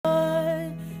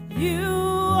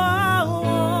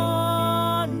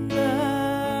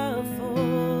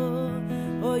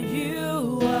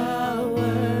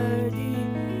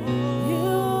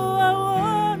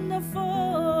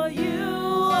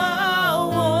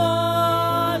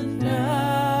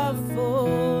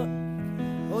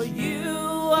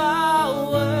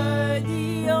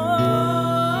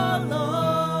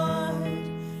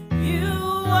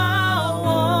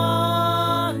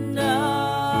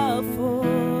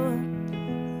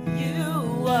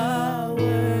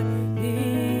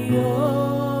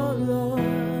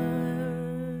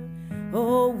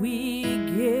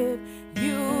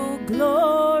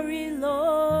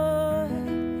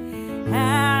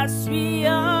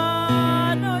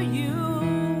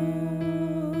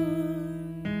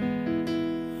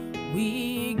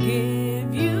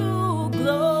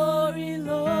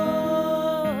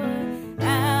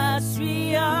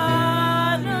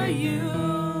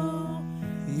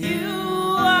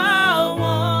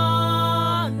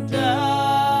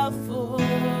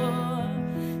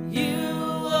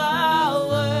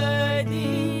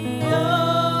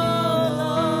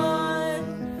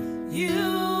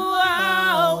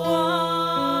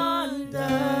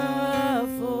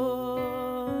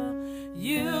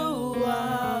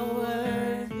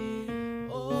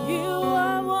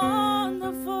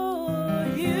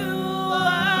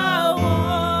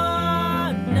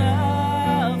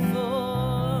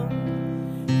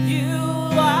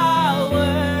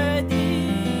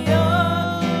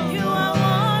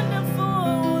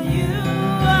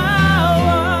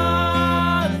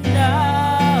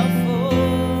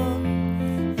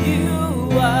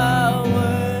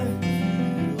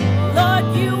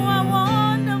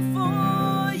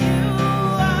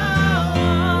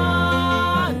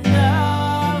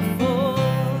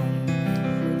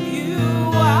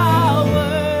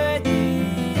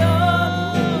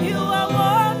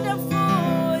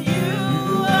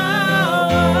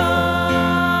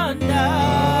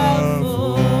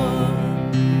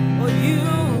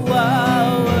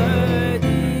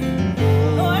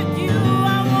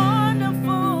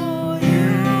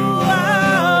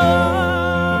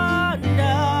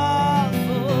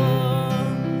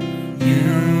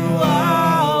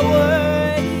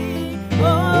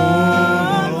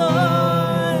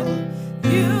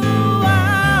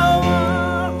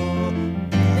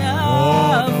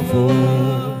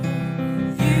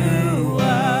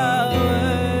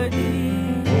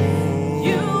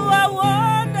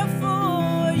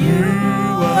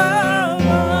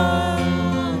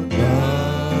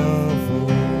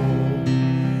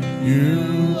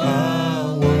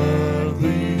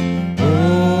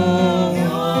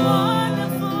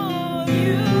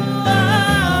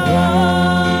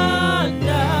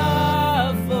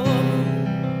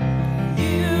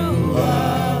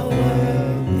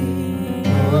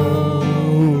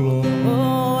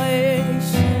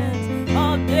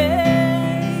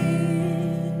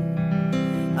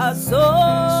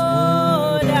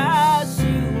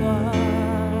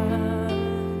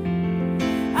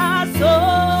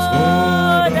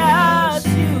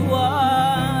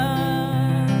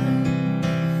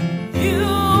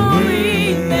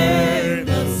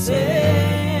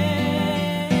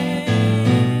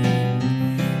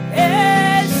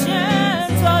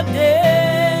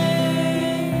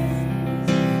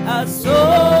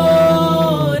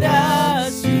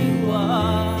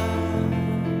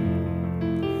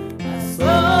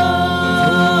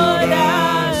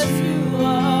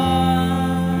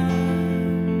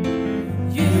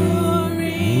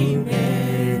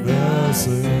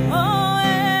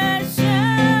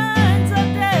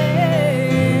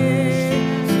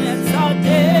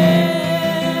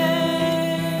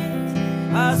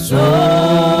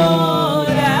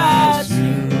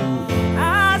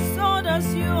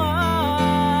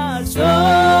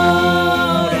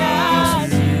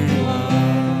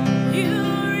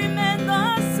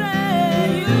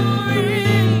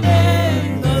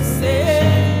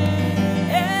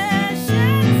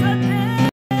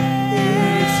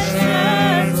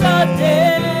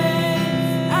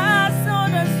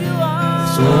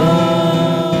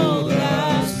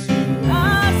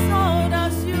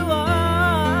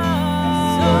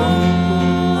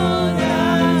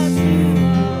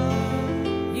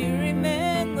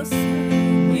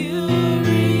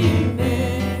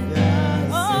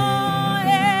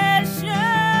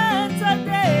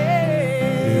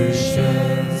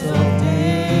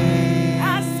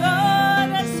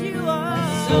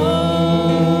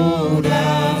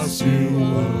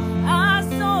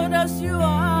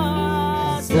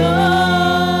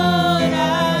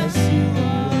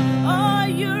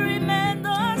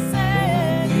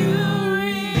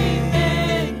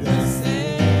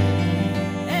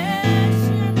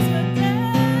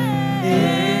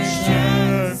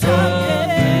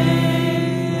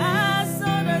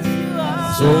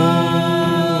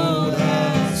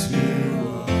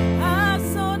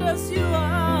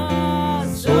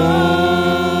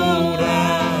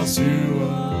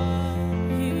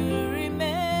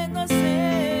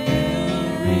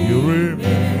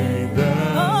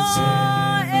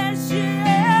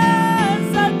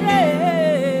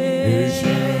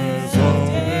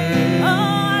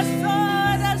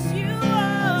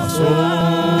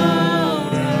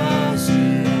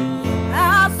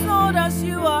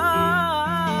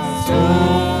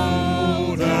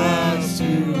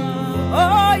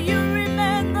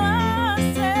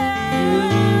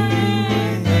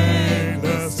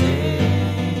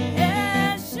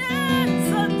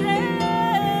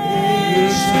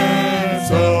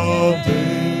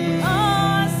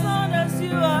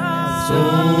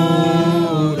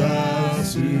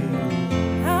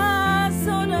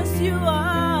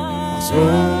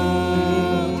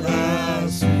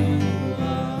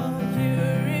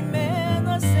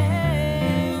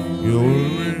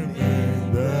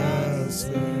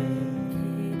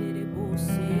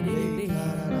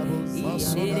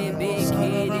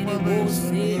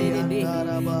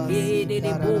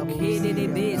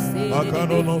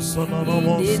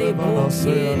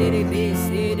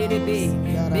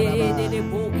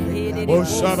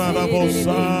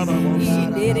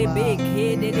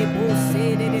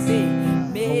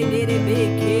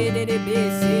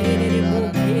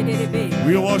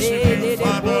We worship you,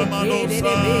 Father.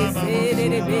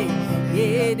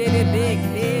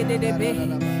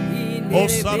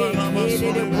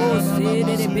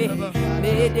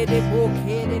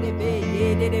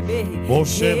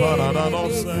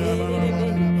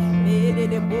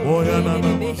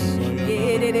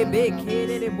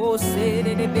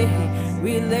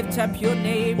 We lift up your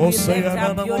name. We lift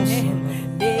up your name.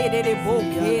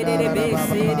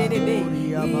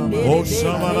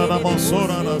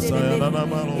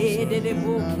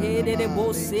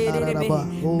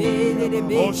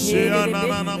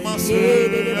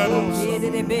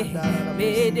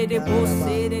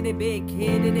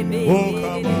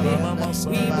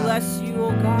 We bless you,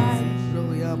 O God.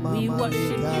 We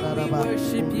worship you. We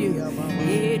worship you.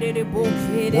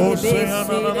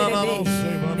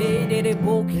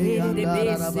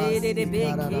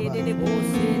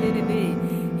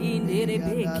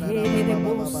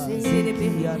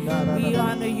 We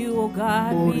honor you, oh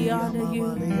God. We honor you.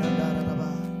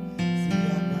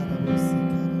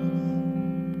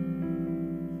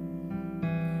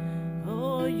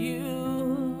 Oh,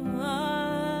 you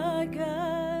are God.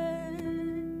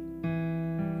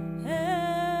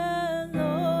 Elohim,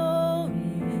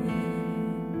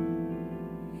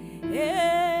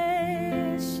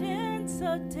 ancient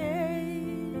of days,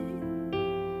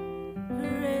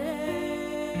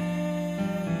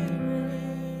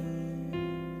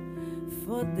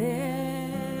 for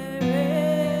there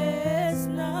is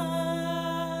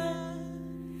none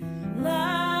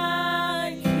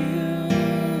like you,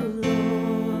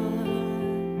 Lord.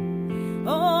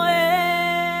 Oh,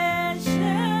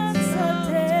 ancient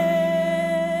of days,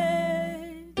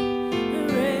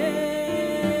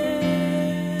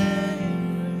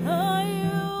 oh,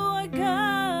 you are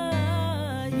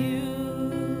God, you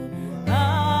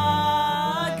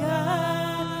are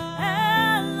God,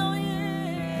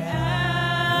 Elohim,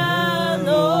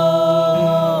 Elohim,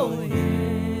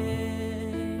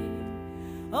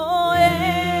 oh,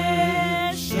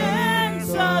 ancient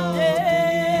of days,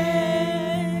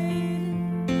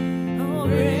 oh,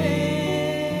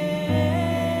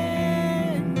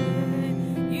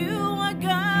 you are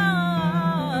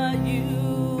God, you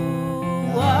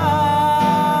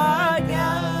are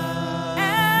God,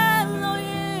 Elohim,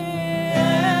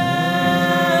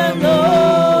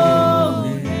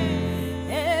 Elohim,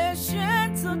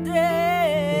 ancient of days,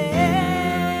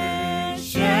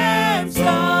 ancient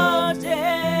of days,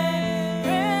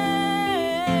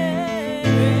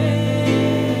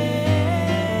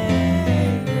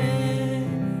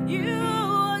 you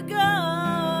are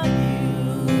God,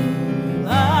 you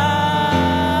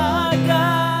are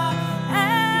God,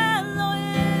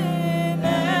 Elohim,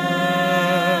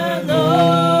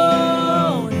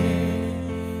 Elohim,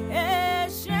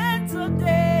 ancient of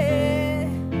days,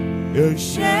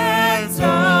 ancient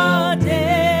of days,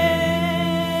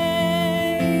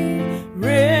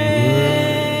 reign,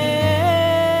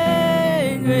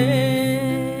 reign.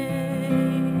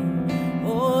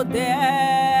 Oh,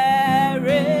 there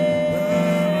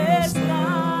is none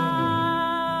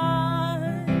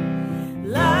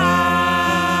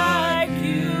like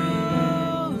you,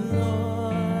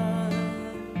 Lord.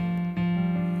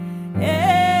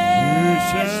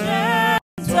 Ancient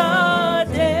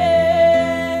of days,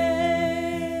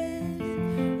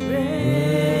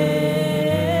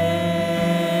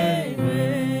 reign,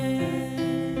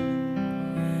 reign.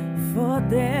 For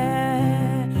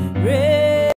there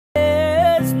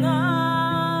is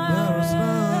none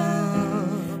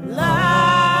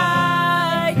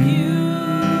like you,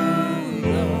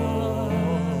 Lord.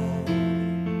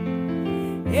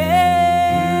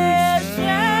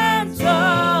 Ancient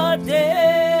of days,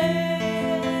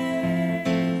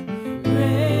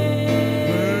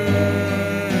 reign.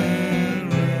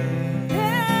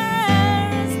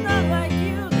 There is none like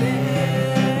you.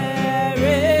 There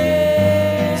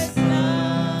is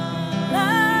none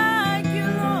like you,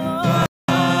 Lord.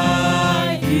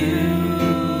 Like you,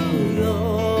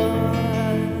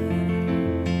 Lord.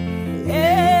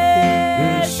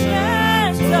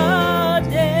 Ancient of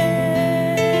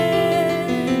days,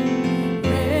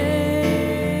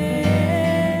 reign.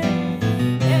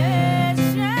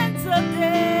 Ancient of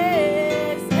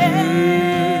days,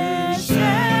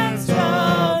 ancient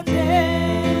of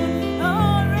days,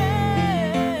 oh,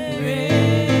 reign,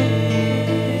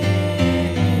 reign.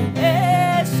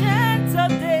 Ancient of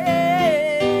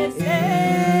days,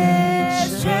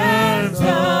 ancient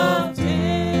of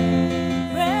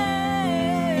days,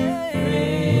 reign,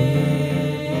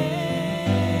 reign.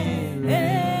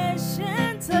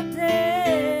 Ancient of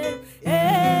days,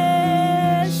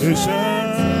 ancient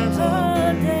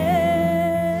of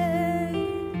days,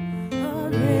 oh,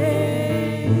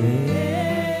 reign,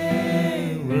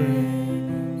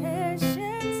 reign.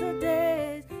 Ancient of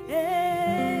days,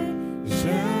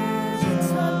 ancient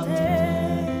of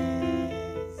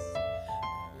days,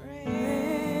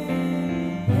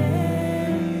 reign.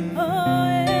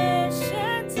 Oh,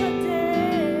 ancient of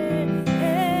days,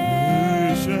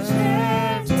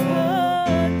 ancient of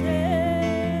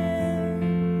days,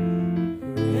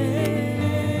 reign.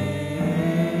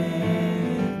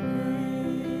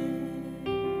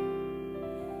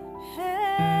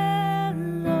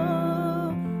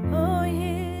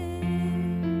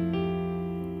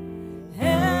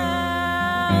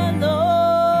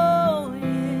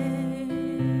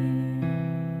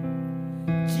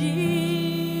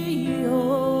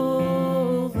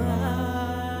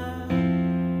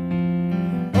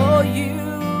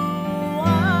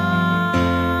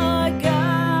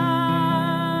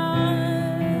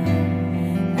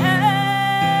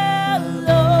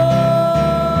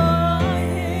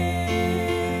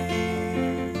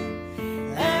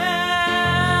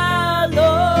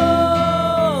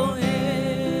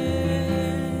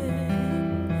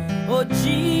 oh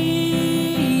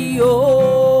Jehovah,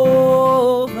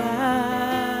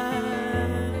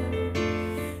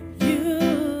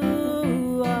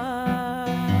 you are,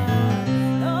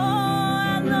 oh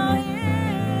Elohim,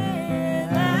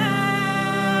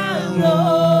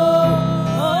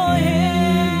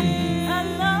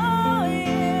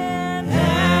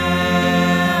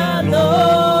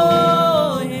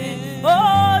 Elohim,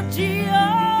 oh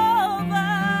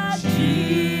Jehovah,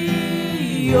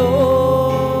 Jehovah,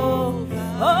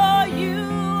 oh you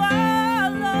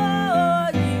are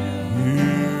Lord,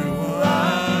 you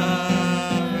are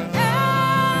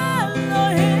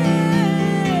Elohim,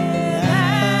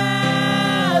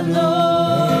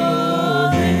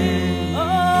 Elohim,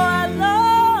 oh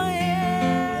Elohim,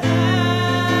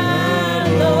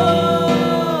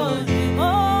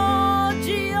 oh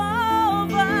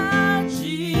Jehovah,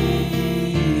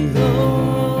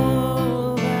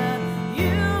 Jehovah,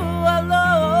 you are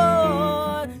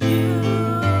Lord, you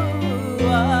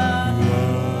are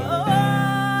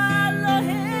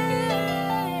Elohim,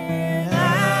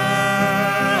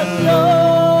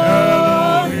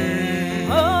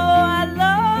 Elohim,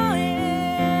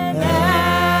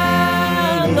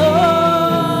 oh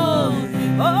Elohim,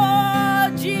 Elohim, oh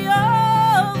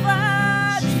Jehovah,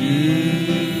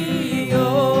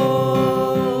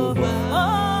 Jehovah,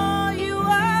 oh you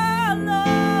are Lord, you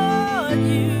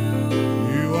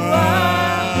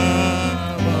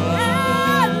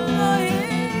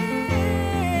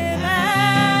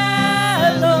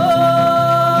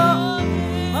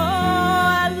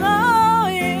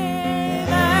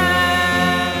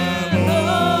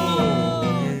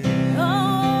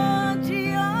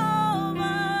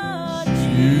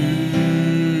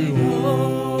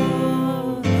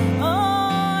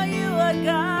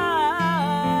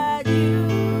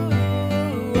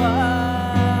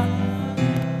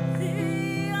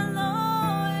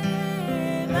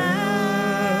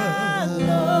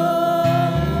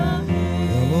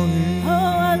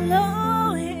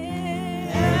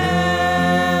Elohim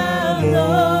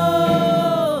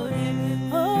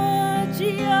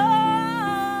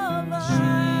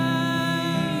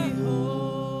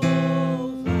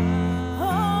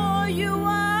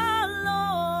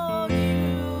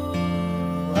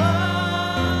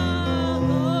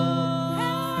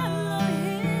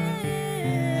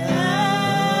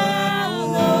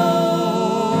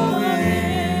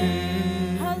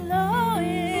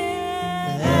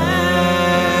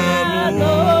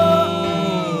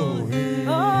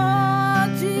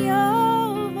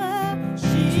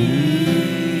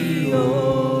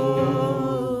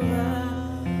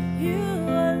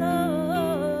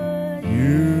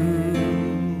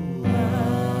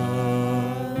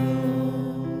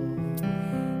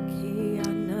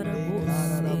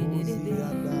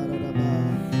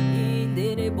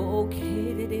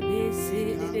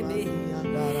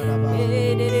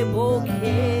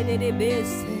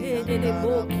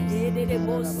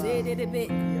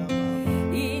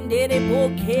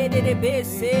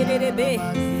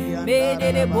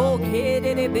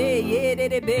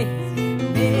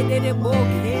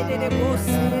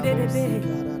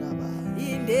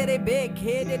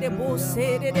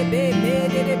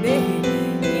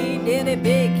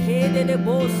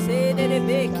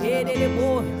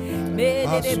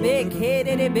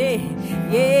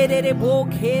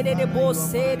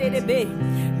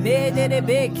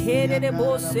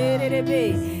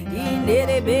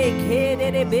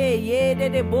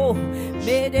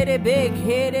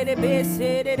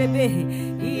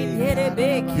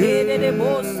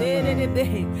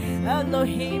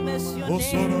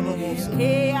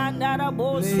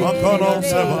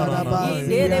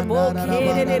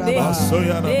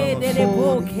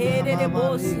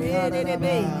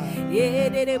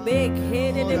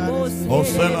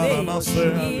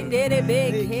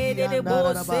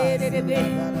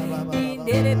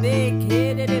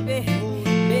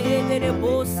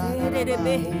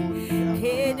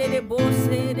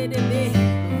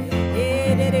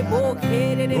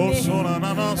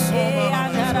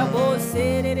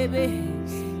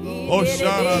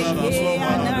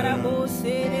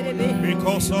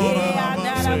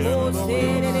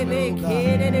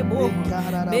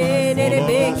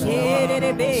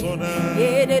is your name.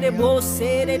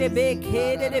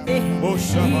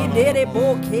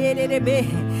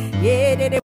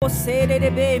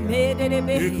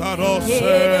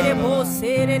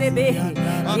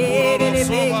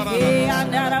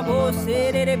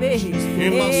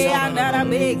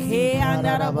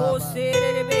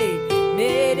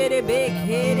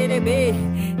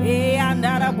 Ke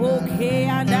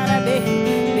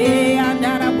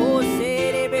andarabo se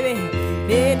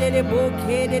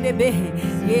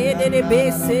Edebe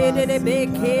sedebe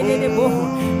kedebo.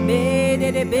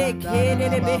 Medebe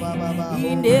kedebe.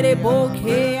 Inderebo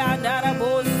ke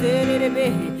andarabo sedebe.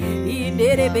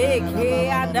 Inderebe ke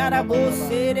andarabo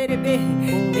sedebe.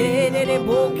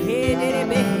 Medebo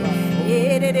kedebe.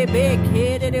 Edebe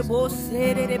kedebo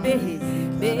sedebe.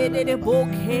 Medebo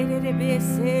kedebe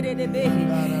sedebe.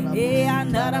 E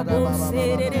andarabo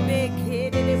sedebe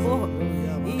kedebo.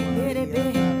 Inderebe.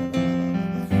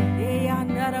 E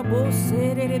andarabo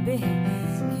sedebe.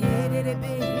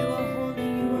 Kedebe. You are holy,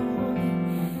 you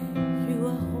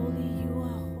are holy, you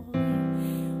are holy.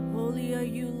 Holy are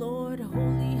you, Lord,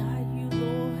 holy are you,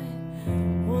 Lord.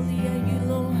 Holy are you,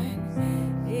 Lord.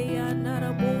 E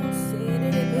andarabo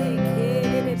sedebe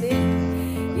kedebe.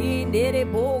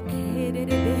 Inderebo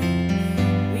kedebe.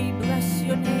 We bless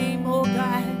your name, oh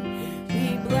God.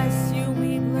 We bless you,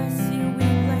 we bless you, we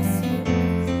bless you.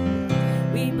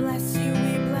 We bless you,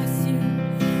 we bless you.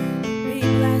 We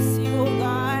bless you, oh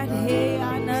God. Hey,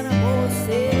 andarabo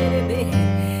sedebe.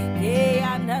 Hey,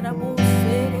 andarabo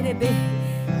sedebe.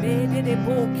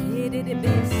 Medebo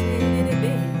kedebe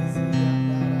sedebe.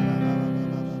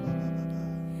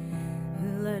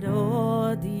 Let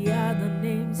all the other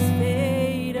names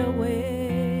fade away.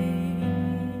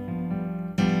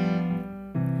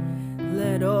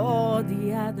 Let all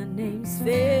the other names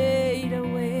fade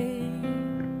away.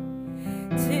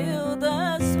 Till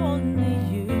there's only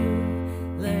you.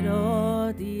 Let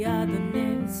all the other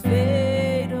names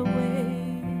fade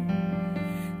away.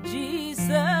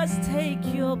 Jesus, take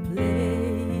your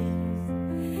place.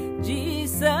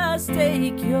 Jesus,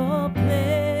 take your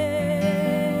place.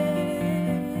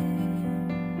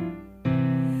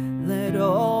 Let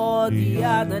all the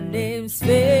other names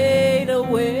fade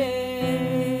away.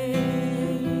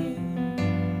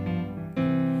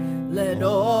 Let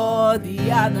all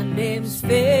the other names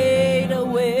fade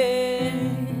away.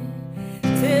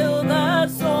 Till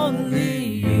there's only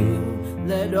you.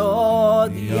 Let all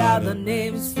the other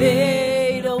names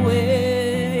fade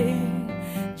away.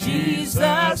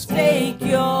 Jesus, take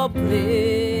your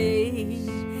place.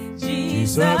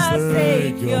 Jesus,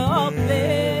 take your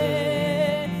place.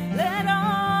 Let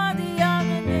all the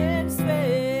other names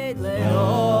fade. Let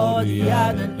all the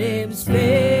other names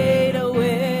fade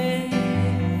away.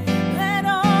 Let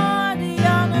all the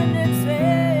other names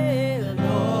fade. Let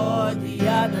all the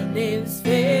other names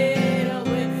fade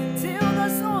away. Till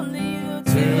there's only you.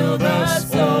 Till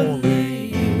there's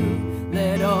only you.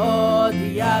 Let all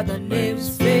the other names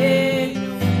fade.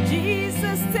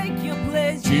 Jesus, take your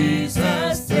place.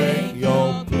 Jesus, take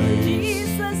your place.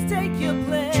 Jesus, take your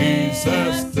place.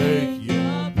 Jesus, take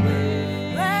your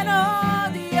place. Let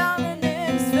all the other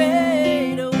names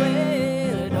fade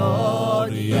away. Let all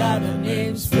the other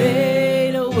names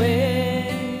fade away.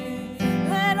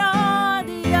 Let all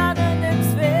the other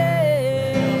names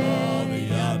fade. All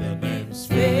the other names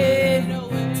fade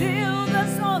away. Till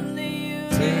there's only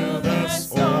you. Till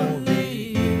there's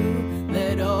only you.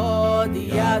 Let all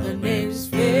the other names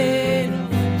fade.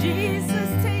 Jesus,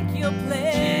 take your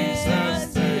place.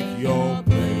 Jesus, take your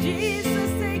place. Jesus,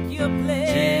 take your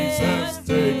place. Jesus,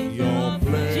 take your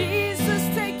place. Jesus,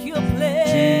 take your place.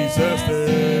 Jesus, take your place. Jesus,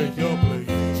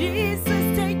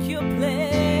 take your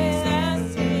place.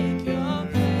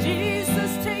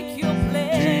 Jesus, take your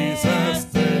place. Jesus,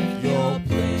 take your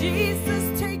place. Jesus,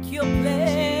 take your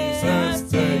place.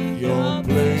 Jesus, take your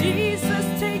place. Jesus,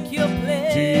 take your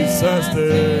place. Jesus,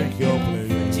 take your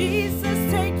place.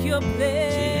 Jesus, take your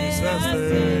place. Jesus,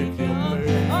 take your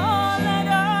place. Oh, let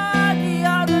all the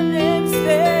other names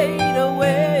fade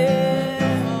away.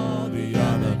 All the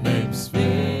other names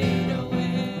fade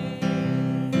away.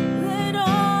 Let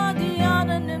all the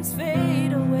other names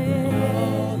fade away.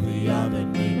 All the other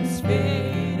names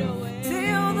fade away.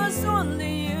 Till there's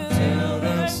only you. Till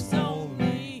there's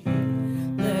only you.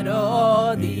 Let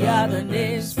all the other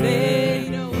names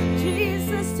fade away.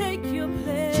 Jesus, take your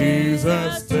place.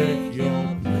 Jesus, take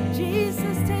your place.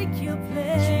 Jesus, take your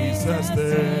place. Jesus,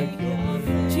 take your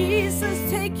place. Jesus,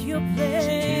 take your place.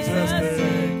 Jesus,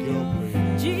 take your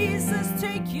place. Jesus,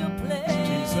 take your place.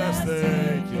 Jesus,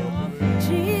 take your place.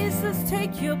 Jesus,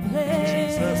 take your place.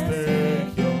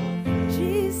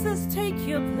 Jesus, take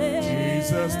your place.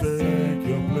 Jesus, take your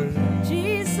place.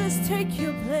 Jesus, take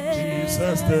your place.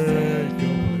 Jesus, take your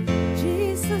place.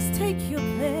 Jesus, take your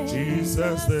place. Jesus,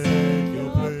 take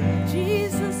your place.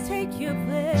 Jesus, take your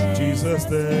place. Jesus,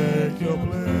 take your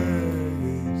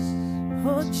place.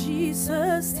 Oh,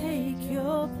 Jesus, take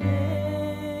your place.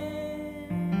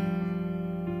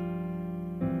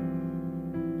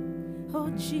 Oh,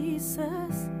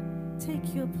 Jesus,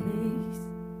 take your place.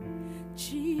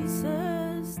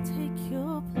 Jesus, take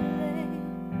your place.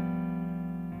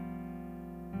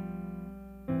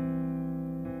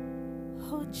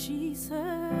 Oh,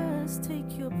 Jesus,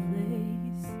 take your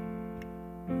place.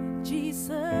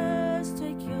 Jesus,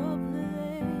 take your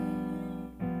place.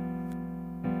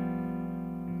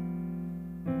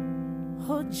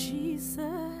 Oh, Jesus,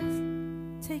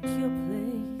 take your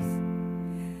place.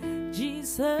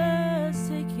 Jesus,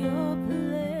 take your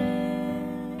place.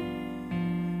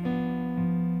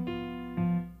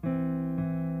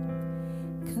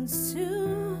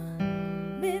 Consuming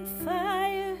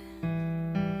fire,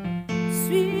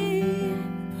 sweet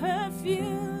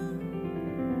perfume,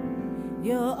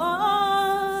 your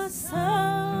awesome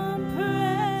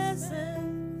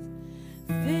presence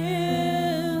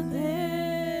fill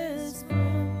this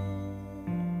room,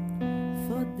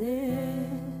 for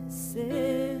this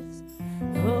is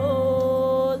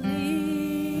holy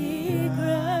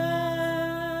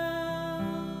ground,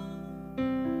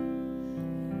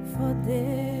 for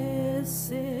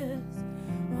this is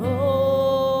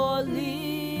holy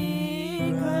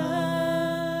ground.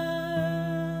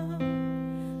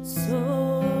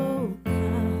 So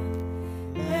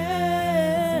come,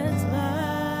 let's bow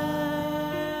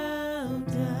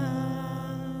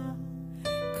down.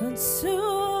 Consuming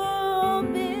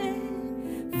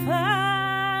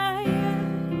fire,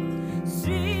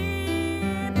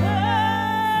 sweet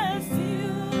perfume,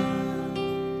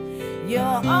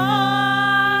 your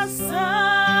awesome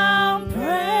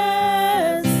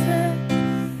presence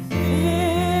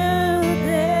fill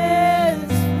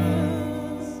this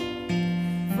room,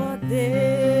 for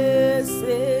this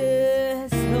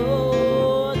is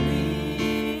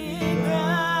holy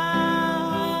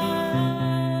ground,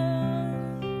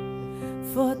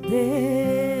 for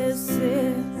this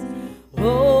is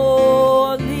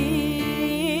holy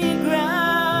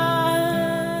ground.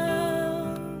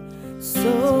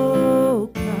 So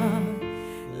come,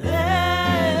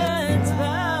 let's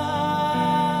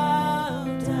bow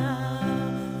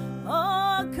down.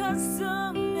 Oh,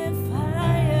 consuming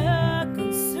fire,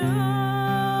 consuming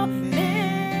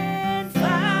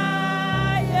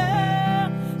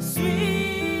fire,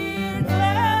 sweet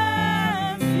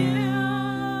perfume,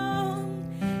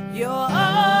 your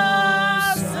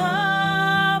awesome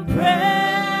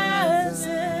presence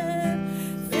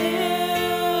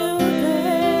fill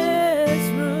this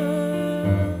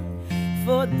room,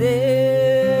 for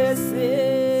this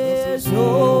is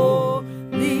holy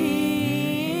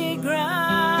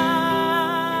ground,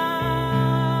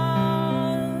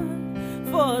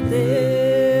 for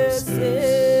this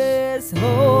is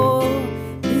holy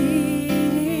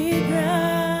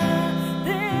ground.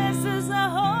 This is a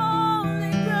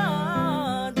holy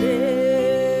ground.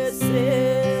 This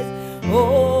is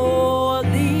holy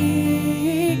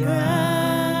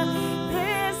ground.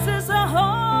 This is a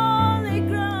holy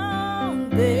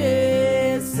ground.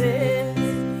 This is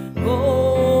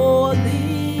holy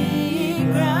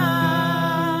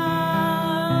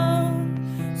ground.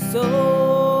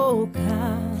 So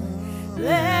come,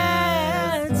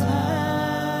 let's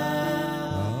bow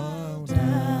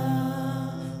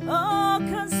down. Oh,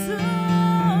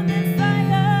 consuming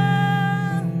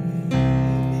fire,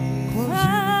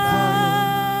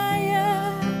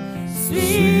 fire,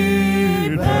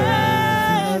 sweet perfume,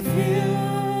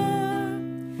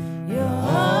 your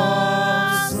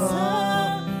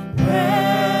awesome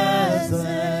presence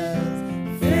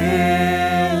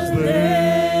fills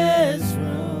this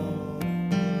room.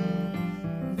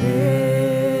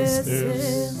 This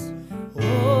is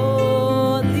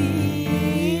holy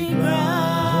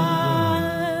ground,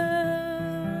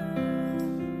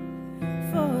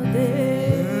 for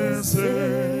this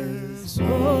is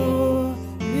holy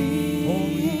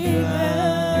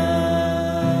ground.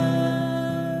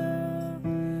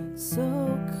 So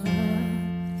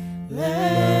come,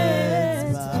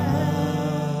 let's bow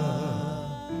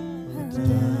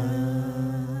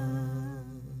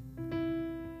down.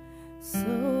 So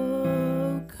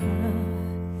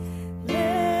come,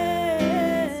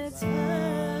 let's bow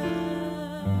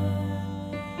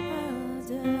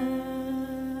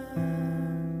down.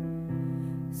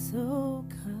 So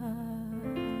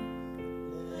come,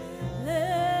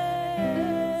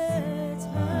 let's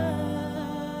bow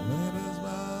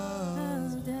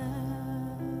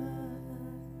down.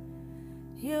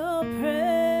 Your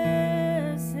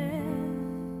presence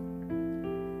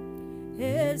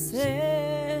is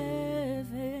heaven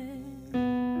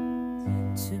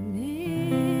to me.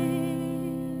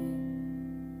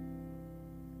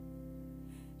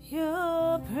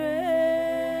 Your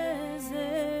presence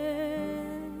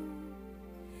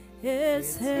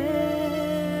is heaven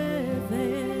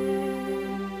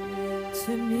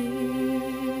to me.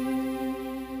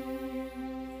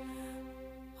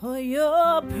 Oh,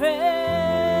 your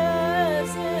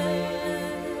presence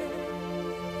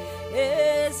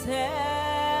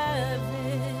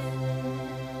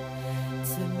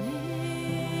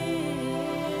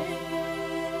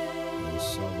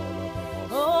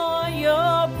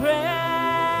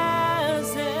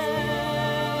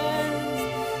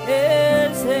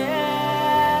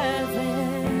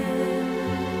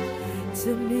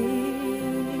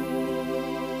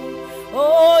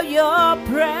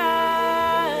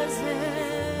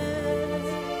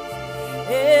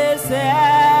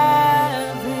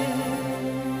heaven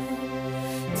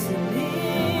to me.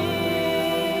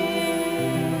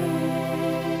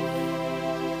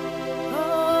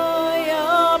 Oh,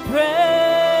 your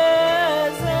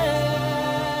presence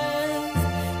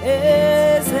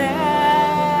is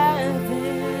heaven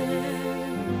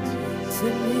to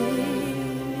me.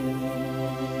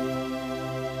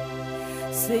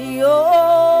 Say,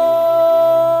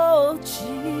 oh,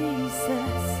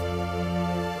 Jesus.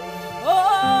 Oh,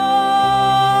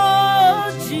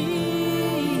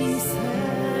 Jesus.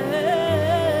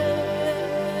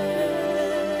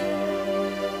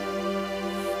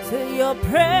 Say, your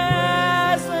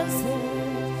presence is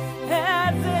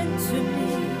heaven to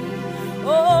me.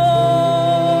 Oh,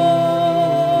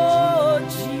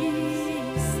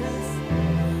 Jesus.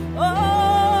 Oh,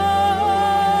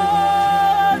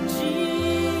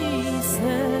 Jesus.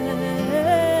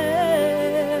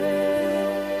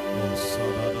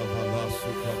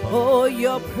 Oh,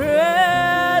 your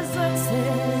presence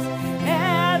is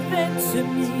heaven to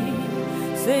me.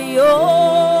 Say, oh,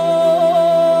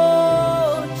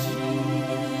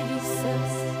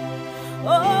 Jesus.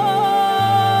 Oh,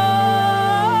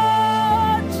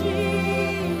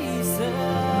 Jesus.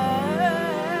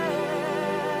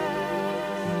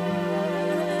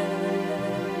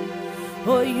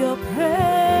 Oh, your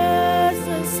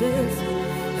presence is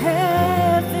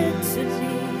heaven to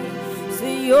me.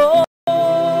 Say, oh,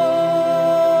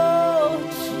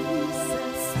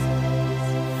 Jesus.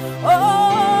 Oh,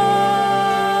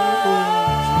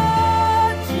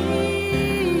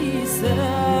 Jesus.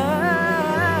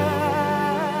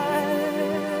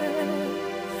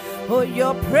 Oh,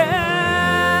 your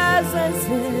presence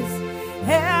is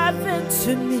heaven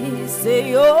to me.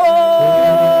 Say, oh,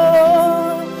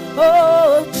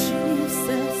 oh,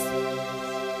 Jesus.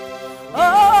 Oh,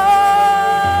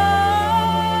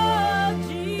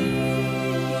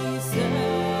 Jesus.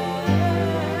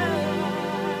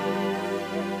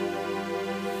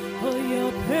 Oh,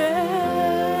 your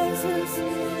presence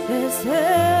is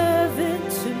heaven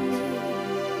to me.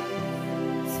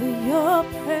 Say, your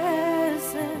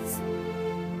presence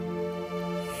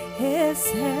is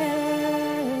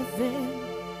heaven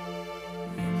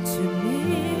to me.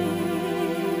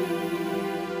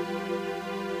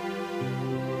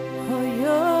 Oh,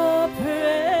 your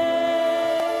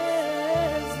presence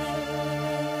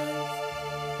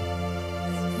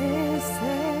is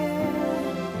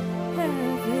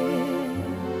heaven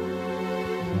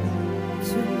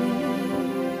to me.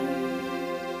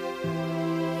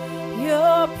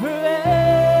 Your presence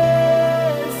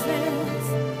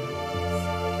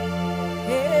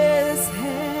is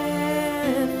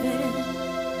heaven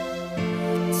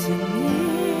to me.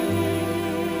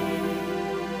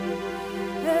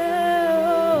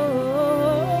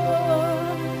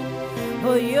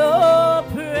 Oh, your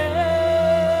presence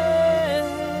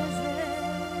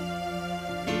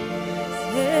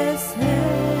is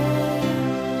heaven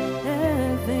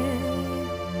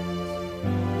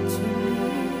to me.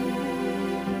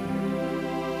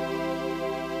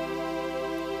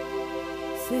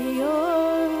 Say,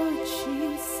 oh,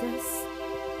 Jesus.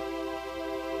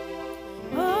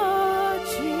 Oh,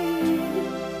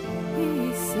 Jesus.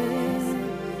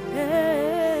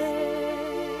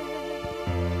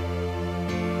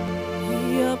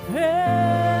 Your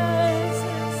presence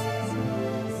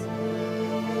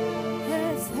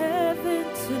is heaven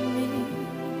to me.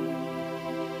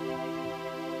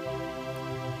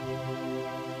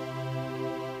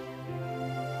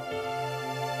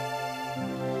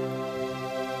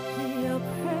 Your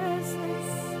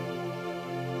presence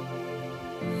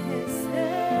is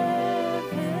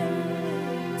heaven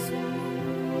to me.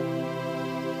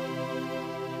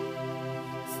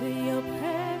 Say, your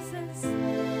presence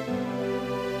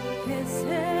is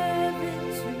heaven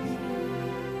to me.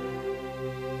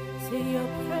 Say, your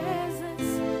presence,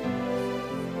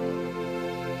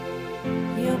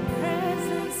 your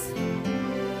presence.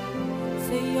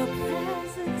 Say, your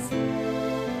presence,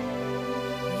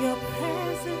 your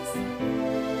presence,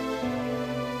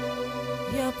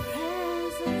 your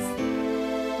presence.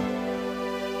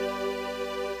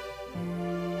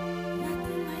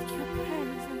 Nothing like your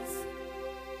presence.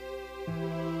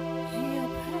 Your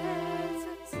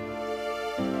presence.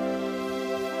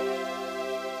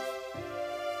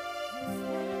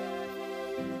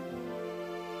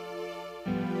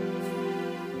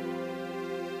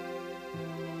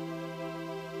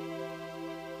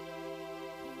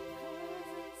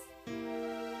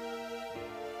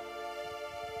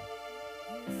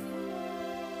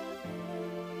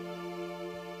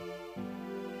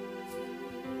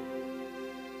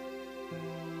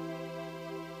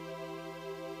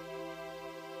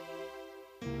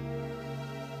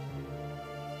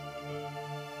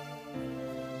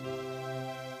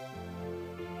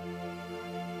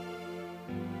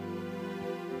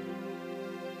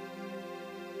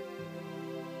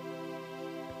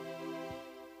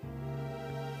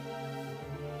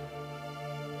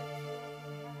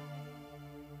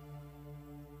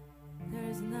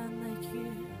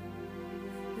 you.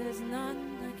 There's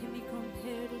none that can be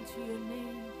compared unto your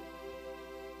name.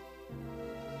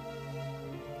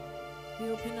 We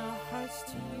open our hearts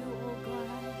to you, O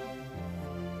God.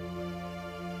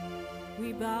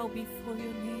 We bow before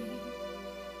your name.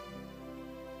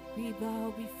 We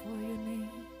bow before your name.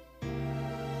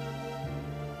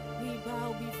 We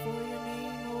bow before your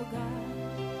name, O God.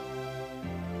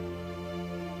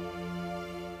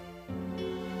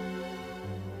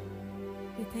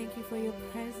 We thank you for your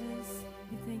presence.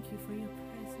 We thank you for your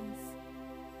presence.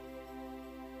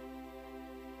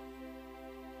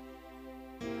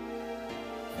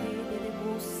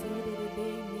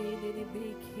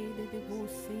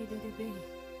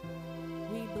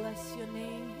 We bless your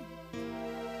name.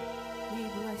 We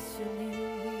bless your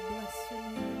name. We bless your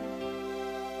name.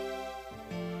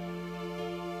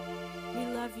 We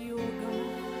love you, O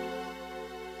God.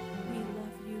 We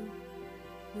love you.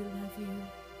 We love you.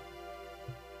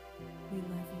 We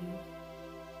love you.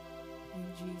 In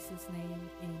Jesus' name,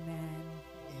 amen.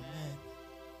 Amen.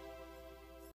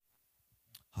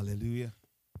 Hallelujah.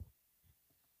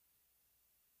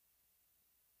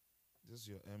 This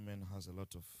your amen has a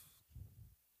lot of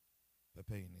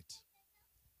pepper in it.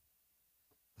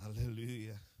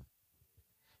 Hallelujah.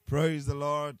 Praise the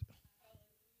Lord.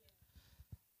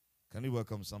 Can you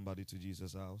welcome somebody to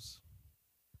Jesus' house?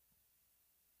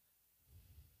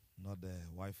 Not the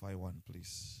Wi-Fi one,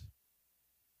 please.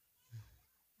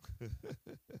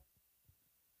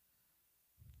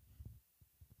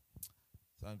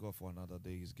 Thank God for another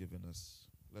day He's given us.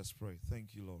 Let's pray.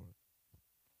 Thank you, Lord.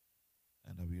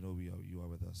 And that we know you are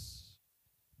with us.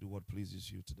 Do what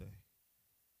pleases you today.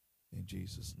 In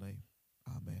Jesus' name.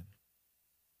 Amen.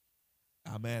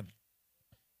 Amen.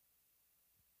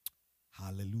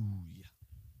 Hallelujah.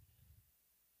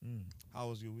 How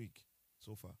was your week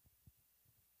so far?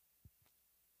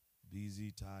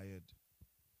 Busy, tired,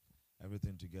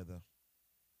 everything together,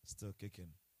 still kicking.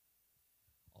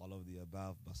 All of the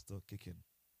above, but still kicking.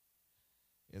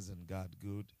 Isn't God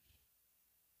good?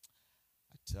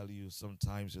 I tell you,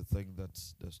 sometimes you think that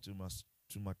there's too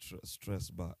much stress,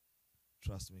 but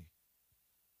trust me.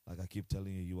 Like I keep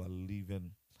telling you, you are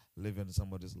living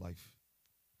somebody's life.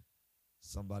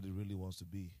 Somebody really wants to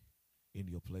be in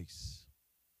your place.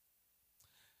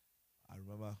 I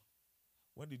remember,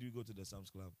 when did you go to the Sam's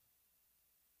Club?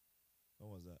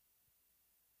 When was that?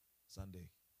 Sunday.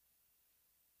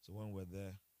 So when we're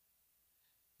there,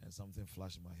 and something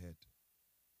flashed in my head.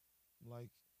 I'm like,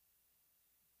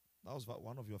 that was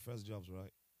one of your first jobs,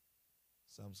 right?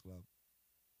 Sam's Club.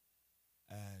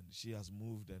 And she has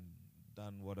moved and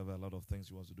done whatever, a lot of things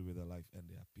she wants to do with her life, and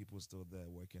there are people still there,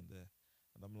 working there.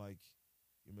 And I'm like,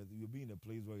 you'll be in a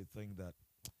place where you think that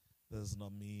this is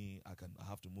not me, I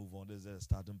have to move on, this is a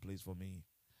starting place for me.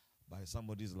 By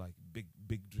somebody's like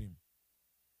big dream.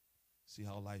 See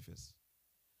how life is.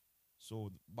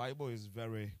 So the Bible is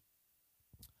very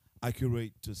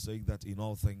accurate to say that in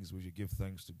all things we should give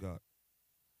thanks to God,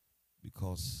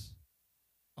 because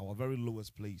our very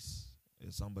lowest place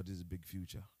is somebody's big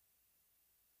future.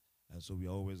 And so we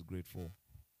are always grateful.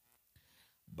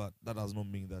 But that does not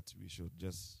mean that we should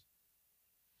just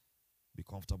be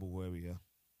comfortable where we are.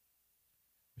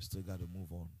 We still got to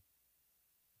move on,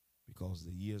 because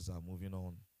the years are moving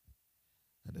on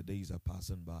and the days are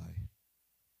passing by,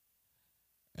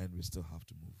 and we still have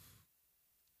to move.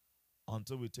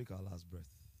 Until we take our last breath,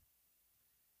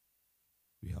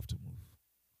 we have to move.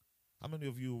 How many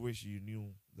of you wish you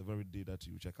knew the very day that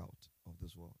you check out of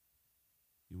this world?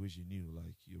 You wish you knew,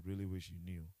 like you really wish you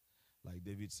knew. Like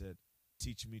David said,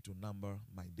 teach me to number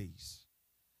my days,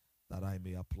 that I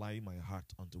may apply my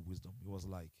heart unto wisdom. He was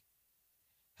like,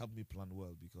 help me plan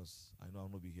well, because I know I'll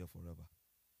not be here forever.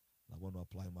 I want to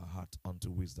apply my heart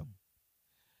unto wisdom.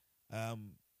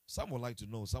 Some would like to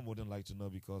know, some wouldn't like to know,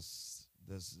 because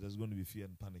there's going to be fear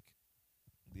and panic.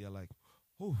 They are like,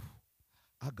 oh,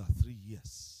 I got 3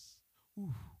 years.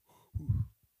 Ooh.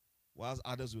 Whilst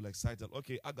others will excited,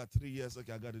 okay, I got 3 years,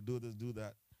 okay, I got to do this, do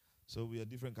that. So we are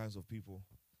different kinds of people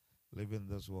living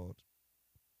in this world.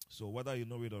 So whether you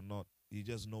know it or not, you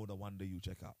just know that one day you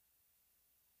check out.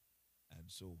 And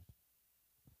so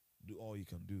do all you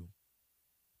can do,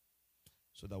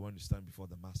 so that when you stand before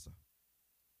the Master,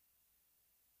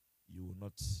 you will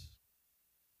not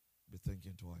be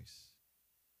thinking twice.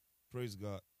 Praise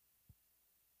God.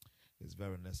 It's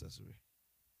very necessary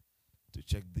to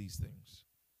check these things.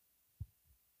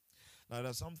 Now,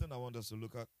 there's something I want us to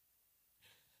look at.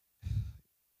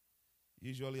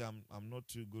 Usually, I'm not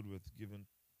too good with giving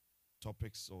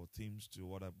topics or themes to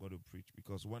what I've got to preach,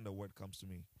 because when the word comes to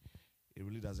me, it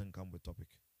really doesn't come with topic.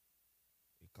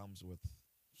 It comes with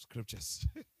scriptures.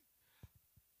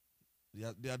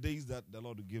 There are days that the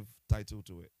Lord will give title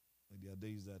to it. And there are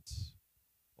days that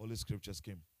only scriptures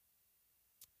came.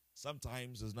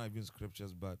 Sometimes it's not even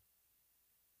scriptures, but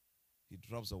he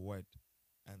drops a word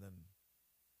and then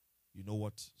you know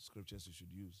what scriptures you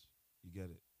should use. You get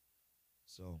it.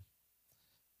 So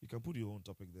you can put your own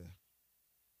topic there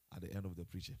at the end of the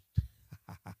preaching.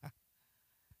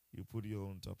 You put your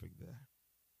own topic there.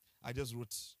 I just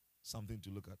wrote something to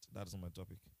look at. That's my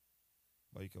topic.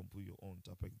 But you can put your own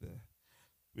topic there.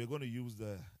 We're going to use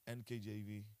the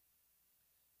NKJV.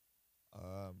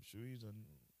 Should we use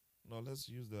no, let's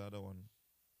use the other one.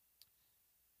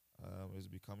 It's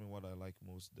becoming what I like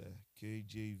most, the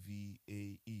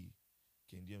KJVAE,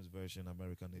 King James Version,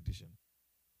 American Edition.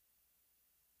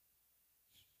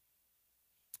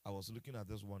 I was looking at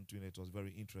this one too, and it was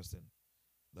very interesting.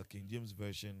 The King James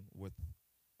Version with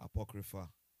Apocrypha,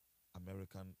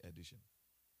 American Edition.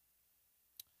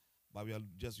 But we are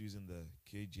just using the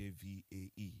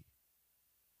KJVAE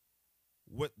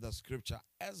with the scripture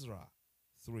Ezra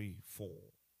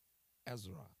 3:4.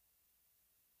 Ezra.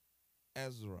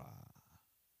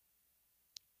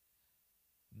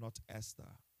 Not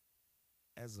Esther.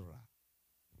 Ezra.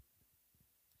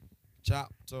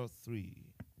 Chapter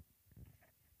 3.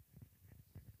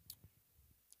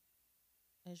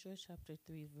 Ezra chapter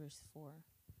 3 verse 4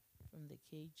 from the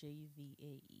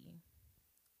KJVAE.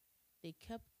 They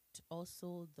kept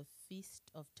also the Feast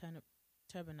of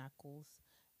Tabernacles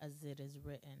as it is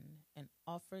written, and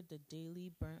offered the daily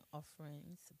burnt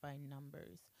offerings by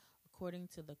numbers, according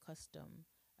to the custom,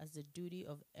 as the duty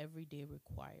of every day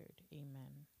required.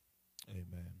 Amen.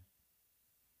 Amen.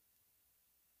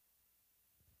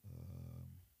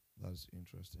 That's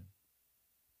interesting.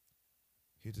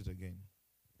 Hit it again.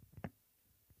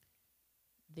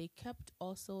 They kept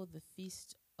also the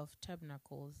Feast of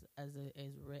Tabernacles as it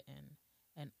is written,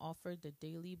 and offered the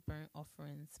daily burnt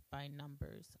offerings by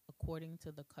numbers, according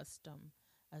to the custom,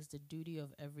 as the duty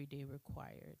of every day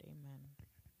required. Amen.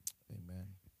 Amen.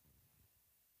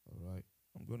 All right.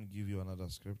 I'm going to give you another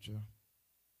scripture.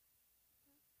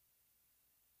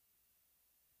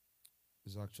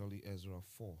 It's actually Ezra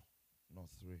 4, not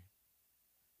 3.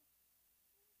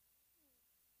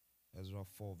 Ezra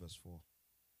 4, verse 4.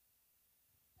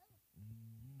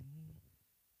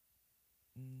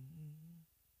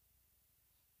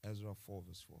 Ezra 4,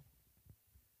 verse 4.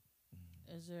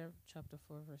 Ezra chapter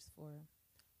 4, verse 4.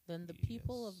 Then the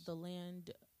people of the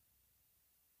land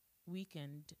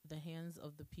weakened the hands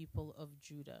of the people of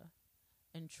Judah,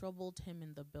 and troubled him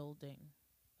in the building,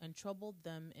 and troubled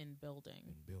them in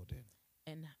building.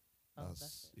 And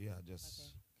that's it. Yeah, just.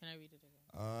 Okay. Can I read it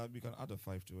again? We can add a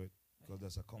 5 to it because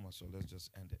there's a comma, so let's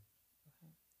just end it.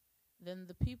 Okay. Then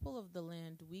the people of the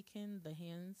land weakened the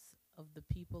hands of the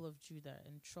people of Judah,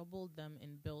 and troubled them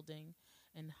in building,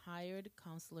 and hired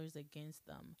counselors against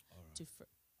them. All right. To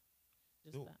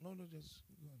no, just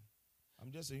go on.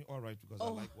 I'm just saying all right because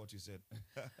I like what you said.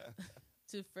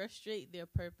 To frustrate their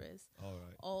purpose. All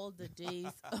right. All the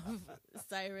days of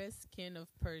Cyrus, king of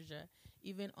Persia,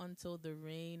 even until the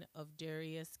reign of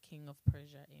Darius, king of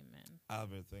Persia. Amen.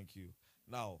 Amen. Thank you.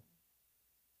 Now,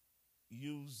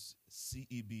 use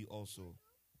CEB also.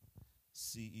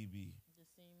 CEB. The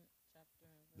same chapter.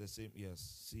 The same,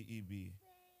 yes. CEB.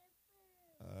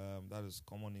 That is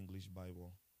Common English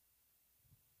Bible.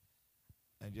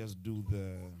 And just do the.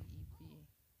 CEB.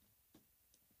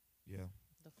 Yeah.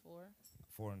 The 4.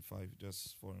 4 and 5.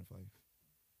 Just 4 and 5.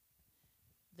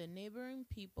 The neighboring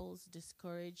peoples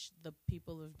discouraged the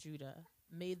people of Judah,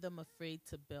 made them afraid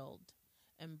to build,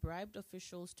 and bribed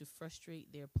officials to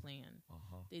frustrate their plan.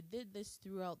 They did this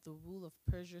throughout the rule of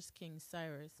Persia's king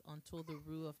Cyrus until the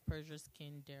rule of Persia's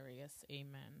king Darius.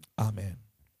 Amen. Amen.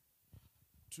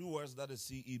 2 words that the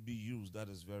CEB used, that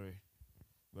is very,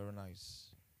 very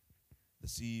nice. The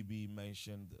CEB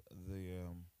mentioned the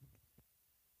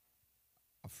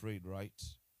afraid, right?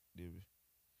 They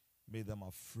made them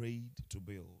afraid to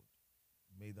build.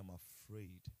 Made them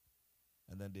afraid.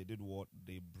 And then they did what?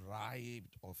 They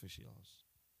bribed officials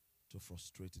to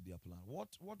frustrate their plan.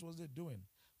 What was they doing?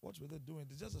 What were they doing?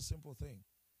 It's just a simple thing.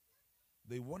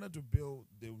 They wanted to build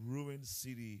the ruined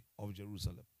city of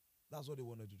Jerusalem. That's what they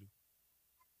wanted to do.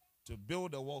 To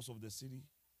build the walls of the city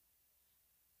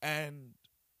and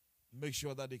make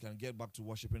sure that they can get back to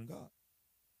worshiping God.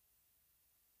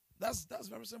 That's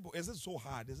very simple. Is it so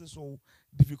hard? Is it so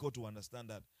difficult to understand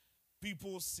that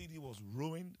people's city was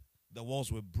ruined, the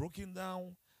walls were broken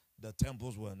down, the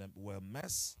temples were a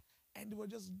mess, and they were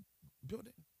just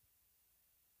building?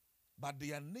 But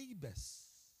their neighbors,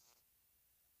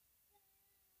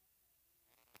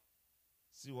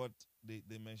 see what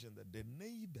they mentioned, that the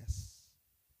neighbors,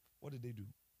 what did they do?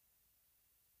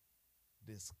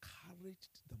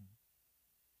 discouraged them.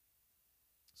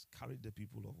 Discouraged the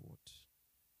people of what?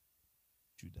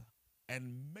 Judah.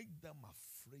 And make them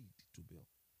afraid to build.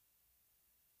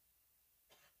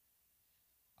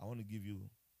 I want to give you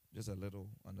just a little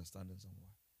understanding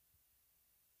somewhere.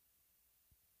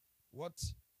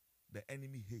 What the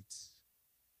enemy hates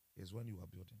is when you are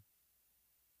building.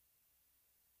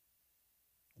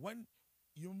 When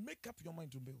you make up your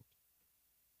mind to build,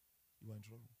 you are in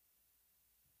trouble.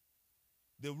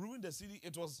 They ruined the city.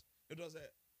 It was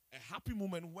a happy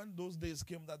moment when those days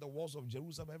came that the walls of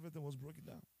Jerusalem, everything was broken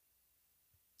down.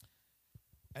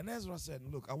 And Ezra said,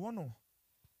 look, I want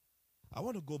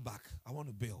to go back. I want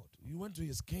to build. He went to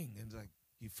his king and like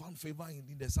he found favor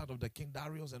in the sight of the king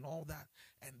Darius and all that.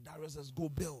 And Darius says, go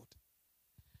build.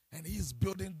 And he's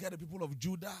building, get the people of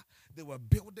Judah. They were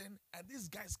building. And these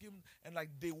guys came and like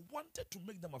they wanted to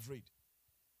make them afraid.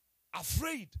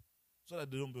 Afraid so that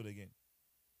they don't build again.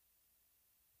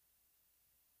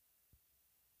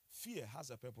 Fear has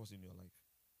a purpose in your life.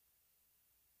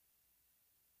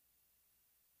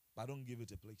 But don't give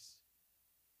it a place.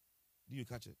 Do you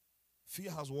catch it?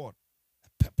 Fear has what?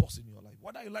 A purpose in your life.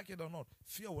 Whether you like it or not,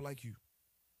 fear will like you.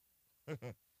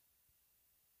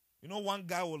 You know, one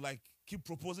guy will like keep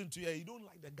proposing to you. You don't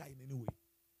like the guy in any way.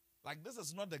 Like, this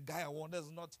is not the guy I want. This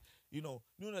is not, you know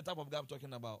the type of guy I'm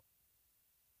talking about.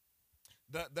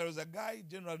 There is a guy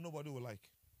generally nobody will like.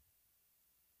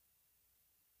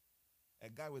 A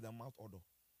guy with a mouth odor.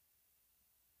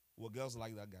 Well, girls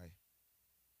like that guy.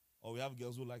 Or we have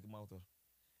girls who like mouth odor.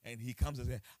 And he comes and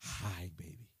says, hi,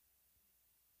 baby.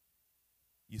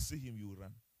 You see him, you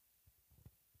run.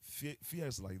 Fear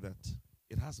is like that.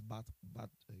 It has bad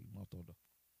mouth odor.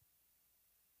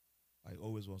 I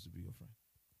always want to be your friend.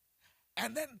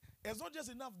 And then, it's not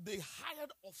just enough. They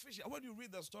hired officials. When you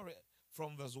read the story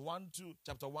from verse 1 to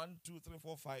chapter 1, 2, 3,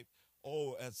 4, 5,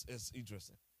 oh, it's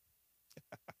interesting.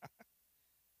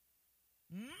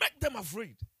 Make them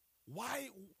afraid. Why?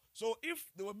 So if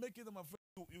they were making them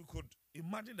afraid, you could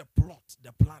imagine the plot,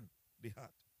 the plan they had.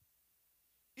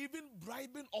 Even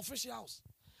bribing officials.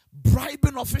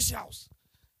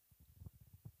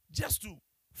 Just to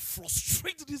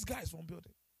frustrate these guys from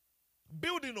building.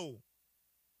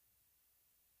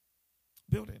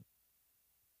 Building.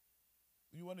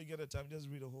 You want to get a time, just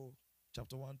read the whole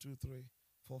chapter 1, 2, 3,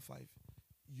 4, 5.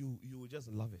 You will just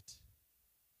love it.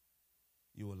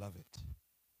 You will love it.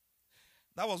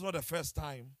 That was not the first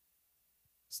time.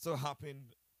 Still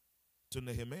happened to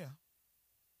Nehemiah.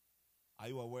 Are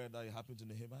you aware that it happened to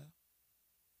Nehemiah?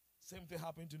 Same thing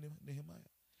happened to Nehemiah.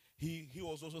 He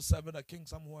was also serving a king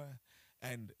somewhere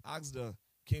and asked the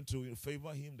king to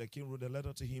favor him. The king wrote a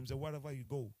letter to him. Said, wherever you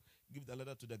go, give the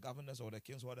letter to the governors or the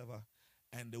kings, whatever,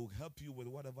 and they will help you with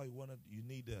whatever you wanted. You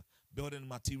need the building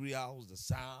materials, the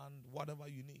sand, whatever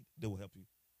you need, they will help you.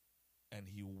 And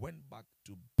he went back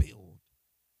to build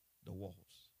the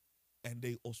walls. And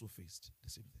they also faced the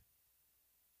same thing.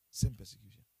 Same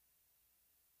persecution.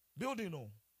 Building, no.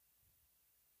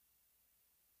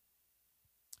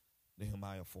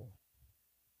 Nehemiah 4.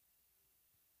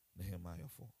 Nehemiah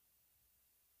 4.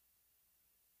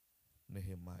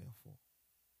 Nehemiah 4.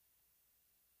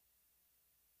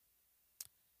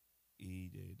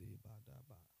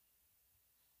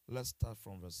 Let's start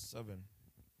from verse 7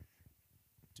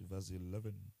 to verse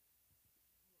 11.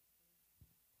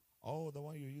 Oh, the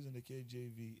one you're using, the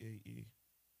KJVAE.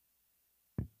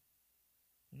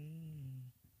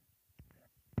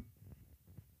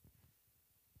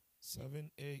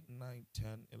 7, 8, 9,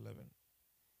 10, 11.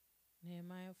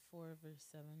 Nehemiah 4, verse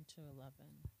 7 to 11.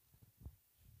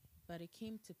 But it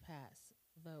came to pass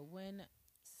that when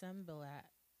Sanballat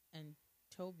and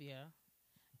Tobiah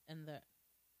and the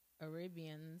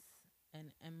Arabians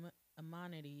and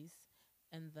Ammonites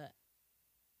and the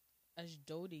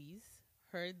Ashdodis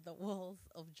heard the walls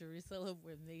of Jerusalem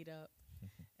were made up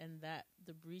and that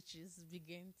the breaches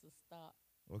began to stop.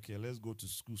 Okay, let's go to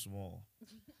school small.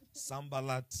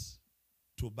 Sanballat,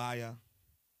 Tobiah,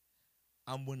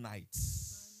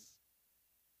 Ammonites.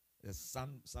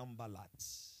 Sanballat,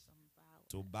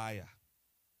 Tobiah.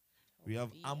 We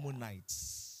have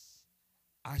Ammonites,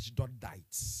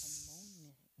 Ashdodites.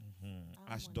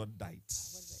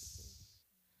 Ashdodites.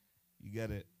 You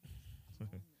get it?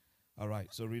 All right,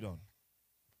 so read on.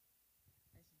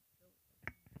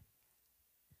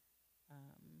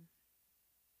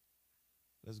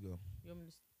 Let's go.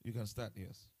 You can start,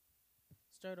 yes.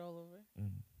 Start all over?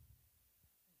 Mm-hmm.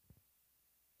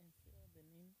 And fill the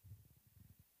name.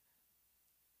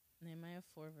 Nehemiah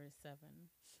 4, verse 7.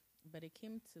 But it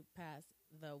came to pass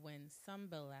that when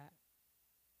Sanballat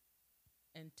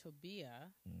and Tobiah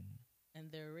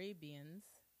and the Arabians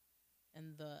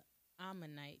and the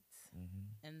Ammonites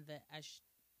and the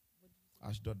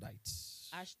Ashdodites.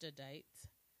 Ashdodites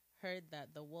heard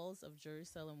that the walls of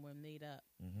Jerusalem were made up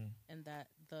and that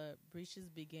the breaches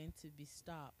began to be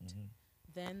stopped,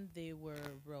 then they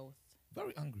were wroth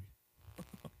Very angry.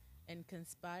 and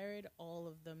conspired all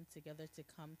of them together to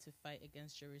come to fight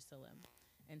against Jerusalem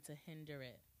and to hinder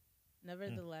it.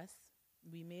 Nevertheless,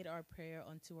 we made our prayer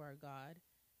unto our God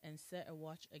and set a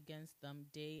watch against them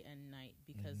day and night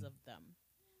because of them.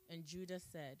 And Judah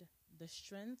said, the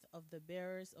strength of the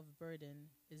bearers of burden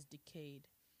is decayed,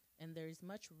 and there is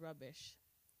much rubbish,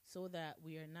 so that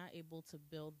we are not able to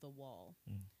build the wall.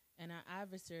 And our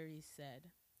adversaries said,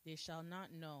 they shall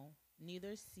not know,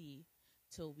 neither see,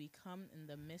 till we come in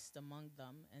the midst among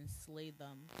them and slay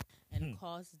them and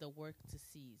cause the work to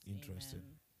cease. Interesting.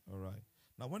 Amen. All right.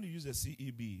 Now, when you use a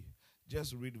CEB,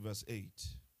 just read verse 8.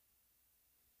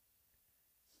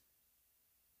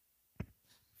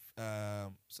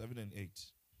 7 and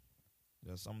 8.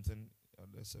 There's something,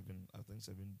 there's 7, I think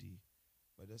 7D,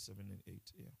 but there's 7 and 8,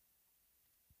 yeah.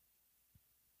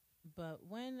 But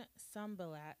when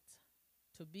Sanballat,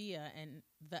 Tobiah, and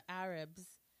the Arabs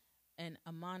and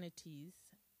Ammonites,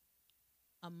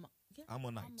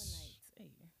 Ammonites.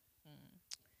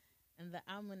 And the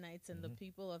Ammonites and the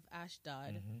people of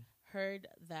Ashdod heard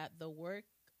that the work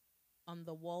on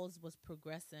the walls was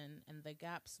progressing and the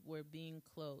gaps were being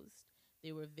closed,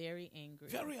 they were very angry.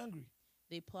 Very angry.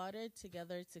 They plotted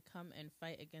together to come and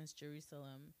fight against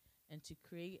Jerusalem and to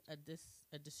create a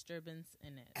disturbance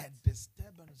in it. A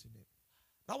disturbance in it.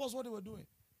 That was what they were doing.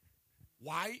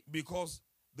 Why? Because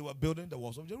they were building the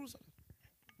walls of Jerusalem.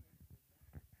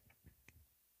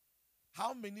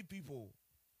 How many people,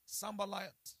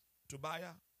 Sanballat,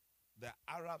 Tobiah, the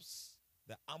Arabs,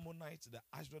 the Ammonites, the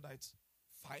Ashdodites,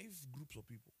 5 groups of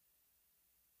people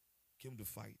came to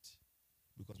fight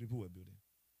because people were building.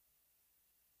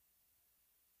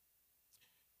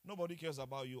 Nobody cares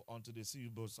about you until they see you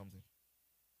build something.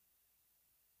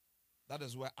 That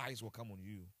is where eyes will come on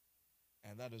you.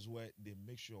 And that is where they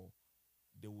make sure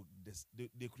they would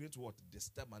they create what?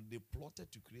 Disturbance. They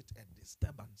plotted to create a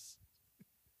disturbance.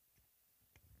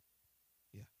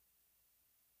 Yeah.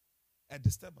 A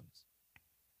disturbance.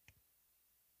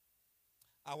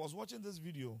 I was watching this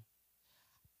video.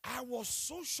 I was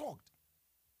so shocked.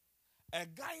 A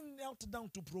guy knelt down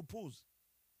to propose.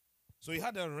 So he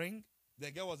had a ring. The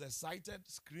girl was excited,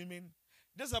 screaming.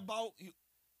 I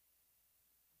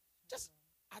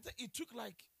think it took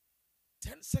like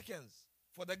 10 seconds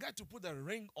for the guy to put a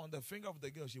ring on the finger of the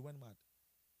girl. She went mad.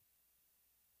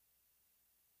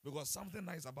 Because something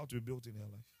nice about to be built in her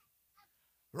life.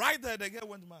 Right there, the girl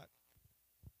went mad.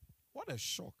 What a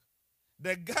shock.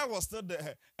 The guy was still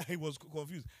there. He was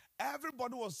confused.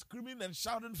 Everybody was screaming and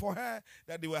shouting for her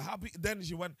that they were happy. Then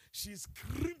she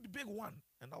screamed big one.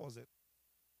 And that was it.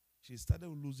 She started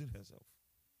losing herself.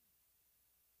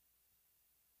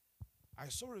 I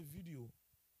saw a video.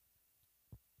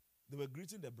 They were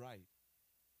greeting the bride.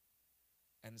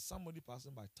 And somebody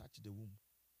passing by touched the womb,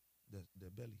 the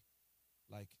belly.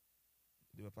 Like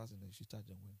they were passing and she touched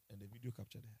the womb. And the video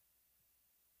captured her.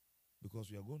 Because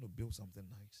we are going to build something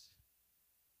nice.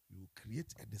 We will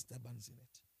create a disturbance in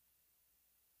it.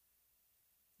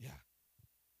 Yeah.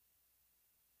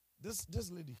 This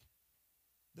lady,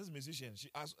 this musician,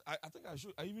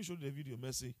 I even showed the video,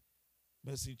 Mercy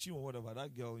Chinwo, or whatever,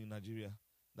 that girl in Nigeria,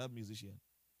 that musician.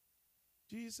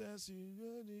 Jesus, you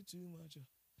don't need too much.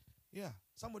 Yeah,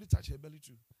 somebody touched her belly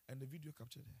too, and the video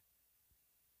captured her.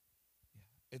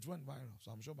 Yeah, it went viral,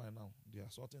 so I'm sure by now they are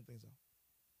sorting things out.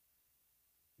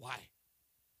 Why?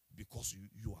 Because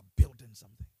you are building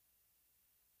something.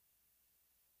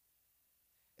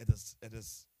 It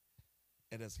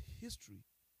is history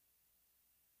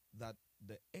that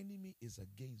the enemy is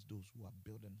against those who are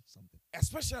building something.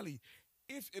 Especially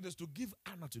if it is to give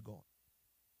honor to God.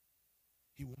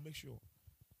 He will make sure.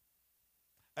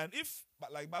 And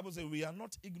but like Bible says, we are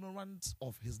not ignorant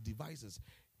of his devices.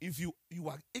 If you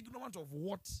are ignorant of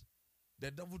what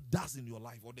the devil does in your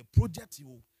life or the project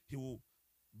he will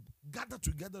gather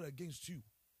together against you,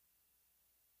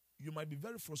 you might be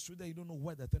very frustrated. You don't know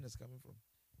where the thing is coming from.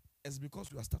 It's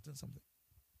because you are starting something.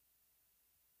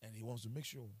 And he wants to make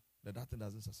sure that thing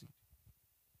doesn't succeed.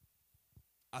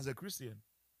 As a Christian,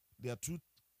 there are 2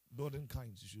 building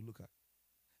kinds you should look at.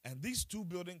 And these 2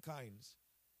 building kinds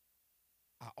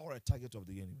are all a target of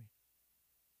the enemy.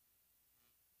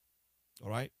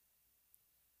 All right?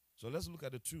 So let's look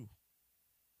at the 2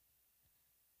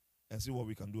 and see what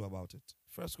we can do about it.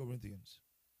 1 Corinthians.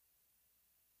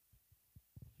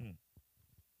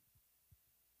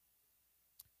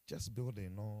 Just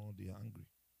building, no, they are angry.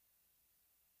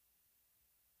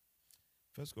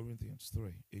 1 Corinthians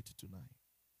 3, 8 to 9.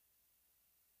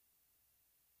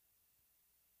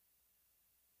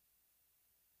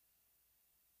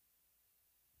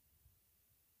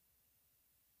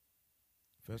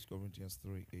 First Corinthians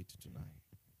 3, 8 to 9.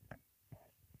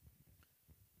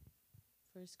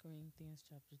 1 Corinthians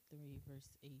chapter 3, verse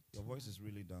 8. Your voice is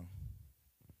really down.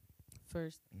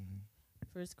 First, Mm-hmm.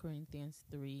 1 Corinthians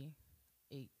 3,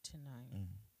 8 to 9.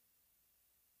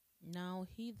 Mm-hmm. Now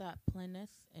he that planteth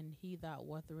and he that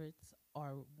watereth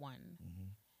are one, Mm-hmm.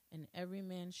 and every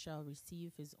man shall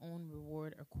receive his own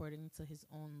reward according to his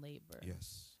own labor.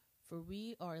 Yes. For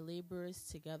we are laborers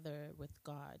together with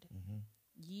God. Mm-hmm.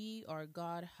 Ye are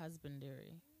God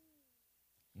husbandry.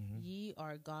 Mm-hmm. Ye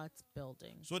are God's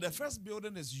building. So the first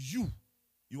building is you.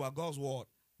 You are God's word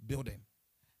building.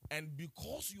 And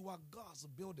because you are God's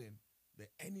building, the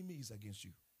enemy is against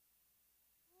you.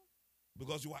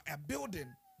 Because you are a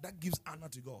building that gives honor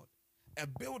to God. A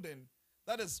building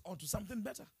that is onto something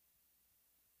better.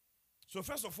 So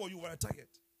first of all, you were a target.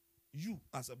 You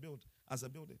as a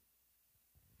building.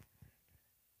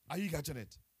 Are you catching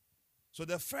it? So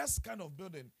the first kind of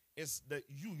building is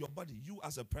your body, you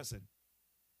as a person.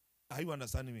 Are you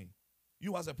understanding me?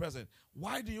 You as a person.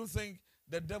 Why do you think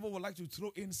the devil would like to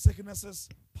throw in sicknesses,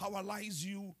 paralyze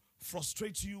you,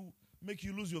 frustrate you, make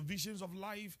you lose your visions of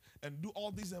life, and do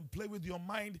all this and play with your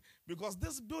mind? Because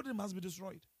this building must be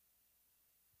destroyed.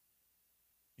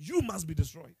 You must be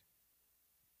destroyed.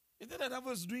 Is it the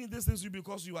devil is doing these things to you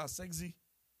because you are sexy?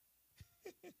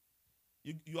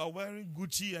 You are wearing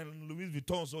Gucci and Louis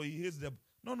Vuitton, so he hates them.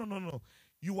 No.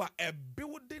 You are a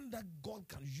building that God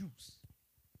can use.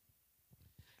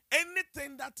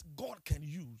 Anything that God can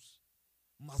use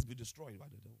must be destroyed by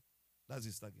the devil. That's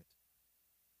his target.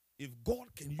 If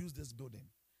God can use this building,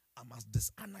 I must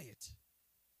dishonor it.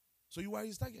 So you are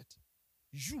his target.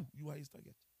 You are his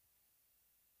target.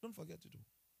 Don't forget to do.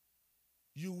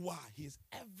 You are his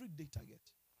everyday target.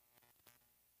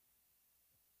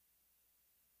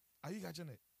 Are you catching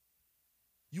it?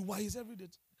 You are his everyday.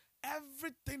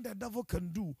 Everything the devil can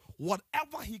do,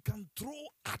 whatever he can throw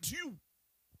at you,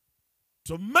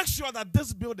 to make sure that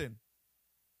this building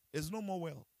is no more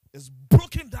well, is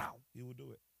broken down, he will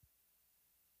do it.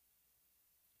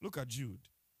 Look at Jude.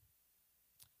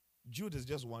 Jude is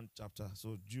just one chapter.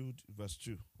 So Jude verse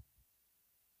 2.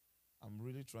 I'm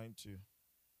really trying to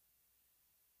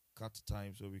cut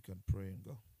time so we can pray and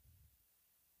go.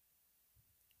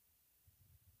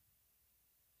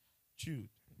 Jude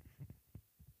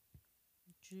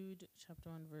chapter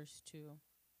 1 verse 2.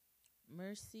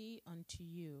 Mercy unto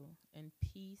you, and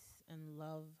peace and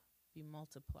love be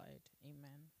multiplied.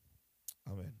 Amen.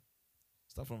 Amen.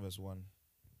 Start from verse 1.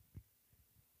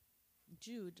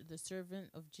 Jude, the servant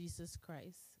of Jesus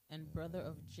Christ, and brother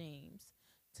of James,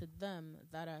 to them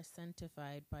that are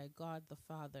sanctified by God the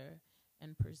Father,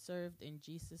 and preserved in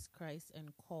Jesus Christ,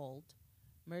 and called,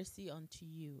 mercy unto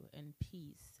you, and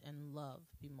peace and love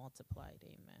be multiplied.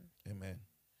 Amen. Amen.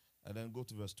 And then go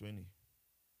to verse 20.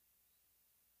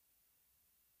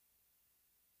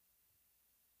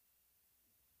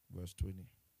 Verse 20.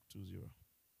 20.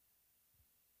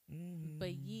 Mm-hmm.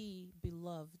 But ye,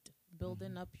 beloved,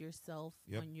 building up yourself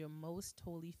Yep. on your most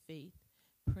holy faith,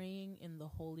 praying in the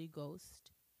Holy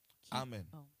Ghost. Amen.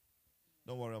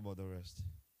 Don't worry about the rest.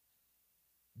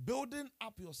 Building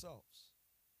up yourselves.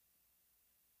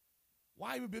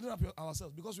 Why are we building up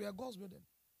ourselves? Because we are God's building.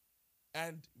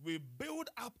 And we build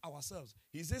up ourselves.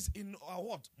 He says in our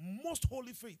what? Most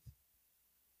holy faith.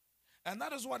 And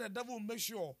that is why the devil will make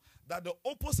sure that the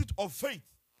opposite of faith,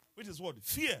 which is what?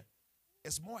 Fear,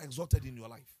 is more exalted in your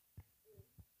life.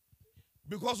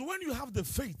 Because when you have the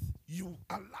faith, you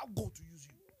allow God to use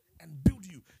you and build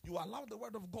you. You allow the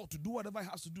word of God to do whatever it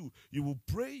has to do. You will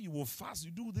pray, you will fast,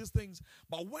 you do these things.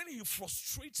 But when he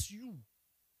frustrates you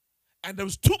and there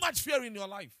is too much fear in your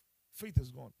life, faith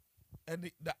is gone.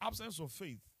 And the absence of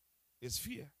faith is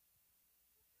fear.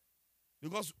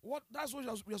 Because that's what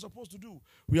we are supposed to do.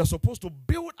 We are supposed to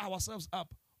build ourselves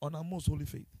up on our most holy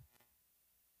faith.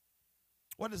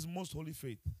 What is most holy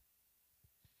faith?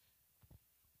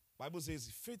 Bible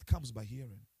says faith comes by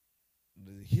hearing.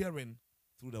 The hearing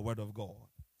through the word of God.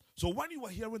 So when you are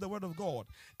hearing the word of God,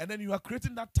 and then you are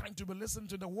creating that time to be listening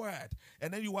to the word,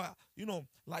 and then you are,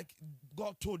 like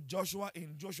God told Joshua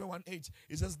in Joshua 1:8,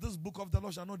 he says, this book of the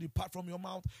law shall not depart from your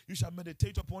mouth. You shall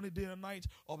meditate upon it day and night,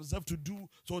 observe to do.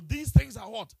 So these things are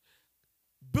what?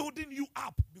 Building you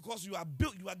up, because you are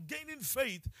gaining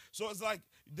faith. So it's like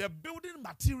the building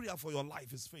material for your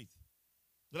life is faith.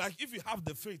 Like if you have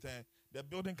the faith, the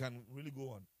building can really go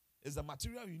on. It's the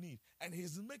material you need. And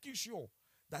he's making sure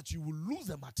that you will lose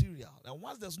the material. And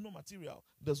once there's no material,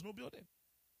 there's no building.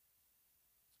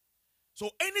 So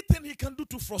anything he can do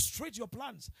to frustrate your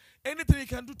plans, anything he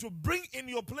can do to bring in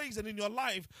your place and in your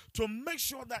life to make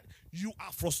sure that you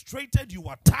are frustrated, you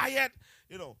are tired.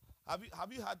 You know, have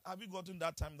you gotten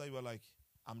that time that you were like,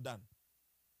 I'm done?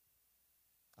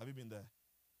 Have you been there?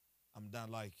 I'm done.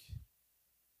 Like,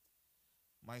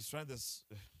 my strength is,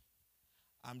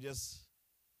 I'm just,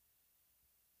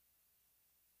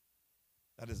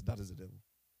 that is the devil.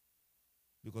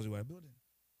 Because you are building.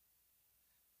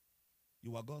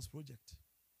 You are God's project.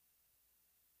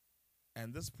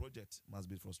 And this project must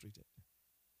be frustrated.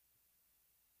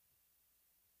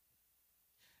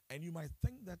 And you might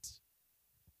think that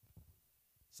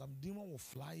some demon will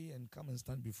fly and come and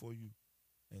stand before you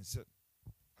and say,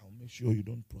 I'll make sure you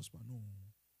don't prosper. No.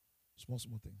 Small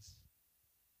things.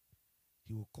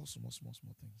 He will cause small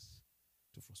things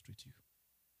to frustrate you.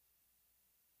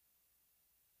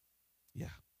 Yeah.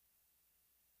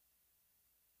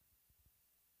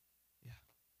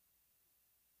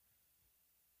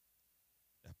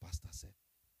 The pastor said,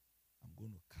 I'm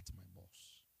going to cut my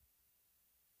balls.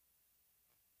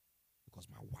 Because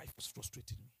my wife was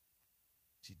frustrating me.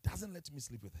 She doesn't let me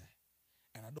sleep with her.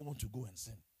 And I don't want to go and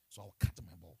sin. So I'll cut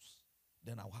my balls.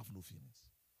 Then I'll have no feelings.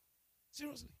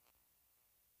 Seriously.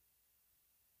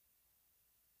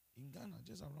 In Ghana,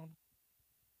 just around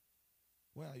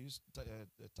where I used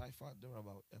Taifa, there were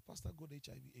about a pastor got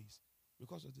HIV/AIDS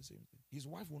because of the same thing. His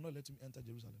wife will not let him enter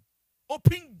Jerusalem.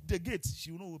 Open the gates,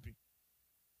 she will not open.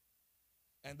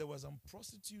 And there were some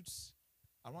prostitutes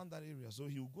around that area, so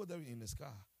he would go there in his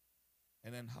car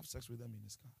and then have sex with them in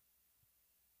his car.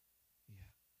 Yeah.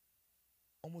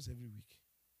 Almost every week.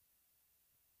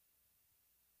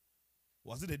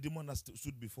 Was it a demon that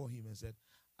stood before him and said,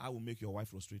 I will make your wife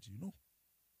frustrate you? No.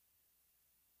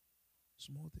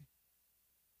 Small thing.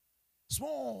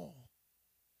 Small.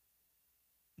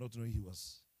 Not knowing he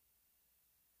was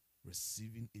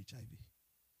receiving HIV.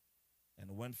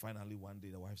 And when finally one day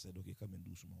the wife said, okay, come and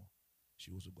do some more,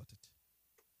 she also got it.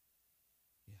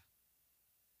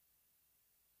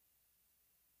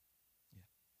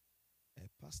 Yeah.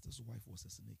 A pastor's wife was a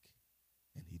snake,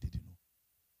 and he didn't know.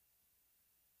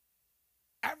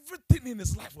 Everything in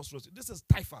his life was frustrated. This is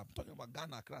Taifa. I'm talking about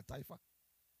Ghana, Accra, Taifa.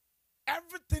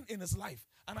 Everything in his life.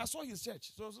 And I saw his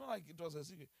church. So it's not like it was a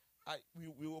secret.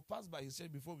 We will pass by his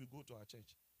church before we go to our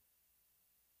church.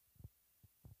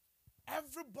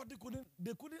 Everybody couldn't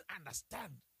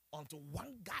understand until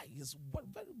one guy, he's one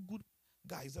very good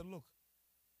guy. He said, look,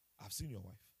 I've seen your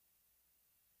wife.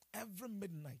 Every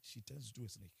midnight she turns to a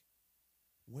snake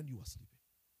when you are sleeping.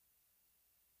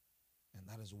 And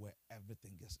that is where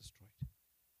everything gets destroyed.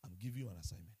 I'm giving you an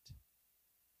assignment.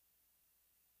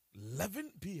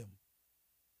 11 p.m.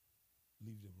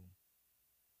 Leave the room.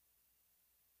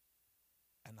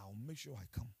 And I'll make sure I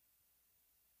come.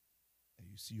 And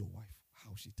you see your wife,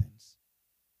 how she turns.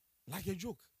 Like a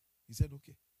joke. He said,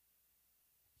 okay.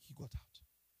 He got out.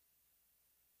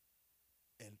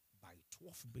 And by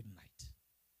 12 midnight,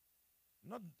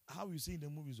 not how you see in the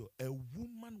movies, a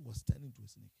woman was turning into a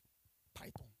snake.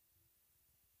 Python.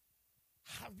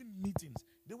 Having meetings.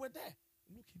 They were there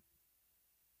looking.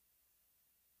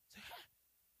 Say, hey,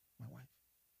 my wife.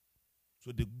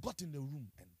 So they got in the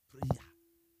room and prayer.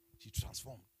 She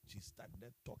transformed. She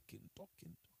started talking.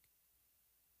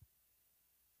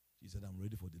 She said, I'm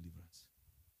ready for deliverance.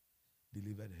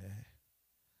 Delivered her.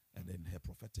 And then her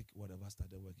prophetic whatever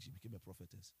started working. She became a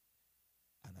prophetess.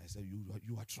 And I said,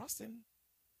 you are trusting?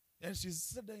 And she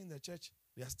sat there in the church.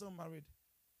 They are still married.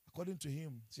 According to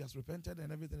him, she has repented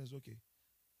and everything is okay.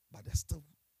 But there's still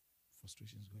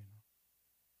frustrations going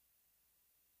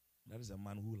on. That is a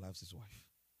man who loves his wife.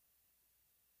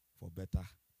 For better,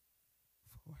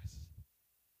 for worse.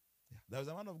 Yeah. There was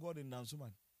a man of God in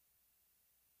Nansuman.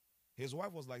 His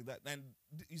wife was like that. And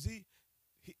you see,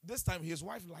 this time his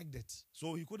wife liked it.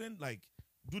 So he couldn't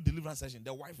do deliverance session.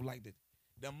 The wife liked it.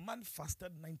 The man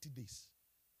fasted 90 days.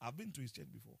 I've been to his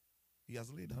church before. He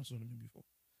has laid hands on me before.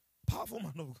 Powerful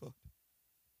man of God.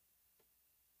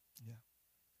 Yeah.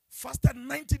 Fasted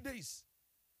 90 days.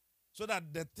 So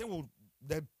that the thing will,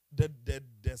 the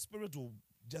spirit will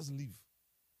just leave.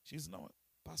 She's now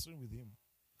pastoring with him.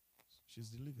 She's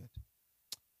delivered.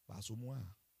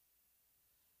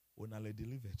 Only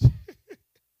delivered.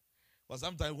 But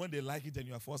sometimes when they like it and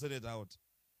you are forcing it out,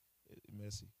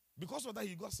 mercy. Because of that,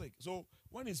 he got sick. So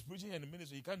when he's preaching in the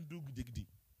ministry, he can't do digdi.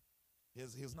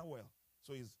 He's not well.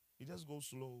 So he just goes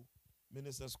slow,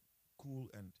 ministers cool,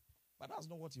 but that's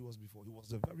not what he was before. He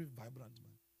was a very vibrant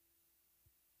man.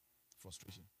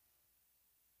 Frustration.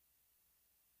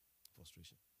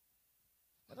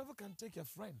 The devil can take a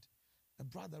friend, a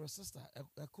brother, a sister,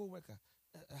 a co-worker,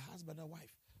 a husband, a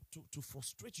wife to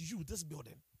frustrate you, this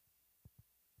building.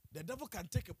 The devil can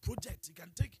take a project. He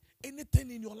can take anything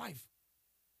in your life.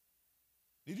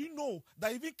 Did you know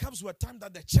that even comes to a time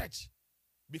that the church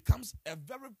becomes a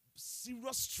very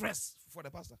serious stress for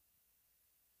the pastor?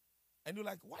 And you're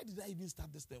like, why did I even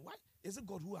start this thing? Why? Is it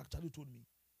God who actually told me?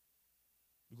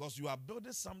 Because you are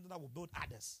building something that will build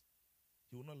others.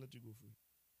 He will not let you go free.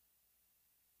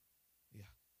 Yeah.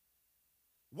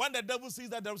 When the devil sees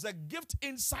that there is a gift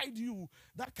inside you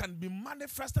that can be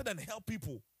manifested and help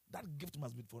people, that gift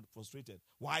must be frustrated.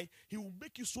 Why? He will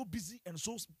make you so busy and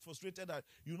so frustrated that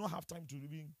you don't have time to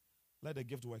even let the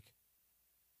gift work.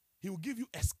 He will give you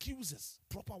excuses,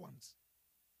 proper ones.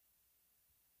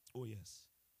 Oh, yes.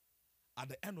 At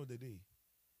the end of the day,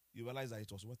 you realize that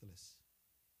it was worthless.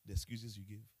 The excuses you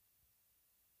gave.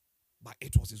 But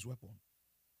it was his weapon.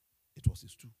 It was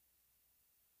his tool.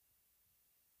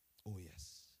 Oh,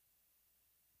 yes.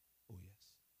 Oh,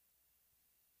 yes.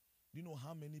 Do you know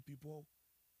how many people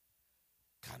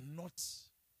cannot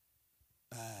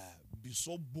be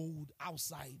so bold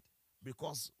outside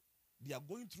because they are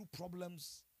going through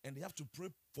problems and they have to pray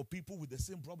for people with the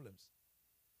same problems?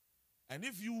 And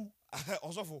if you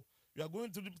also you are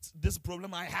going through this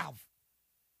problem I have,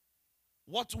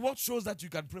 what shows that you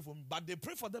can pray for me? But they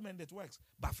pray for them and it works.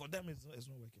 But for them it's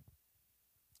not working.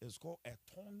 It's called a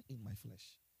thorn in my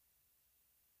flesh.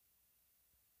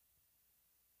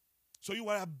 So you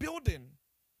are a building,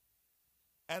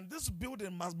 and this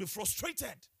building must be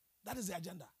frustrated. That is the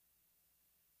agenda.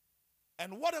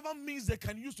 And whatever means they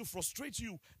can use to frustrate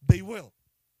you, they will.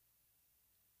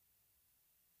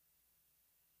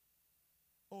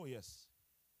 Oh, yes.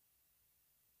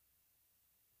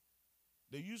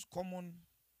 They use common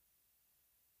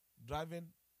driving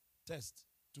test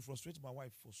to frustrate my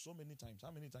wife for so many times.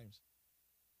 How many times?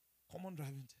 Common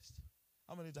driving test.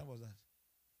 How many times was that?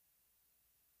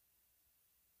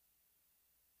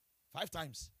 5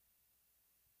 times.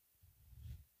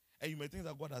 And you may think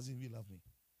that God doesn't really love me.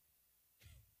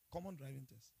 Common driving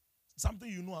test. Something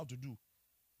you know how to do.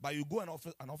 But you go and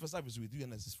an officer is with you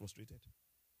and is frustrated.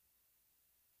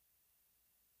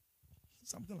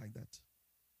 Something like that.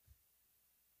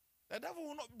 The devil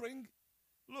will not bring.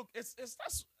 Look, it's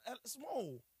that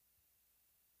small.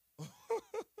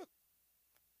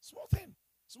 Small thing.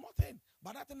 Small thing.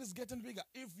 But that thing is getting bigger.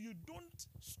 If you don't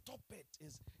stop it,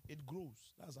 it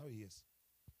grows. That's how he is.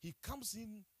 He comes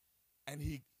in and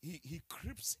he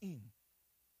creeps in.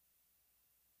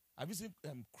 Have you seen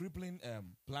crippling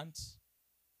plants?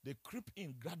 They creep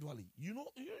in gradually. You know,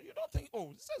 you don't think,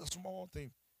 oh, this is a small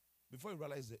thing. Before you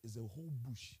realize there's a whole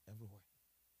bush everywhere.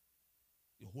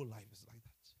 Your whole life is like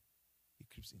that. He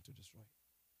creeps in to destroy.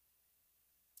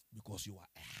 Because you are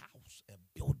a house, a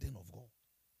building of God.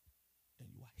 And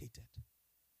you are hated.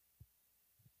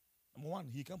 Number one,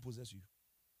 he can't possess you.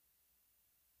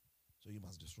 So he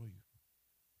must destroy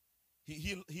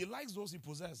you. He likes those he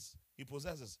possesses. He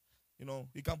possesses. You know,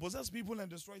 he can possess people and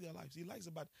destroy their lives. He likes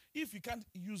it. But if he can't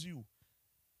use you,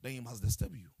 then he must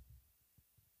disturb you.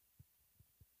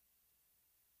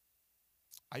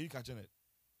 Are you catching it?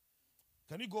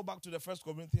 Can you go back to the 1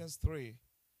 Corinthians 3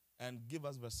 and give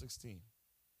us verse 16?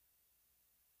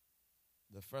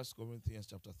 The 1 Corinthians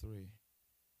chapter 3.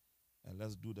 And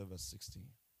let's do the verse 16.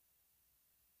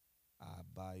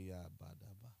 Abaya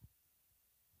badaba.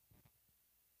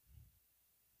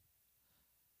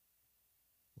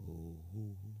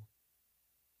 Oh.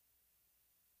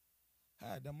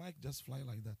 Hey, the mic just fly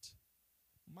like that.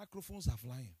 Microphones are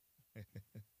flying.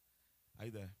 Are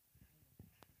you there?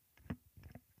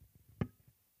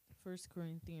 1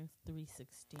 Corinthians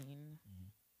 3:16.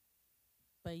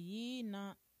 But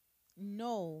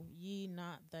know ye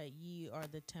not that ye are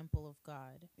the temple of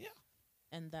God? Yeah.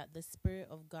 And that the Spirit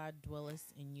of God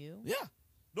dwelleth in you? Yeah.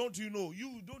 Don't you know?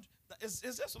 You don't. It's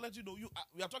just to let you know.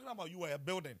 We are talking about you are a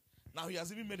building. Now he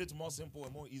has even made it more simple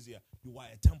and more easier. You are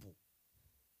a temple.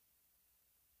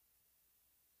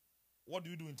 What do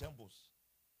you do in temples?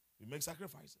 You make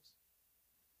sacrifices.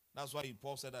 That's why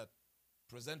Paul said that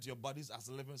present your bodies as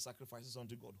living sacrifices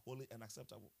unto God, holy and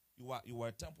acceptable. You are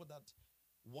a temple that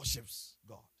worships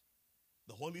God.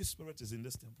 The Holy Spirit is in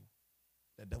this temple.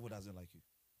 The devil doesn't like you.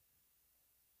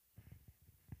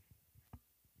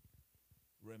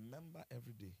 Remember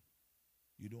every day,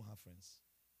 you don't have friends.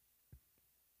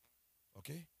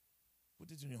 Okay?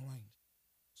 Put it in your mind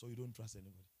so you don't trust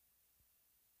anybody.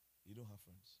 You don't have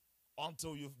friends.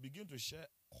 Until you begin to share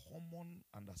common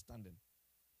understanding.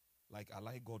 Like, I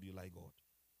like God, you like God.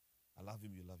 I love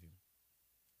him, you love him.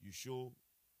 You show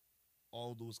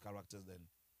all those characters, then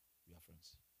you are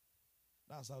friends.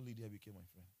 That's how Lydia became my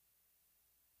friend.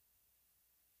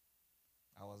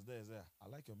 I was there. I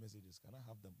like your messages. Can I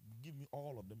have them? Give me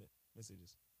all of the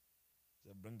messages.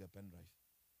 Said, bring the pen drive.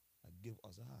 I gave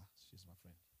us, she's my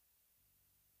friend.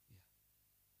 Yeah.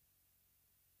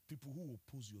 People who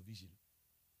oppose your vision,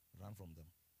 run from them.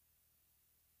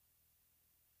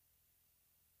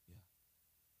 Yeah.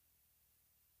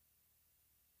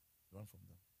 Run from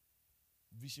them.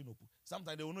 Vision.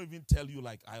 Sometimes they will not even tell you,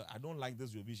 like, I don't like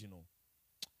this, your vision. No.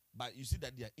 But you see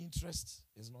that their interest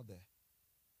is not there.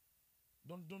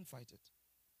 Don't fight it.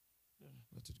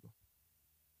 Let it go.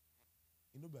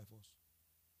 It not by force.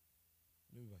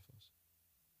 It not by force.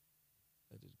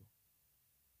 Let it go.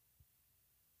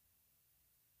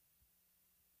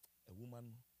 A woman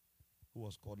who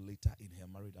was called later in her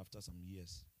marriage after some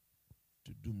years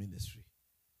to do ministry.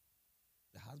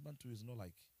 The husband too is not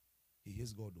like he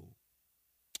hates God though.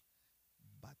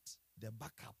 But the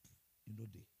backup,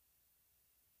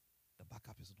 the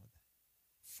backup is not there.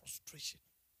 Frustration.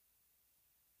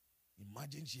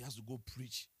 Imagine she has to go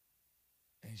preach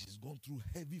and she's gone through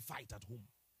heavy fight at home.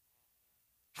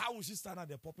 How will she stand at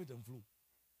the pulpit and flow?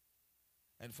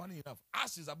 And funny enough,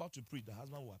 as she's about to preach, the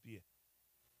husband will appear.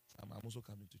 I'm also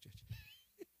coming to church.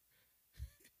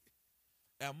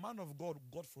 A man of God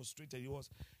got frustrated.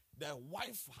 The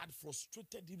wife had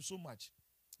frustrated him so much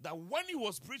that when he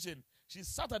was preaching, she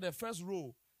sat at the first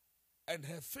row and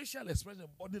her facial expression,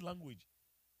 body language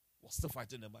was still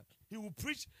fighting the man. He will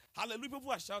preach, hallelujah,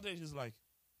 people are shouting, she's like,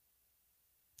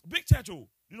 big church, oh.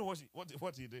 You know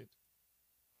what he did?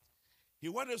 He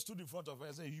went and stood in front of her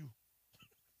and said,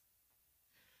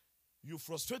 you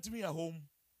frustrate me at home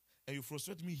and you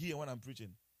frustrate me here when I'm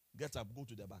preaching. Get up, go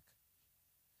to the back.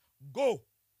 Go.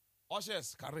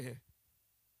 Ushers, carry her.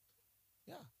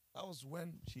 Yeah, that was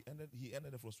when he ended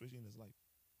the frustration in his life.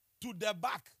 To the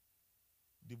back.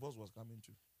 Divorce was coming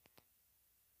to.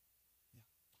 Yeah.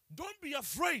 Don't be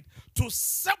afraid to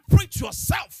separate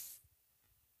yourself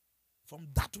from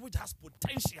that which has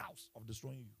potentials of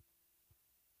destroying you.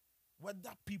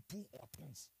 Whether people or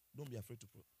things, don't be afraid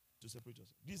to separate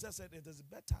yourself. Jesus said it is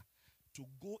better to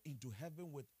go into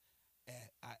heaven with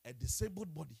a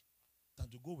disabled body than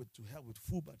to go to hell with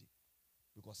full body.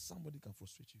 Because somebody can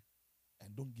frustrate you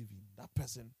and don't give in. That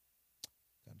person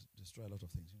can destroy a lot of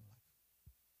things in your life.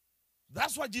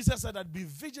 That's why Jesus said that be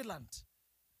vigilant.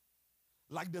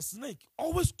 Like the snake,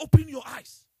 always open your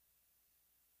eyes.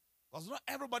 Because not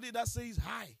everybody that says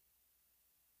hi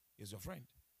is your friend.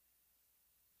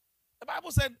 The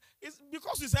Bible said, it's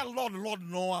because you said Lord, Lord,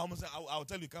 no, I'll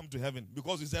tell you come to heaven.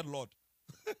 Because you said Lord.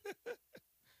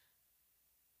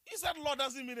 He said Lord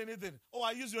doesn't mean anything. Oh,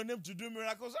 I use your name to do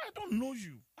miracles. I don't know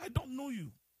you. I don't know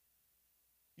you.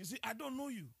 You see, I don't know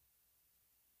you.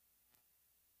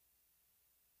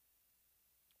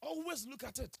 Always look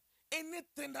at it.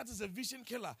 Anything that is a vision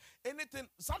killer, anything,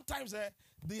 sometimes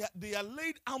they are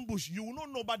laid ambush. You will not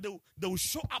know, but they will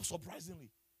show up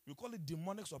surprisingly. We call it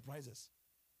demonic surprises.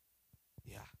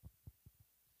 Yeah.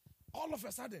 All of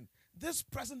a sudden, this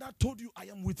person that told you, I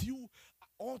am with you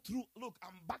all through, look,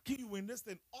 I'm backing you in this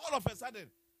thing. All of a sudden,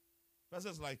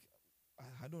 person's like,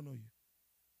 I don't know you.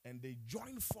 And they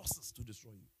join forces to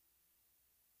destroy you.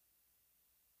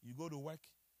 You go to work,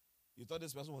 you thought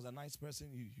this person was a nice person,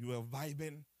 you were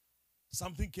vibing.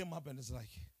 Something came up and it's like,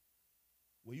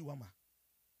 were you Wama?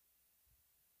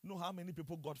 You know how many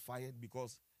people got fired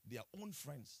because their own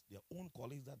friends, their own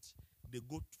colleagues that they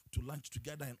go to lunch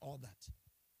together and all that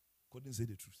couldn't say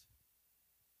the truth.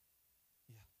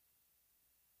 Yeah.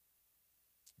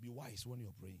 Be wise when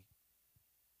you're praying.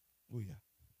 Oh yeah.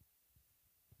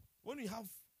 When you have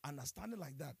understanding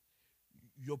like that,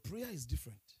 your prayer is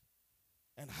different.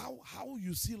 And how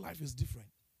you see life is different.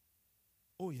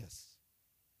 Oh yes.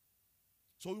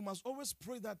 So you must always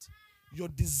pray that your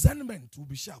discernment will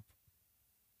be sharp.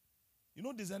 You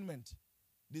know discernment?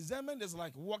 Discernment is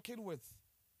like walking with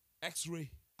X-ray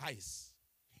eyes.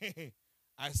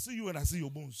 I see you and I see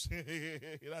your bones.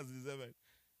 That's discernment.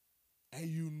 And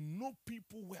you know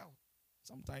people well.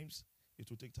 Sometimes it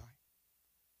will take time.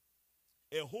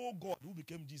 A whole God who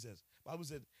became Jesus, Bible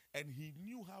said, and he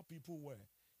knew how people were.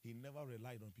 He never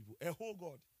relied on people. A whole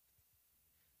God.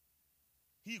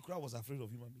 He was afraid of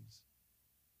human beings.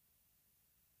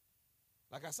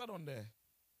 Like I said on the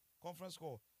conference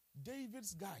call,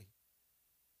 David's guy,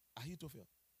 Ahithophel,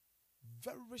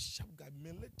 very sharp guy,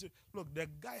 military. Look, the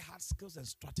guy had skills and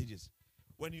strategies.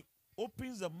 When he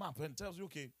opens the map and tells you,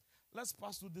 okay, let's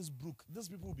pass through this brook. These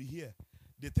people will be here.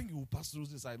 They think you will pass through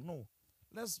this side. No.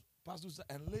 Let's pass through this side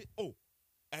and lay. Oh,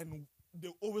 and they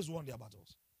always won their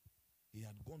battles. He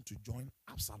had gone to join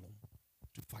Absalom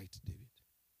to fight David.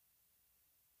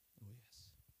 Oh,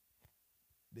 yes.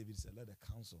 David said, let the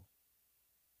counsel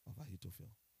of Ahithophel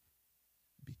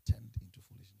be turned into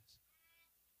foolishness.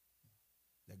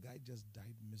 The guy just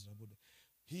died miserable.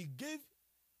 He gave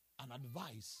an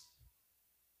advice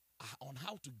on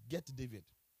how to get David.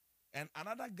 And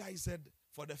another guy said,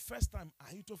 for the first time,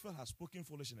 Ahithophel has spoken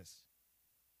foolishness.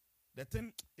 The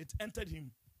thing, it entered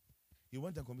him. He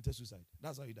went and committed suicide.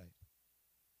 That's how he died.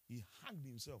 He hanged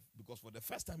himself because for the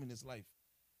first time in his life,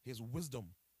 his wisdom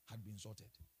had been sorted.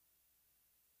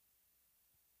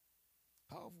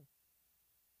 Powerful.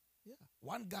 Yeah.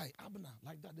 One guy, Abner,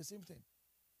 like that, the same thing.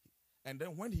 And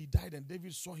then when he died and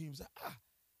David saw him, he said,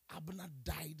 Abner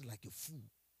died like a fool.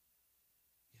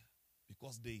 Yeah.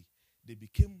 Because they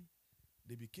became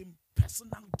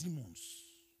personal demons.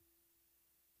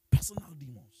 Personal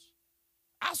demons.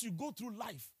 As you go through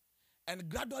life, and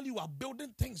gradually you are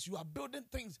building things,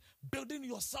 building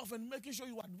yourself and making sure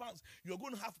you advance, you are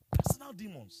going to have personal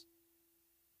demons.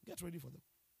 Get ready for them.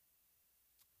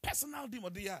 Personal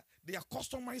demons, they are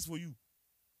customized for you.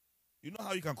 You know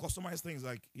how you can customize things?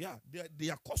 Like, yeah, they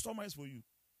are customized for you.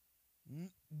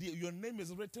 Your name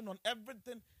is written on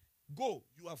everything. Go.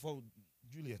 You are for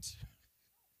Juliet.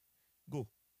 Go.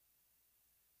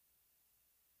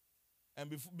 And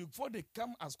before they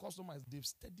come as customized, they've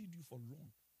studied you for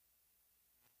long.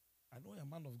 I know a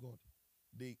man of God.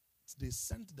 They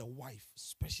sent the wife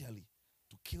specially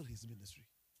to kill his ministry.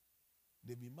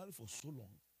 They've been married for so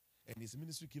long, and his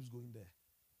ministry keeps going there.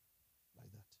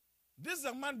 Like that. This is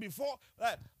a man before,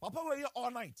 Papa were here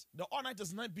all night. The all night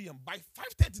is 9 p.m. By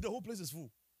 5:30, the whole place is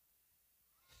full.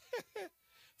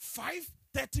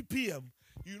 5:30 p.m.,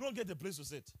 you don't get a place to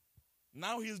sit.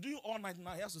 Now he's doing all night.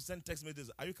 Now he has to send text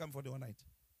messages. Are you coming for the all night?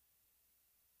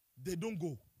 They don't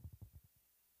go.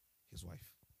 His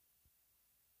wife.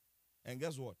 And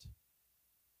guess what?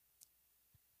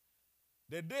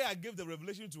 The day I gave the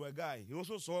revelation to a guy, he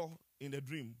also saw in the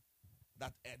dream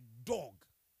that a dog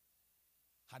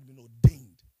had been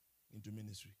ordained into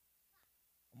ministry.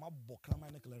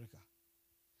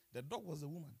 The dog was a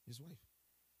woman, his wife.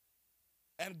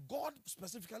 And God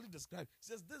specifically described, he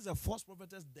says, this is a false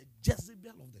prophetess, the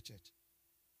Jezebel of the church.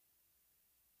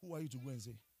 Who are you to go and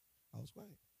say? I was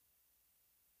quiet.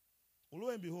 Lo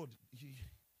and behold,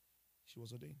 she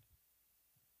was ordained.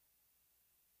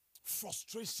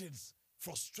 Frustrations.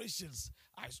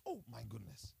 Oh my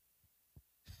goodness.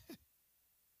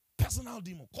 Personal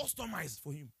demon, customized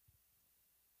for him.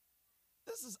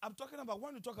 I'm talking about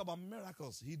when you talk about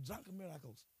miracles. He drank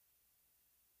miracles.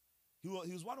 He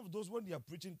was one of those when they are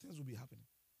preaching, things will be happening.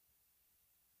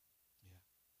 Yeah.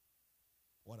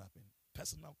 What happened?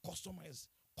 Personal,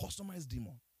 customized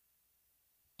demon.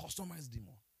 Customized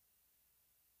demon.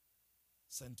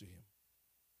 Sent to him.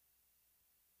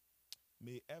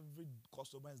 May every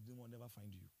customized demon never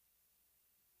find you.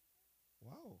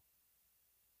 Wow.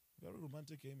 Very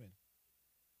romantic, amen.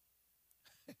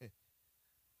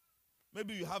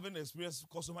 Maybe you haven't experienced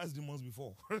customized demons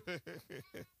before.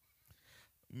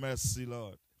 Mercy,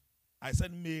 Lord. I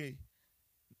said, may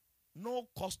no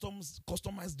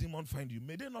customized demon find you.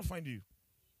 May they not find you.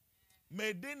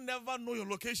 May they never know your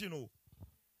location,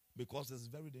 because it's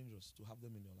very dangerous to have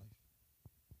them in your life.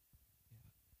 Yeah.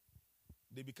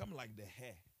 They become like the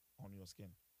hair on your skin.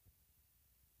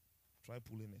 Try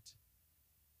pulling it.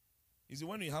 You see,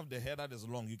 when you have the hair that is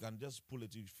long, you can just pull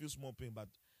it. You feel small pain, but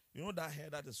you know that hair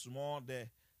that is small there,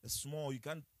 it's small, you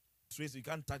can't trace it, you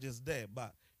can't touch it, it's there,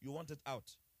 but you want it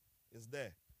out. It's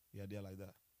there. Yeah, they're like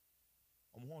that.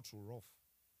 I'm going through rough.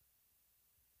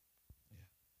 Yeah.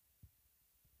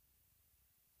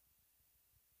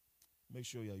 Make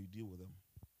sure you deal with them.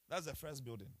 That's the first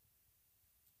building.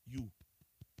 You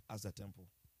as a temple.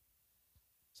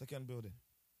 Second building.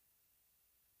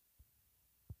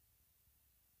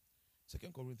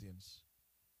 2 Corinthians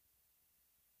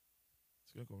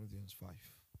 5,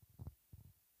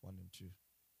 1 and 2.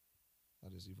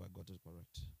 That is if I got it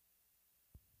correct.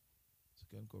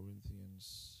 2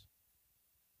 Corinthians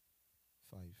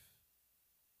 5.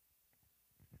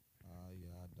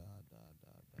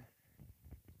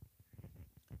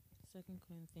 2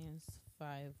 Corinthians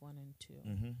 5, 1 and 2.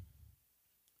 Mm-hmm.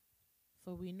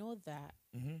 For we know that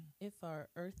Mm-hmm. if our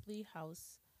earthly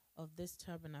house of this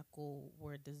tabernacle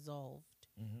were dissolved,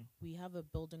 Mm-hmm. we have a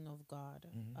building of God,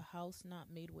 Mhm. a house not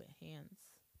made with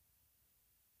hands,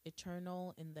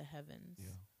 eternal in the heavens.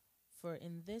 Yeah. For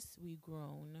in this we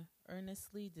groan,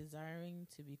 earnestly desiring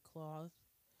to be clothed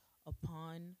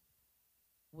upon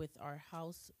with our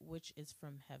house which is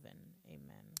from heaven.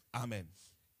 Amen. Amen.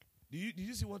 Did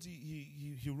you see what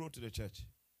he wrote to the church?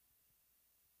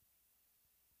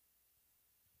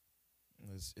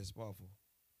 It's powerful.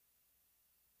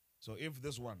 So if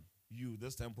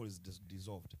this temple is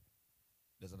dissolved,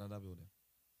 there's another building.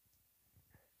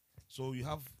 So you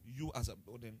have you as a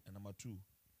building, and number 2,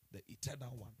 the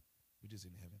eternal one, which is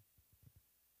in heaven.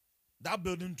 That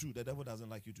building too, the devil doesn't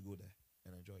like you to go there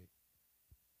and enjoy it.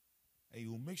 And he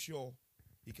will make sure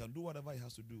he can do whatever he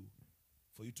has to do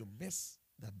for you to miss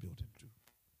that building too.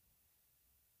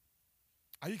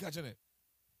 Are you catching it?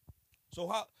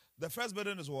 So the first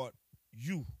building is what?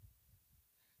 You.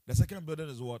 The second building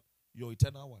is what? Your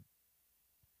eternal one.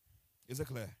 Is it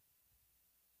clear?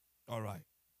 All right.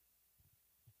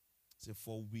 Say,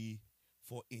 for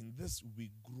in this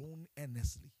we groan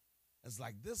earnestly. It's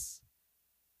like this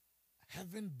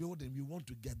heaven building, we want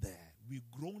to get there. We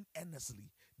groan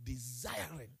earnestly,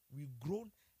 desiring. We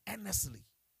groan earnestly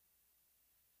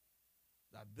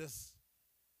that this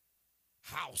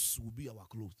house will be our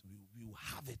clothes. We will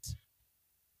have it.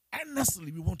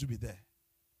 Earnestly, we want to be there.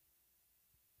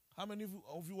 How many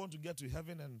of you want to get to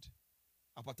heaven and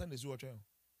apatend is your child?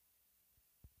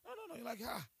 No. You're like,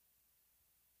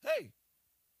 hey,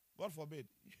 God forbid.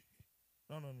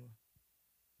 No.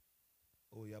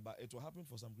 Oh, yeah, but it will happen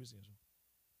for some Christians.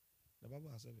 The Bible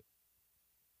has said it.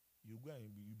 You go and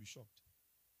you'll be shocked.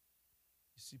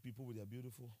 You see people with their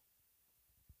beautiful,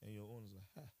 and your own is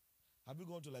like, Have you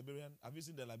gone to Liberian? Have you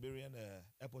seen the Liberian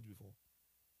airport before?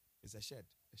 It's a shed.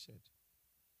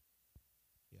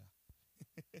 Yeah.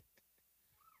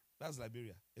 That's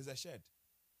Liberia. It's a shed.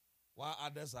 While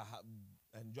others are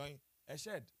enjoying a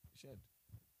shed.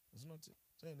 It's not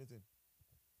saying anything.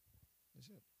 A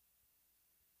shed.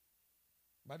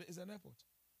 But it's an airport.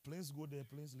 Planes go there,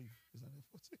 planes leave. It's an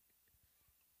airport.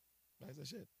 But it's a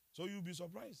shed. So you'll be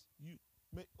surprised. You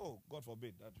may, God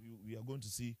forbid that we are going to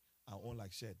see our own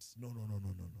like sheds. No.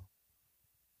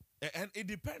 And it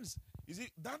depends. You see,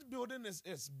 that building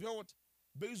is built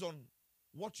based on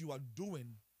what you are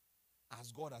doing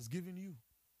as God has given you.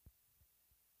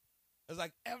 It's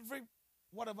like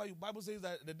whatever your Bible says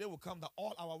that the day will come that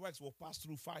all our works will pass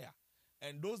through fire.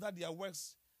 And those that their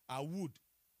works are wood,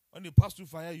 when they pass through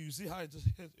fire, you see how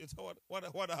it's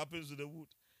what happens to the wood.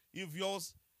 If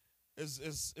yours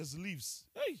is leaves,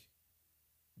 hey,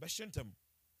 beshentem.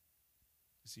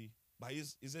 You see, but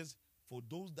it says, for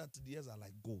those that theirs are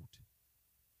like gold,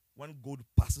 when gold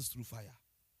passes through fire,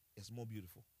 it's more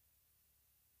beautiful.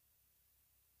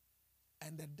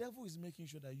 And the devil is making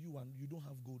sure that you don't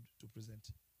have gold to present.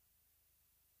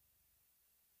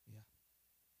 Yeah.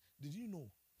 Did you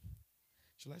know?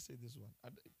 Shall I say this one?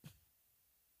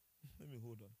 Let me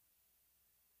hold on.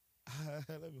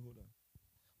 Let me hold on.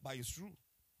 But it's true.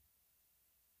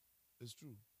 It's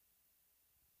true.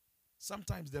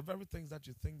 Sometimes the very things that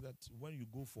you think that when you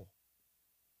go for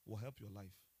will help your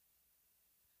life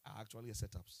are actually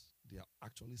setups. They are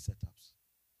actually setups.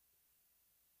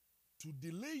 To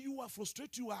delay you or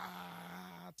frustrate you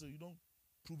till you don't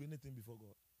prove anything before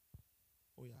God.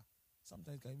 Oh yeah.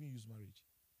 Sometimes they can even use marriage.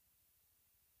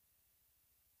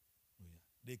 Oh yeah.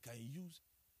 They can use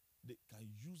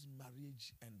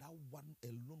marriage, and that one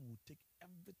alone will take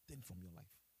everything from your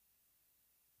life.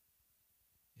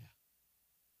 Yeah.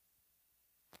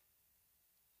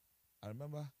 I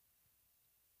remember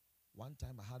one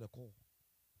time I had a call.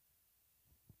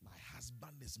 My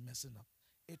husband is messing up.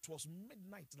 It was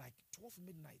midnight, like 12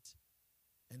 midnight,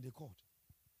 and they called.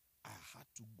 I had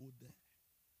to go there.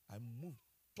 I moved.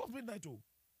 12 midnight,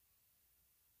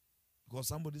 because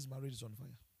somebody's marriage is on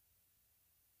fire.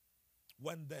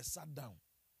 When they sat down,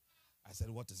 I said,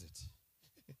 what is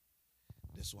it?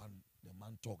 This one, the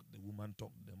man talked, the woman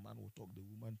talked, the man will talk, the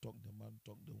woman talked, the man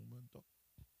talked, the woman talked.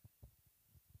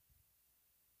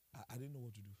 I didn't know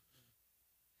what to do.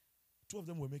 Two of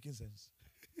them were making sense.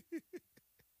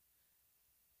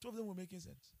 Two of them were making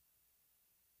sense.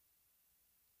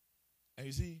 And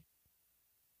you see,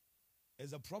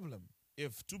 it's a problem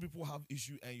if two people have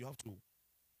issue and you have to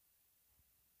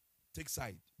take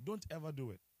side. Don't ever do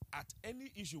it. At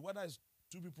any issue, whether it's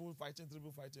two people fighting, three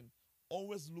people fighting,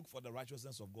 always look for the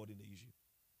righteousness of God in the issue.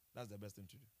 That's the best thing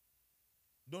to do.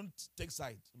 Don't take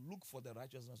side. Look for the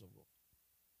righteousness of God.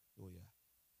 Oh, yeah.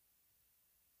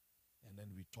 And then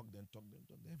we talked.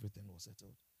 Everything was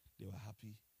settled. They were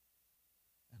happy.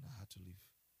 And I had to leave.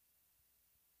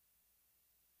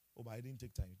 Oh, but I didn't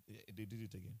take time. They did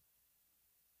it again.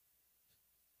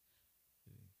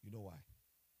 You know why?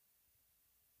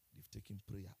 They've taken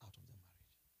prayer out of the marriage.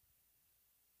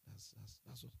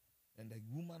 That's what. And the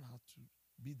woman had to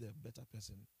be the better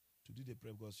person to do the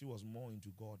prayer because she was more into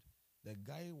God. The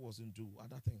guy was into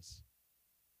other things.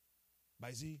 But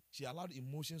you see, she allowed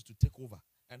emotions to take over.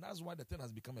 And that's why the thing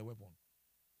has become a weapon.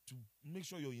 To make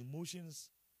sure your emotions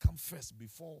come first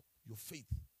before your faith.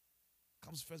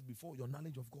 Comes first before your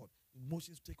knowledge of God.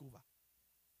 Emotions take over.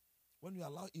 When you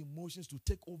allow emotions to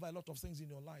take over a lot of things in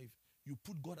your life, you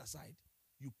put God aside.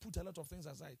 You put a lot of things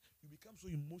aside. You become so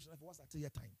emotional for what's at your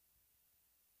time.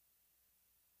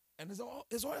 And it's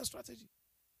all a strategy.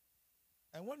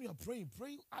 And when you are praying,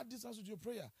 add this answer to your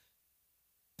prayer.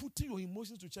 Putting your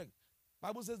emotions to check.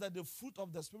 Bible says that the fruit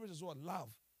of the Spirit is what?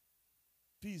 Love,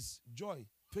 peace, joy,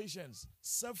 patience,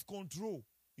 self-control.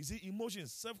 You see,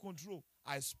 emotions, self-control.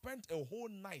 I spent a whole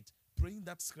night praying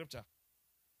that scripture.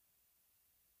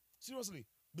 Seriously.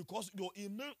 Because your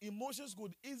emotions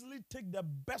could easily take the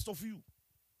best of you.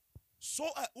 So,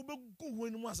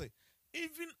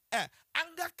 even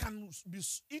anger can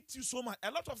eat you so much.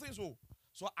 A lot of things.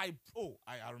 So I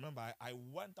remember I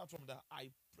went out from there. I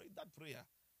prayed that prayer.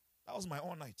 That was my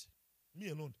all night. Me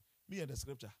alone. Me and the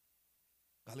scripture.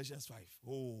 Galatians 5.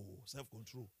 Oh,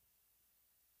 self-control.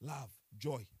 Love,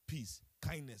 joy, peace,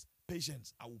 kindness,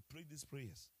 patience. I will pray these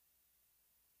prayers.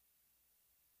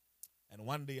 And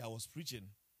one day I was preaching.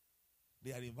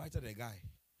 They had invited a guy.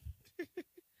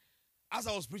 As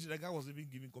I was preaching, the guy was even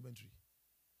giving commentary.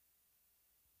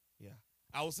 Yeah.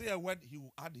 I will say a word, he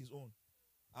will add his own.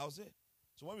 I will say.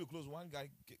 So when we close,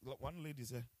 one lady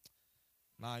said,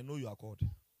 "Now I know you are called."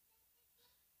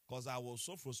 Because I was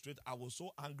so frustrated. I was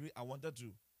so angry. I wanted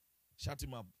to shut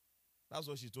him up. That's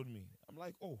what she told me. I'm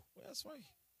like, oh, well, that's fine.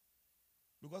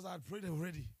 Because I had prayed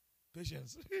already.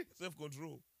 Patience.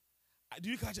 Self-control. Do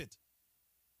you catch it?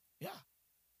 Yeah.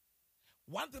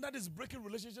 One thing that is breaking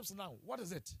relationships now, what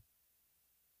is it?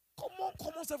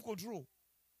 Common self-control.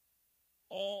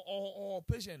 Or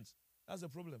patience. That's the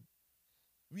problem.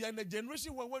 We are in a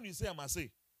generation where when you say, I must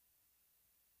say,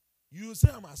 you say,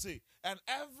 I must say. And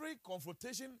every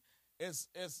confrontation is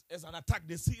an attack.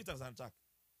 They see it as an attack.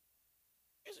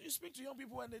 You speak to young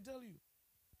people and they tell you.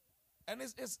 And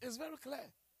it's very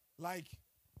clear. Like,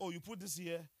 oh, you put this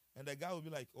here, and the guy will be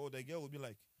like, oh, the girl will be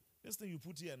like, this thing you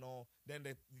put here and all. Then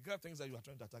the girl thinks that you are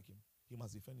trying to attack him. He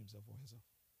must defend himself or herself.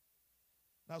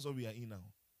 That's what we are in now.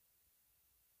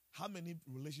 How many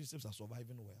relationships are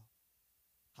surviving well?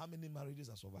 How many marriages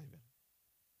are surviving?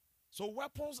 So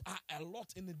weapons are a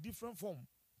lot in a different form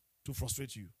to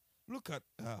frustrate you. Look at,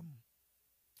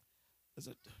 is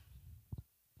it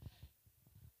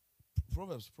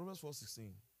Proverbs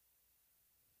 4:16.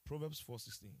 Proverbs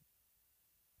 4:16.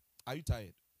 Are you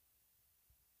tired?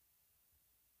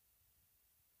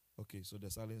 Okay, so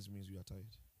the silence means you are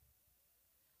tired.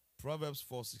 Proverbs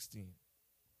 4:16.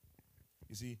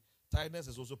 You see, tiredness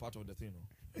is also part of the thing. No?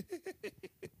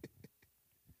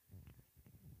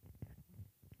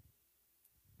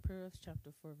 Proverbs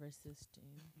chapter 4, verse 16.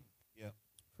 Yeah.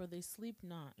 For they sleep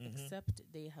not, except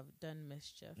they have done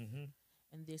mischief,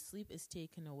 and their sleep is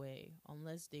taken away,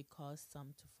 unless they cause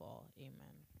some to fall.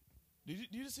 Amen.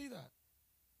 Did you see that?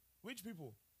 Which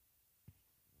people?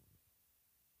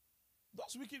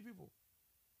 Those wicked people.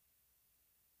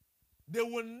 They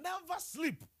will never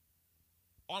sleep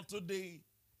until they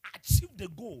achieve the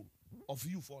goal of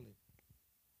you falling.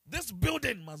 This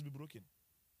building must be broken.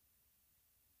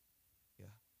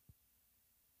 Yeah.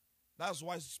 That's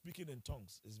why speaking in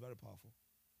tongues is very powerful.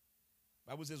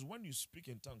 Bible says when you speak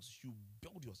in tongues, you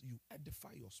you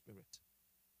edify your spirit.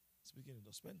 Speaking in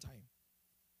tongues, spend time.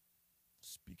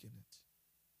 Speak in it.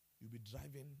 You'll be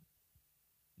driving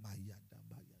Mayada.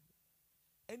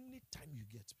 Anytime you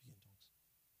get speaking in tongues.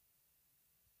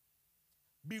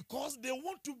 Because they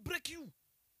want to break you.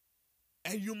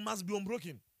 And you must be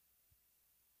unbroken.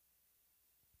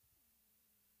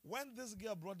 When this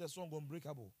girl brought the song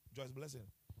Unbreakable, Joyce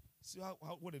Blessing, see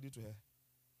what they did to her?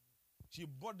 She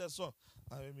brought the song,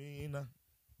 I'm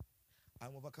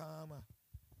overcomer.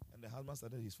 And the husband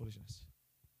started his foolishness.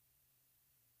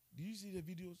 Did you see the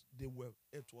videos?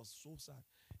 It was so sad.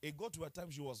 It got to a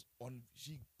time she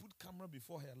put camera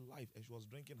before her life and she was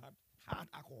drinking hard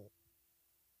alcohol.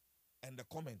 And the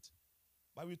comment.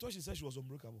 But we thought she said she was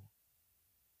unbreakable.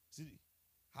 See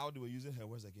how they were using her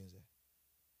words against her.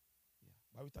 Yeah.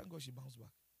 But we thank God she bounced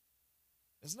back.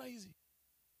 It's not easy.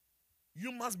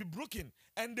 You must be broken.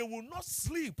 And they will not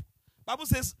sleep. Bible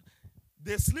says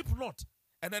they sleep not.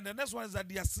 And then the next one is that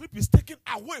their sleep is taken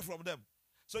away from them.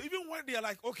 So even when they are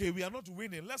like, okay, we are not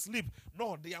winning, let's sleep.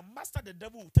 No, their master, the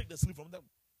devil, will take the sleep from them.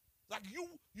 Like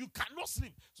you cannot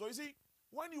sleep. So you see,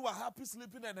 when you are happy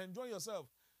sleeping and enjoying yourself,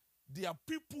 there are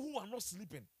people who are not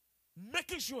sleeping,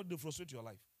 making sure they frustrate your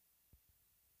life.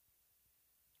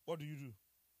 What do?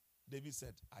 David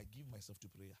said, I give myself to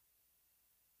prayer.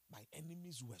 My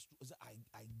enemies were,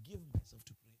 I give myself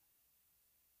to prayer.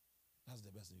 That's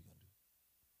the best thing you can do.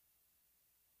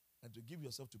 And to give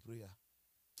yourself to prayer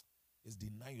is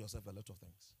deny yourself a lot of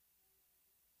things.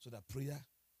 So that prayer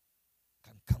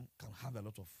can have a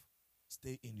lot of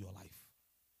stay in your life.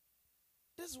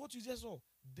 This is what you just saw.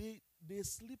 They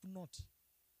sleep not.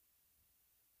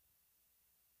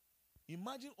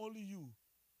 Imagine only you.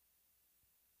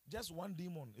 Just one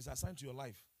demon is assigned to your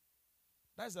life.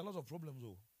 That is a lot of problems,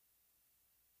 though.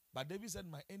 But David said,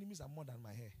 my enemies are more than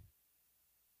my hair.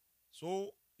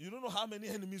 So, you don't know how many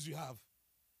enemies you have.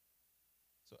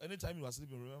 So, anytime you are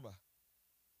sleeping, remember,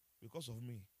 because of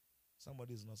me,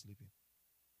 somebody is not sleeping.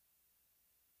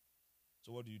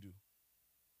 So, what do you do?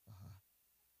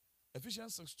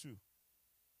 Ephesians 6:2.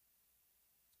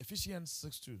 Ephesians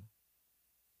 6:2.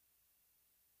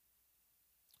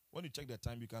 When you check the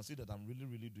time, you can see that I'm really,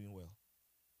 really doing well.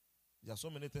 There are so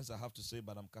many things I have to say,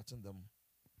 but I'm cutting them.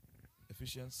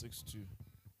 Ephesians 6:2.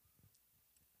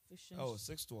 Oh,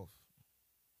 6:12.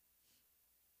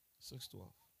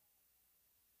 6:12.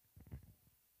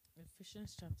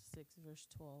 Ephesians chapter 6, verse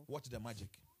 12. Watch the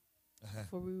magic.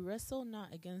 For we wrestle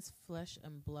not against flesh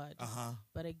and blood,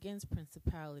 but against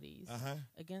principalities,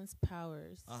 against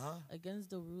powers, against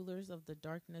the rulers of the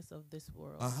darkness of this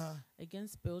world,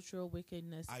 against spiritual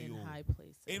wickedness in high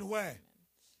places. In where?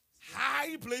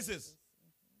 High places.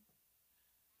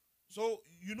 So,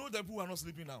 you know them who are not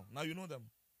sleeping now. Now you know them.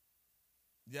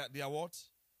 They are what?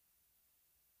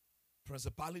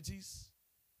 Principalities,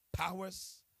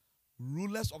 powers,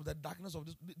 rulers of the darkness of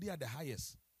this. They are the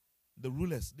highest. The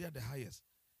rulers, they are the highest.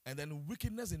 And then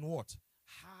wickedness in what?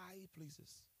 High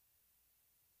places.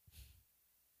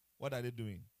 What are they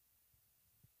doing?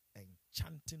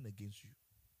 Enchanting against you.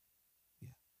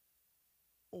 Yeah.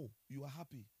 Oh, you are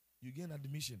happy. You gain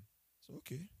admission. So,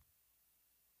 okay.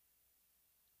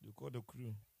 You call the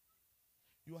crew.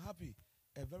 You are happy.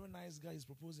 A very nice guy is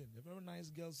proposing. A very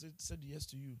nice girl said yes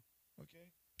to you.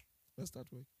 Okay. Let's start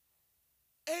work.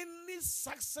 Any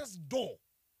success door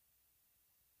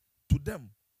to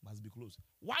them must be closed.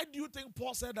 Why do you think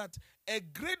Paul said that a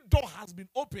great door has been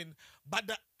opened, but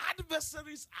the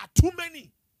adversaries are too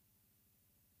many?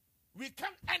 We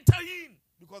can't enter in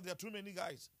because there are too many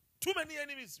guys. Too many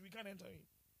enemies. We can't enter in.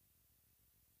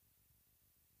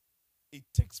 It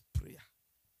takes prayer.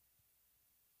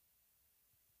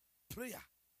 Prayer.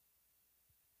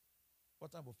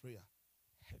 What type of prayer?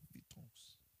 Heavy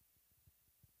tongues.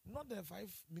 Not the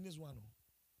 5 minutes one.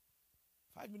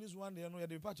 5 minutes one, they know you have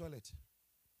to toilet.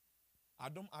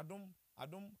 Adam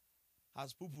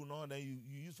has poo-poo now, then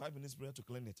you use 5 minutes prayer to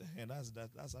clean it. And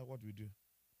that's what we do.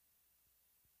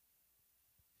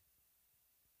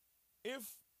 If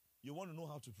you want to know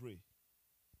how to pray,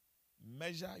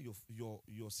 measure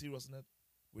your seriousness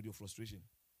with your frustration.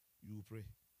 You will pray.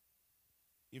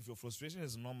 If your frustration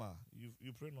is normal,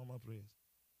 you pray normal prayers.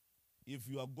 If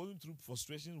you are going through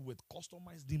frustration with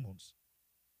customized demons,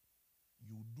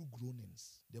 you do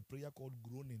groanings. The prayer called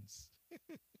groanings.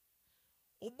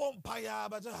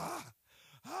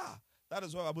 That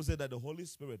is why I would say that the Holy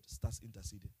Spirit starts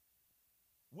interceding.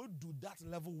 We do that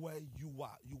level where you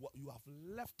have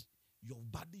left your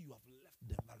body, you have left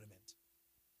the environment.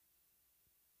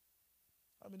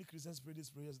 How many Christians pray these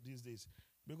prayers these days?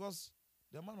 Because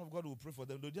the man of God will pray for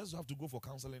them. They just have to go for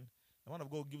counseling. The man of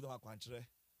God will give them a quantre,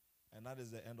 and that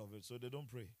is the end of it. So they don't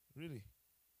pray. Really.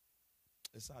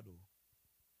 It's sad though.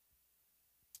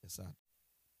 It's sad.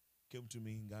 Came to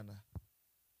me in Ghana.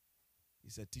 He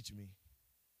said, teach me.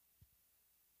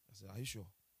 I said, are you sure?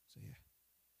 I said, yeah.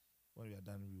 When we are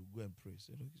done, we will go and pray. He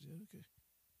said, okay.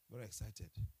 Very excited.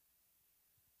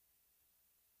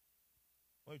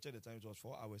 When you check the time, it was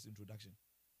 4 hours introduction.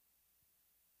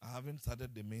 I haven't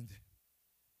started the main thing.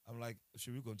 I'm like,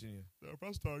 should we continue?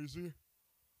 Pastor, you see,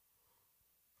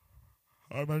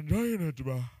 I'm enjoying it,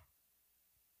 but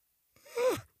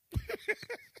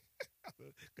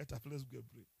get up, let's go and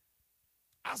pray.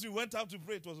 As we went out to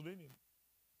pray, it was raining.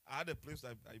 I had a place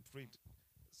I prayed.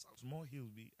 Small hill,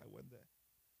 I went there.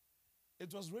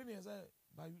 It was raining. I said,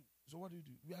 so what do you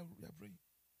do? We are praying.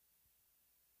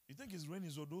 You think it's raining,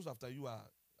 so those after you are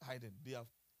hiding. They are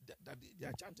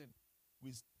chanting.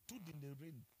 We stood in the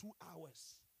rain 2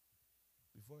 hours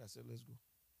before I said, let's go.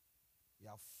 You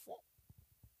have 4.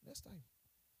 Next time,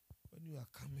 when you are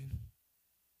coming,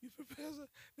 you prepare.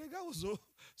 The guy was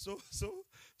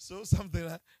so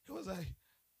something. He was like,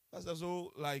 Pastor,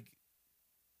 so like,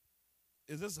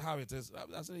 is this how it is?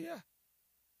 I said, yeah.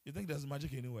 You think there's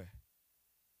magic anywhere?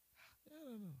 I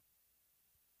don't know.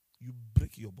 You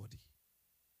break your body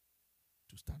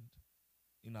to stand.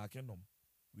 In our kingdom,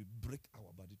 we break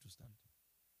our body to stand.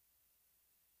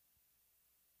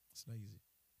 It's not easy.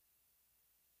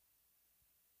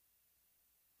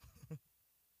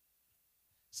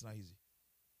 It's not easy.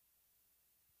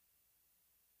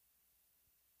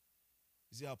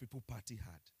 You see how people party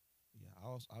hard? Yeah,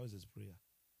 ours is prayer.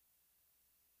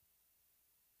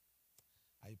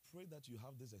 I pray that you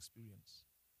have this experience.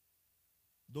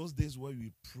 Those days where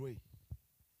we pray,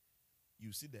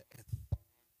 you see the earth.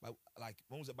 Like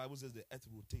when the Bible says the earth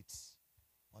rotates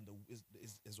on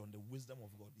is on the wisdom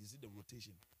of God. You see the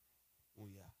rotation. Oh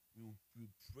yeah, we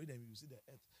pray and you see the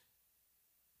earth,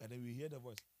 and then we hear the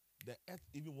voice. The earth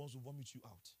even wants to vomit you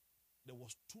out. There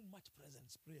was too much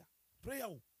presence. Prayer. Prayer.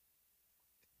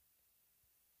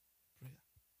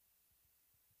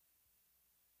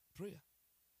 Prayer.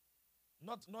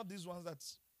 Not these ones that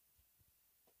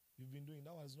you've been doing.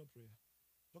 That one is not prayer.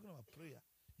 Talking about prayer.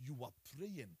 You are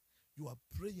praying. You are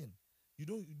praying. You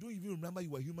don't even remember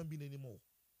you are a human being anymore.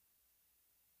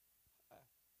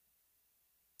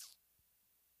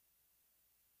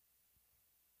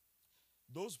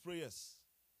 Those prayers,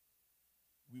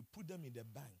 we put them in the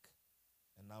bank,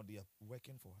 and now they are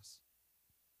working for us.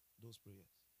 Those prayers.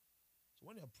 So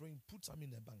when you are praying, put some in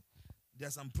the bank. There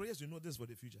are some prayers you know this for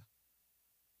the future.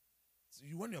 So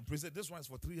when you are praying, this one is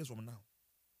for 3 years from now.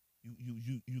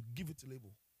 You give it a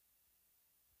label.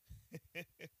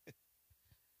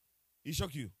 It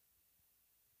shock you.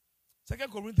 2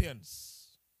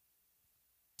 Corinthians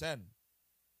 10,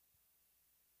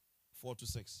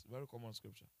 4-6. Very common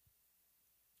scripture.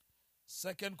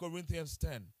 2 Corinthians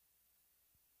 10.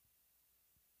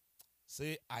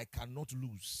 Say, I cannot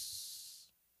lose.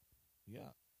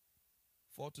 Yeah.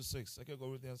 4-6. 2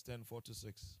 Corinthians 10,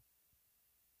 4-6.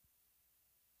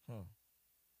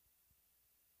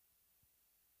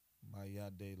 Maya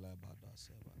de la Bada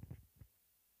Seba.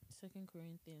 2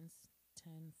 Corinthians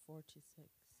 10, 4-6.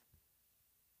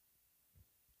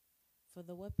 For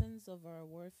the weapons of our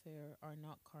warfare are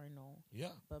not carnal,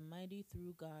 but mighty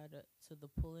through God to the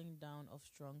pulling down of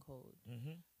strongholds,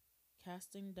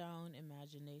 casting down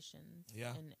imaginations,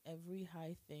 and every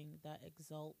high thing that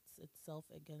exalts itself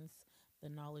against the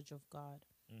knowledge of God,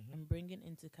 and bringing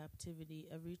into captivity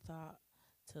every thought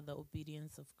to the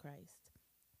obedience of Christ,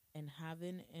 and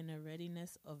having in a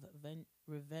readiness of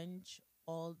revenge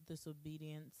all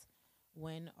disobedience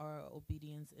when our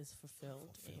obedience is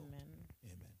fulfilled. Amen.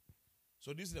 Amen.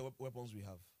 So these are the weapons we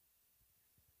have.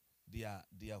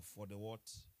 They are for the what?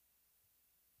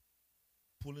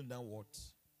 Pulling down what?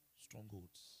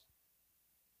 Strongholds.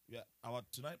 Yeah, our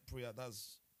tonight prayer,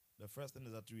 that's the first thing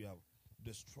is that we are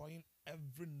destroying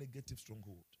every negative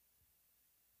stronghold.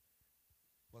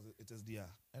 Because it is their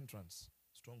entrance.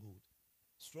 Stronghold.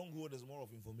 Stronghold is more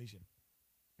of information.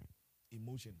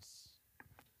 Emotions.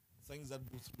 Things that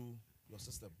go through your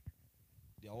system.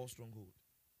 They are all stronghold.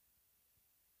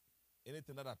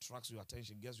 Anything that attracts your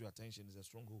attention, gets your attention, is a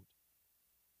stronghold.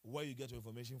 Where you get your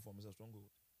information from is a stronghold.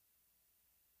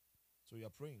 So you are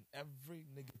praying. Every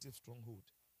negative stronghold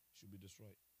should be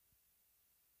destroyed.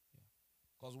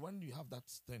 Because when you have that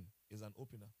thing, is an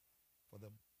opener for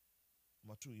them.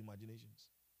 Number two, imaginations.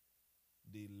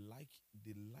 They like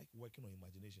working on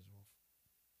imaginations.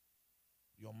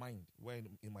 Your mind, where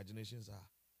imaginations are,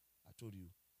 I told you,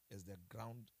 is the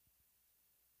ground.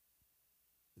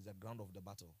 Is the ground of the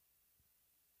battle.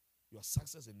 Your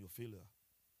success and your failure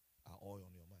are all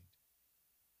on your mind.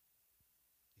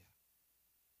 Yeah.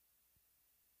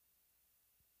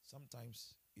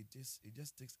 Sometimes it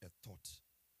just takes a thought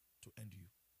to end you.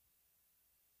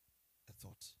 A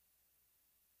thought.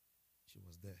 She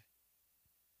was there.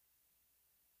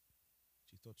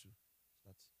 She thought to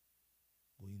start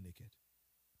going naked.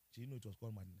 She didn't know it was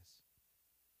called madness.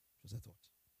 It was a thought.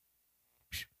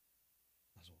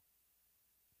 That's all.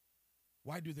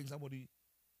 Why do you think somebody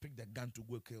picked the gun to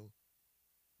go kill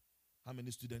how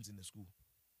many students in the school?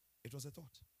 It was a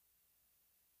thought.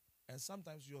 And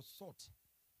sometimes your thought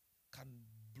can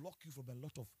block you from a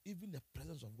lot of, even the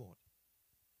presence of God.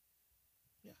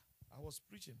 Yeah, I was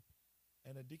preaching,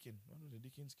 and a deacon, one of the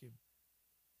deacons came.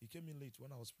 He came in late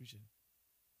when I was preaching.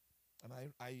 And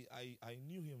I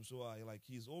knew him, so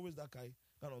he's always that kind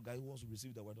of guy who wants to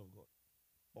receive the word of God.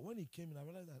 But when he came in, I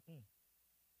realized that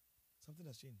something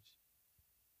has changed.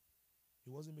 He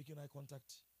wasn't making eye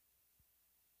contact.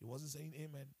 He wasn't saying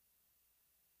amen.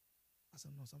 I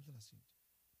said, no, something has changed.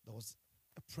 There was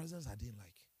a presence I didn't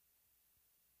like.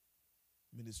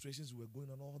 Ministrations were going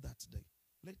on all that day.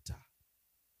 Later,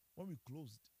 when we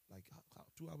closed,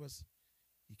 2 hours,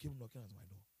 he came knocking at my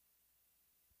door.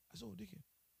 I said, oh, Deacon,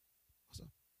 what's up?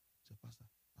 He said, Pastor,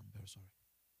 I'm very sorry.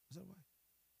 I said, why?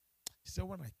 He said,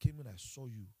 when I came in, I saw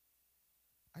you.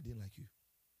 I didn't like you.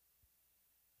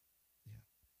 Yeah.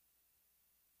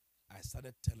 I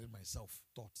started telling myself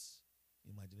thoughts,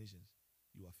 imaginations.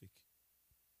 You are fake.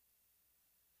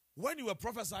 When you were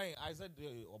prophesying, I said,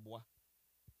 Obwa.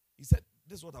 He said,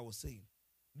 this is what I was saying.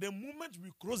 The moment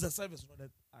we closed the service, you know,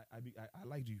 that I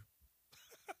liked you.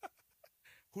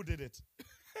 Who did it?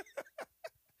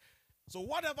 So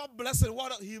whatever blessing,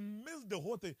 he missed the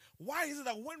whole thing. Why is it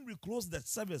that when we close the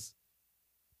service,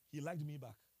 he liked me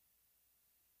back.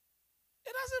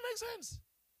 It doesn't make sense.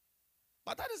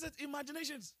 But that is it.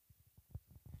 Imaginations.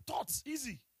 Thoughts.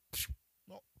 Easy.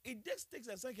 No, it just takes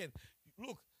a second.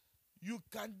 Look, you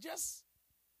can just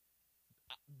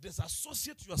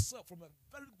disassociate yourself from a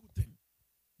very good thing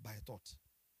by a thought.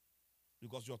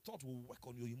 Because your thought will work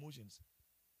on your emotions.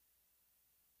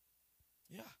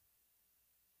 Yeah.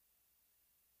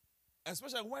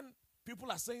 Especially when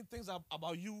people are saying things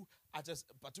about you at a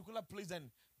particular place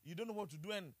and you don't know what to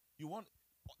do and you want,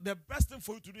 the best thing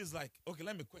for you to do is like, okay,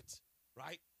 let me quit,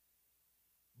 right?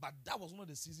 But that was not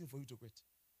the season for you to quit.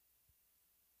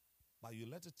 But you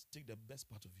let it take the best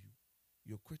part of you.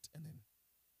 You quit and then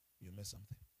you miss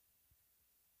something.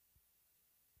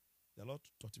 The Lord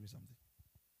taught me something.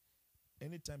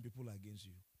 Anytime people are against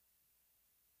you,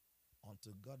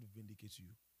 until God vindicates you,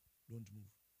 don't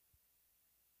move.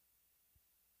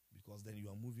 Because then you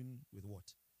are moving with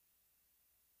what?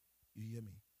 You hear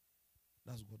me?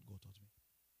 That's what God taught me.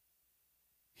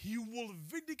 He will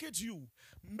vindicate you.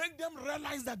 Make them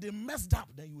realize that they messed up.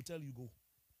 Then he will tell you go.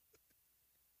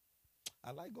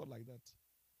 I like God like that.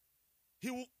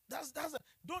 He will,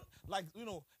 don't, like,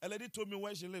 a lady told me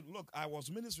where she lived. Look, I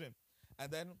was ministering.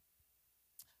 And then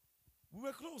we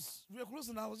were close.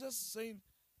 And I was just saying,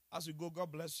 as you go,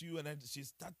 God bless you. And then she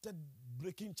started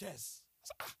breaking chairs.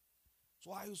 I said,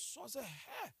 So I said,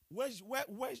 hey, where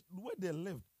they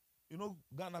lived?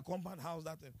 Ghana compound house,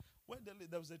 that thing. Where they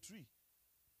lived, there was a tree.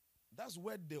 That's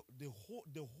where the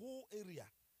whole area,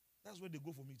 that's where they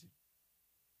go for meeting.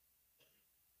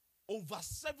 Over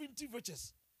 70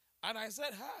 witches. And I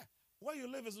said, hey, where you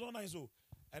live is not nice. So.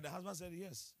 And the husband said,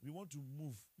 yes, we want to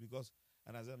move because,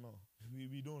 and I said, no,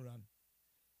 we don't run.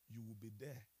 You will be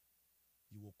there.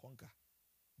 You will conquer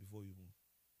before you move.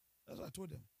 That's what I told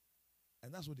them.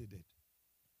 And that's what they did.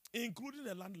 Including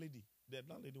the landlady. The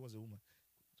landlady was a woman.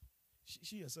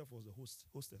 She herself was the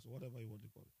hostess, whatever you want to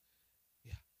call it.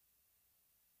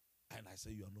 Yeah. And I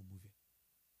said, you are not moving.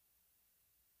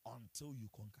 Until you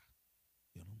conquer,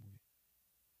 you're not moving.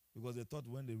 Because they thought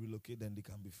when they relocate, then they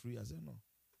can be free. I said, no.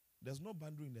 There's no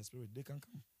boundary in the spirit. They can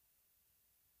come.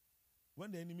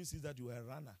 When the enemy sees that you are a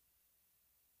runner,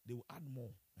 they will add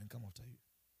more and come after you.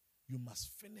 You must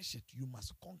finish it. You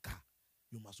must conquer.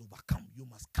 You must overcome. You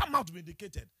must come out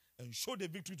vindicated and show the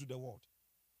victory to the world.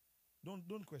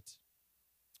 Don't quit.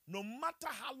 No matter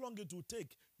how long it will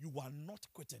take, you are not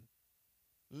quitting.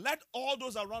 Let all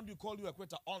those around you call you a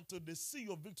quitter until they see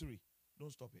your victory.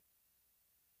 Don't stop it.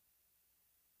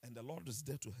 And the Lord is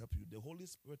there to help you. The Holy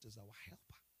Spirit is our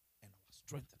helper and our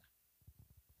strengthener.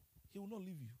 He will not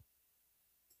leave you.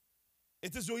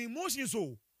 It is your emotions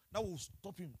that will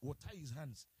stop him, will tie his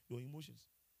hands. Your emotions,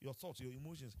 your thoughts, your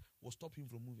emotions will stop him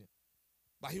from moving.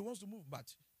 But he wants to move,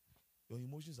 but your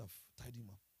emotions have tied him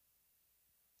up.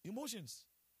 Emotions.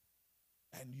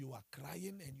 And you are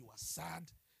crying and you are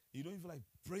sad. You don't feel like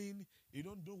praying. You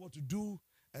don't know what to do.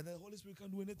 And the Holy Spirit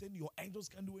can't do anything. Your angels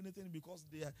can't do anything because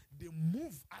they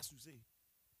move, as you say.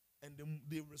 And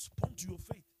they respond to your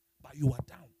faith. But you are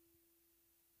down.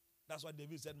 That's why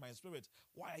David said, my spirit,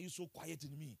 why are you so quiet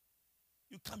in me?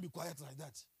 You can't be quiet like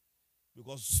that.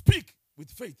 Because speak with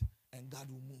faith and God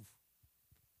will move.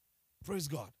 Praise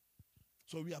God.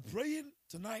 So we are praying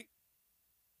tonight.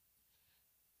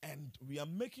 And we are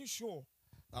making sure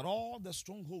that all the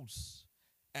strongholds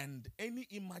and any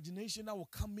imagination that will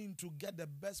come in to get the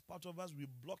best part of us, we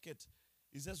block it.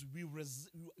 It says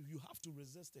you have to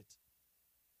resist it.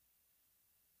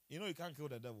 You can't kill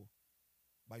the devil,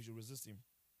 but you should resist him.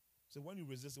 So when you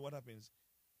resist him, what happens?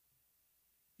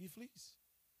 He flees.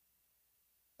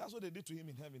 That's what they did to him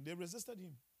in heaven. They resisted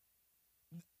him.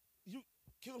 You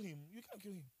kill him. You can't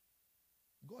kill him.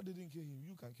 God didn't kill him.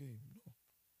 You can kill him. No.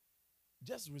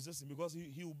 Just resist him because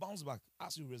he will bounce back.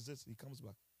 As you resist, he comes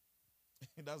back.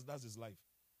 That's his life.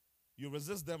 You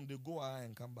resist them, they go out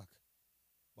and come back.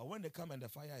 But when they come and the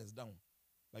fire is down,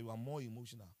 like you are more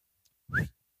emotional,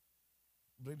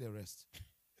 bring the rest.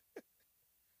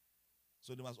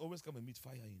 So they must always come and meet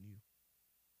fire in you.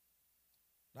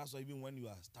 That's why even when you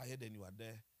are tired and you are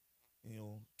there,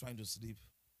 trying to sleep,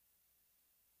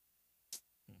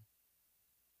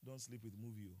 don't sleep with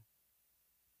movie.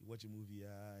 You watch a movie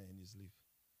and you sleep.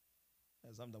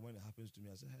 And sometimes when it happens to me,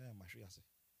 I say, hey, Mashiach,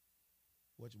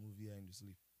 watch a movie and you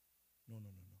sleep. No.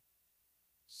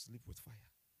 Sleep with fire.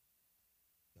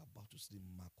 You're about to sleep.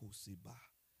 Mako Seba.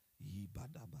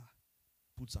 Yibadaba.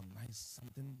 Put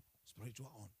something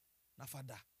spiritual on.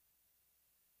 Nafada.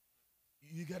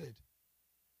 You get it?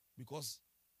 Because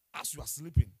as you are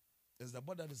sleeping, there's the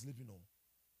body that is sleeping on.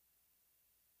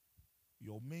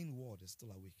 Your main word is still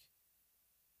awake.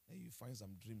 And you find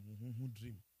some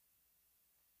dream.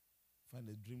 Find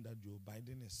a dream that Joe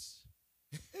Biden is.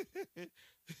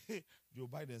 Joe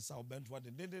Biden, South Bend, what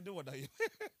are you?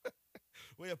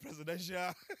 We're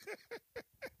presidential.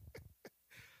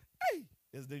 Hey,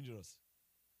 it's dangerous.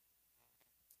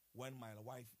 When my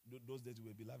wife, those days we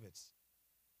were beloveds.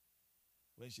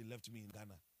 When she left me in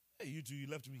Ghana, hey, you two, you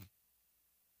left me.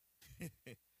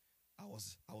 I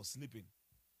was sleeping,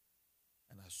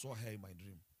 and I saw her in my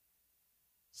dream,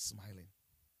 smiling.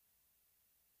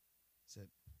 Said,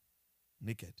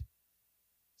 naked.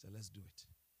 Said, let's do it.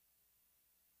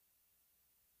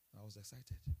 I was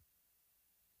excited.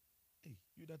 Hey,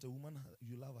 you that a woman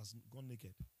you love has gone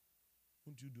naked.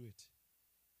 Won't you do it?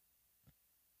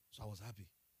 So I was happy.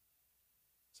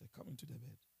 Said, come into the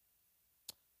bed.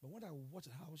 But when I watched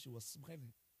how she was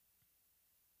smiling,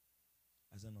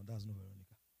 I said, no, that's not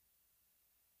Veronica.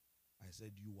 I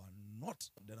said, you are not.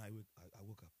 Then I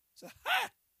woke up. I said, ha!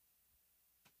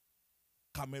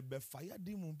 Come be fire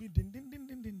demon.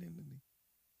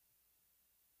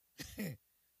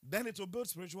 Then it will build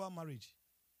spiritual marriage.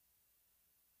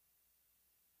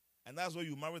 And that's why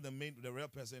you marry the real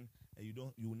person, and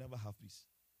you will never have peace.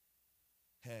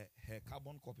 Her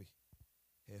carbon copy,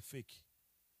 her fake,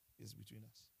 is between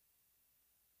us.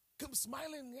 Come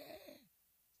smiling.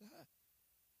 Yeah.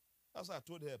 That's why I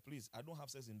told her, please, I don't have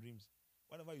sex in dreams.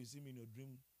 Whenever you see me in your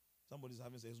dream, somebody's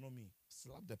having sex, it's not me.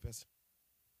 Slap the person.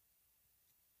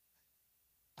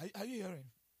 Are you hearing?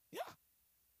 Yeah.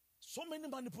 So many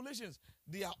manipulations.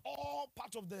 They are all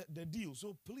part of the deal.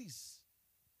 So please,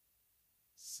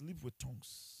 sleep with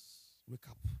tongues. Wake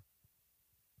up.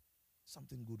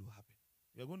 Something good will happen.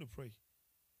 We are going to pray.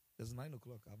 It's 9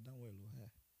 o'clock. I've done well.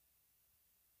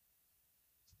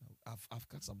 I've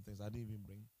cut some things. I didn't even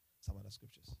bring some other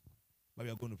scriptures. But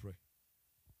we are going to pray.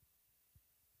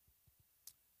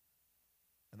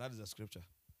 And that is the scripture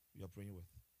we are praying with.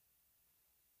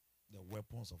 The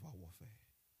weapons of our warfare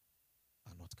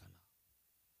are not carnal.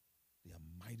 They are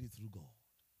mighty through God.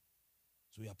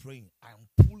 So we are praying. I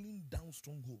am pulling down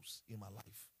strongholds in my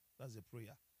life. That's the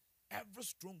prayer. Every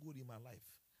stronghold in my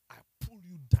life, I pull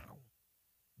you down.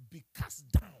 Be cast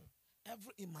down.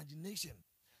 Every imagination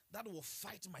that will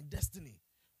fight my destiny,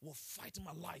 will fight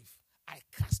my life, I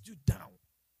cast you down.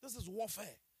 This is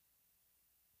warfare.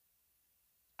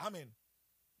 Amen.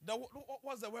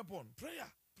 What's the weapon?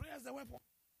 Prayer. Prayer is the weapon.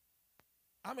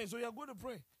 Amen. So you're going to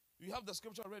pray. You have the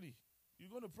scripture ready. You're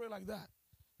going to pray like that.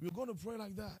 You're going to pray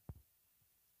like that.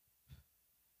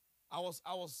 I was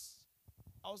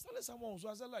telling someone, so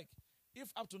I said, like,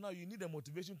 if up to now you need a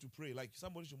motivation to pray, like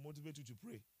somebody should motivate you to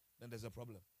pray, then there's a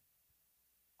problem.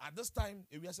 At this time,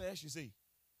 if we say, she say,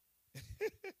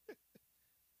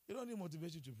 you don't need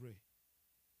motivation to pray.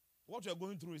 What you're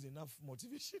going through is enough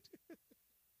motivation.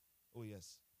 Oh,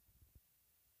 yes.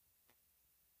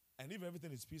 And if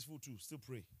everything is peaceful too, still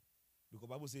pray. Because the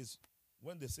Bible says,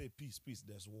 when they say peace, peace,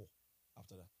 there's war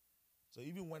after that. So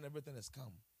even when everything is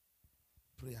calm,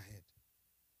 pray ahead.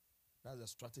 That's the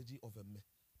strategy of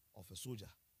a soldier.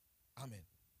 Amen.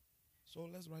 So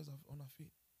let's rise up on our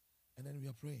feet. And then we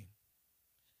are praying.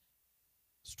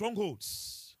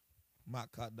 Strongholds.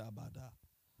 Makadabada.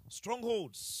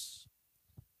 Strongholds.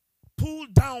 Pull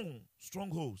down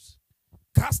strongholds.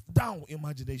 Cast down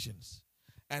imaginations.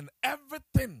 And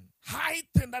everything, high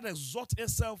thing that exalts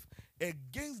itself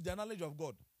against the knowledge of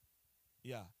God.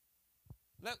 Yeah.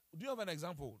 Do you have an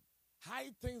example?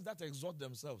 High things that exalt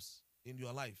themselves in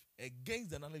your life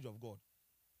against the knowledge of God.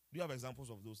 Do you have examples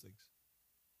of those things?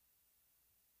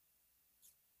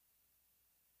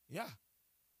 Yeah.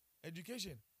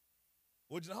 Education.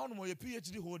 You're a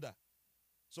PhD holder.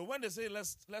 So when they say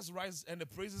let's rise and the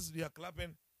praises, they are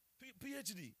clapping.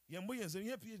 PhD. You're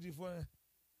PhD for.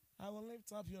 I will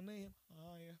lift up your name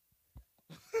higher.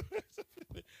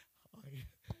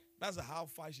 That's how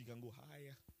far she can go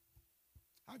higher.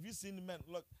 Have you seen men?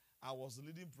 Look, I was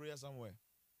leading prayer somewhere.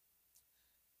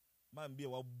 Man, be a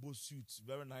bow suit,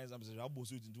 very nice. I'm saying, I'll bow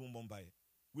suit into Mumbai.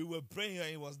 We were praying and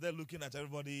he was there looking at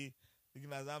everybody.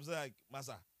 Looking at I'm saying, like,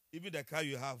 Master, even the car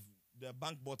you have, the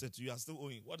bank bought it, you are still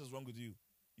owing. What is wrong with you?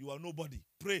 You are nobody.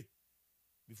 Pray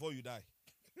before you die.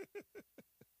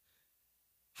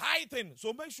 High thing.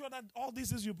 So make sure that all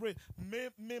this is you pray.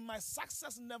 May my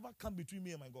success never come between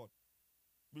me and my God.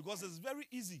 Because it's very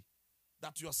easy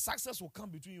that your success will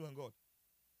come between you and God.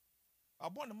 I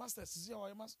born the master. Is he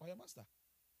our master?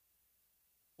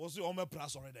 Also, all my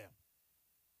prayers already there.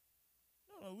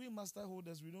 No, we master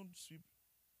holders, we don't sweep.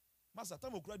 Master,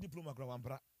 time we create diploma,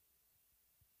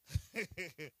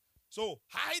 So,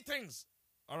 high things.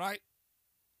 All right?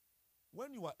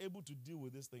 When you are able to deal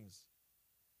with these things,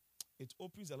 it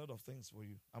opens a lot of things for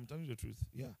you. I'm telling you the truth.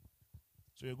 Yeah.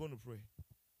 So you're going to pray.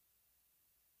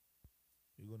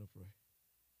 You're going to pray.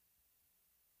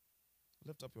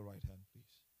 Lift up your right hand,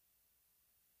 please.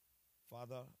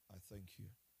 Father, I thank you.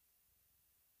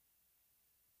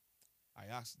 I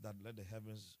ask that let the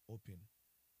heavens open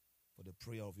for the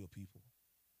prayer of your people.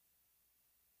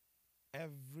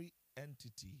 Every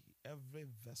entity, every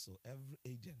vessel, every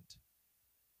agent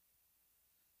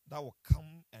that will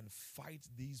come and fight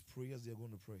these prayers they're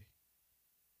going to pray,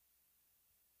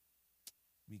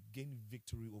 we gain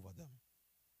victory over them.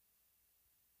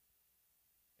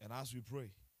 And as we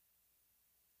pray,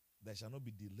 there shall not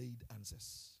be delayed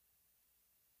answers.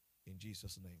 In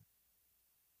Jesus' name.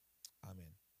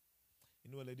 Amen.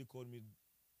 You know, a lady called me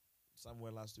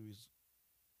somewhere last 2 weeks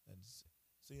and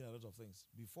saying a lot of things.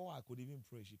 Before I could even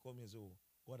pray, she called me and said, oh,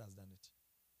 God has done it.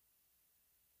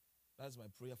 That's my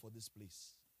prayer for this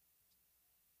place.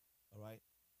 All right?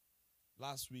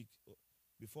 Last week,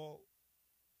 before,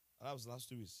 that was last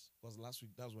 2 weeks. Because last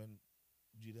week, that's when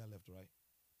Julia left, right?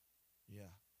 Yeah.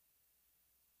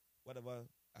 Whatever,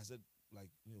 I said, like,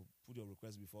 you know, put your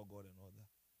request before God and all that.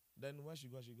 Then when she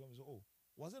got and said, oh,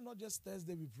 was it not just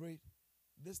Thursday we prayed?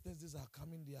 These Thursdays are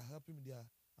coming, they are helping me,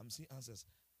 I'm seeing answers.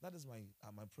 That is my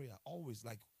prayer. Always,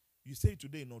 like, you say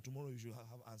today, no, tomorrow you should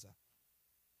have answer.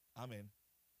 Amen.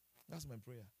 That's my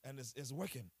prayer. And it's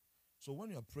working. So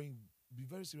when you are praying, be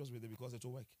very serious with it because it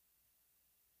will work.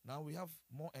 Now we have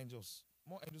more angels.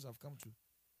 More angels have come to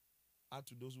add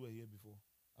to those who were here before.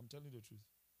 I'm telling you the truth.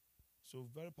 So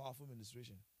very powerful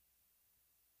ministration.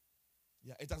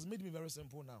 Yeah, it has made me very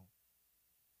simple now.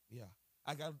 Yeah.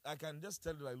 I can just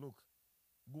tell you, like, look,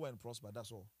 go and prosper,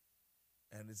 that's all.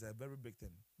 And it's a very big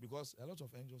thing. Because a lot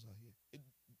of angels are here.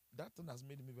 That thing has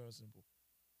made me very simple.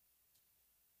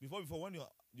 Before when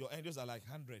your angels are like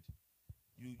 100,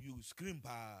 you scream,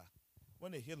 pa.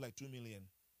 When they hit like 2 million,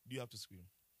 do you have to scream?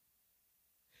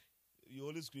 You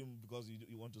only scream because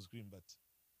you want to scream, but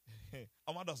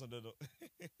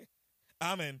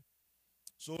Amen.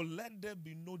 So let there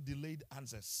be no delayed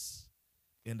answers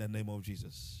in the name of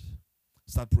Jesus.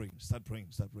 Start praying, start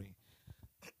praying, start praying.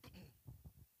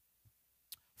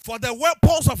 For the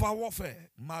weapons of our warfare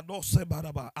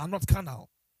are not carnal,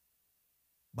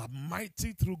 but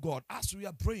mighty through God. As we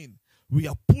are praying, we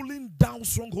are pulling down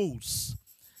strongholds.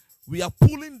 We are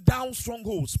pulling down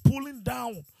strongholds, pulling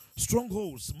down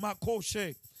strongholds.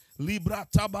 Makoshe, Libra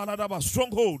Tabaladaba,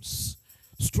 strongholds,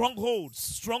 strongholds,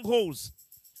 strongholds.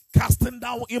 Casting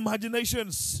down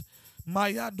imaginations.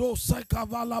 Mayado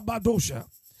Sekavala Badosha.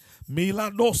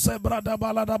 Milano Sebrada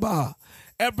Baladaba.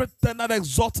 Everything that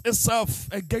exalts itself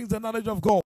against the knowledge of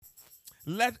God.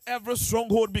 Let every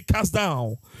stronghold be cast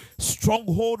down.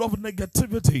 Stronghold of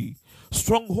negativity.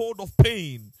 Stronghold of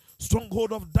pain.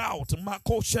 Stronghold of doubt.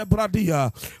 Mako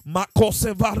shebradia. Mako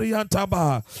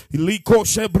sevariantaba. Liko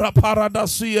shebra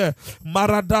paradasia.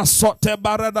 Marada sote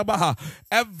baradabaha.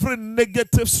 Every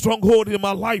negative stronghold in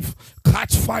my life,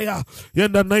 catch fire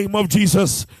in the name of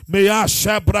Jesus. May I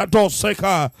shebra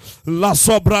doseka. La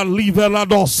sobra live la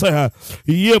dose.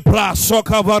 Yebra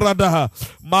soka varada.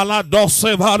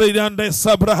 Maladose variande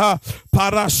sabraha.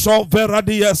 Parasho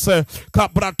veradiese.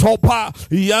 Kabratopa.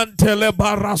 Yantele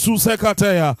barasuse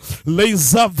katea.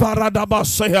 Leza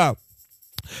varadabasea.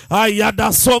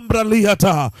 Ayada sombra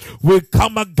liata. We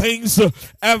come against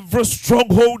every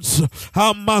stronghold.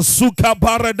 Hamasuka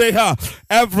baradeha.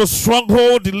 Every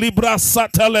stronghold libra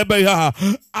satelebeha.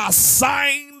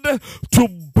 Assigned to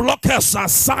block us,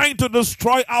 assigned to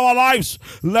destroy our lives.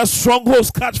 Let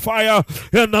strongholds catch fire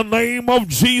in the name of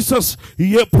Jesus.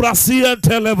 Yeprasia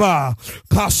televa.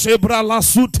 Kashebra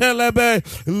lasu telebe.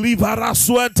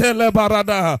 Livarasu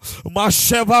telebarada.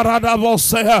 Mashevarada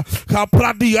voseha.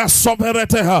 Kapradia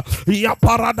sovereteha.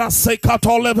 Yaparada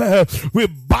sekatoleve. We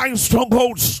bind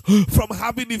strongholds from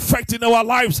having effect in our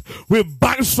lives. We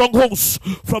bind strongholds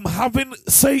from having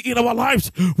say in our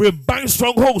lives. We bind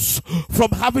strongholds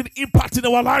from having impact in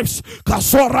our lives.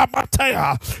 Kasora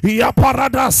matea.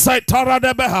 Yaparada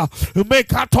setaradebeha.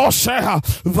 Mekatosheha.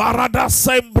 Varada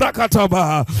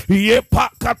sembrakataba. Yepa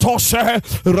katoshe.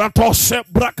 Ratoshe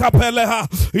brakapeleha.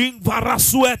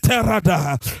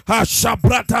 Invarasueterada.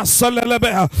 Hashabrata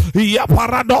selelebeha.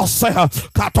 Yaparadoseha.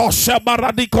 Katoshe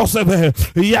baradikosebe.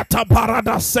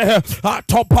 Yataparadaseha.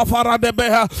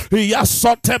 Atopafaradebeha.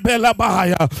 Yasotebela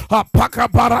bahaya. Apaka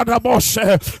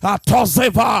paradaboshe.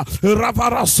 Atozeva.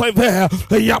 Ravaraseve.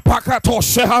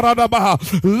 Yapakatoshe haradabaha.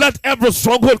 Let every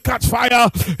stronghold catch fire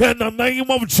in the name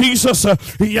of Jesus.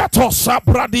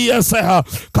 Yatosabradiyeseha.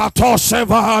 Katoshe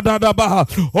vahadadabaha.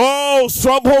 Oh,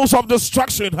 strongholds of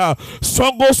destruction,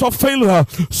 strongholds of failure,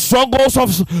 strongholds of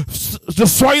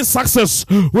destroying success.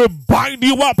 We bind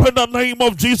you up in the name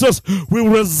of Jesus. We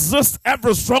resist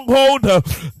every stronghold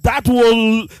that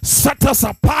will set us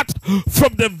apart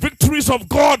from the victories of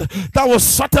God, that will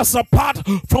set us apart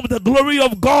from the glory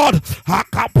of God.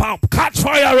 Catch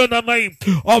fire in the name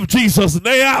of Jesus.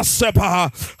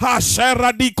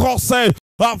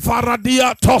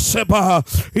 Faradia Toseba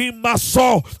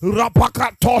Imaso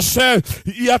Rapaka Toshe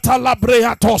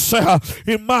Yatalabrea Toshe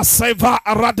Imaseva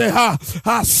Radeha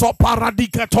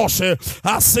Asoparadika Toshe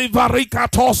Asivarika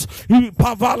Tos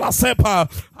Pavala Sepa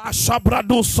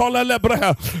Ashabradu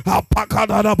Solelebreha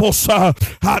Apakada Bosa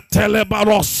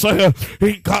Atelebarose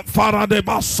Farade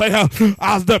Basea.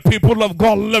 As the people of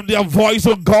God lift their voice,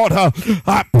 of God,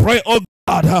 I pray, oh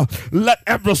God, let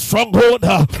every stronghold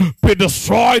be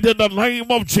destroyed in the name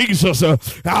of Jesus.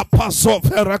 Apaso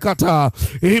Ferakata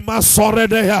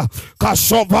Imasoredea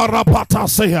Kashovara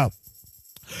Patasea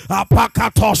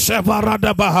Apakato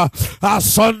Shevaradabaha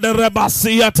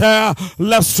Asonderebasiate.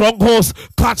 Let strongholds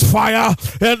catch fire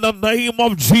in the name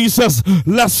of Jesus.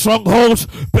 Let strongholds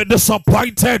be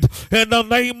disappointed in the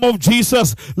name of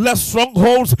Jesus. Let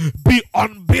strongholds be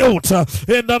unbuilt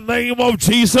in the name of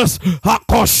Jesus.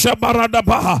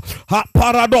 Hakoshebaradabaha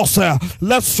Paradose.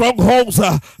 Let strongholds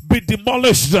be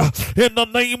demolished in the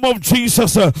name of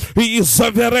Jesus. He is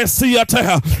it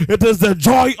is the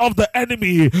joy of the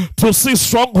enemy to see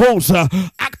strongholds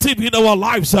active in our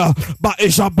lives, but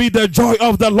it shall be the joy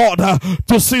of the Lord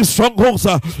to see strongholds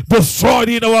destroyed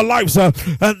in our lives.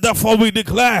 And therefore we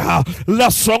declare,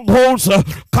 let strongholds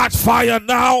catch fire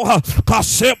now.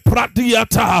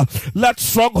 Let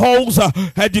strongholds,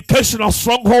 educational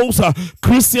strongholds,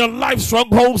 Christian life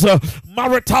strongholds,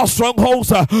 marital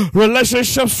strongholds,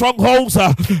 relationship strongholds,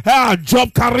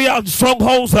 job career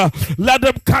strongholds, let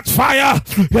them catch fire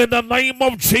in the name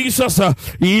of Jesus.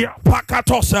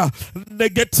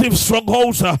 Negative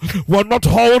strongholds will not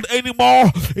hold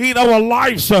anymore in our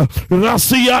lives.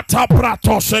 Rasia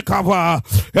Tapratosekava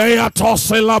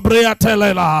Eatosela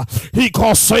Telela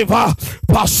Hikoseva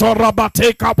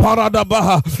Pasorabateka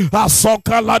Paradaba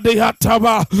Asoka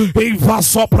Ladiatava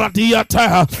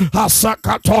Ivasopradiata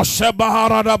Asakatosheba.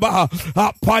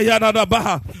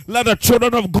 Let the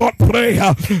children of God pray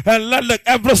and let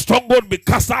every stronghold be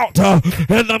cast out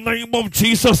in the name of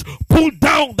Jesus. Pull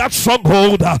down that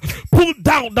stronghold. Pull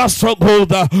down that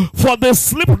stronghold. For they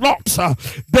sleep not.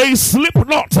 They sleep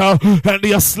not. And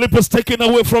their sleep is taken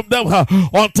away from them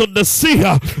until they see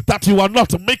that you are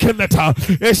not making it.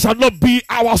 It shall not be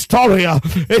our story.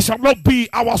 It shall not be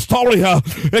our story.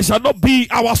 It shall not be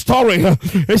our story.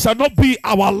 It shall not be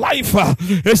our life.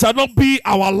 It shall not be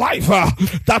our life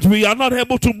that we are not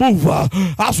able to move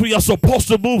as we are supposed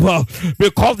to move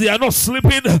because they are not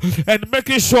sleeping and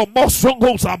making sure more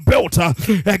strongholds are built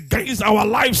against our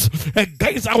lives,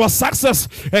 against our success,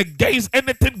 against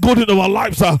anything good in our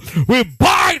lives. We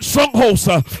bind strongholds.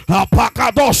 We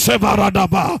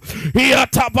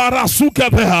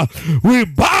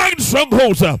bind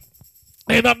strongholds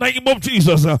in the name of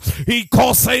Jesus. He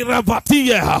calls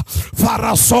Revatia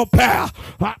Farasoper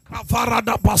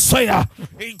Faradabasea.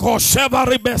 He calls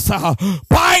Shevaribesa.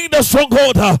 Bind the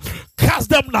stronghold. Cast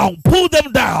them down, pull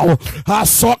them down.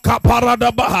 Asoka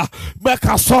Paradabaha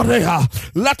Mekasoreha.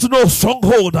 Let no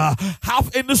stronghold have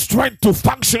any strength to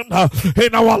function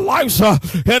in our lives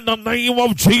in the name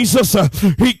of Jesus.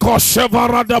 He calls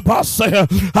Shevaradabase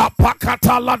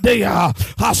Apakataladea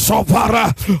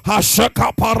Asovara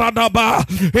Ashaka Paradaba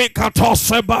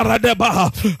Ekatose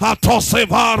Baradeba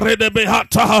Atoseva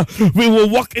Redebehata. We will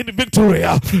walk in victory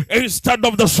instead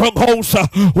of the strongholds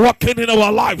walking in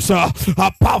our lives.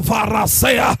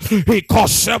 Rasea, he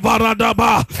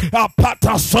koshevaradaba,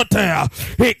 apata sotea,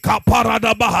 he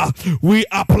kaparadaba. We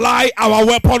apply our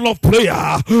weapon of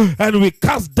prayer and we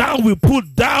cast down, we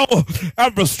put down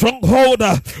every stronghold.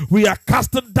 We are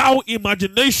casting down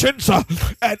imaginations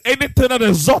and anything that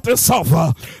exalts itself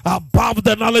above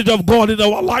the knowledge of God in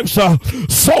our lives.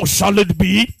 So shall it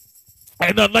be.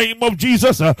 In the name of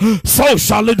Jesus, so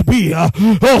shall it be. Oh,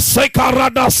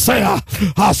 Sekarada Sea,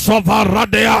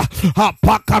 Asovaradea,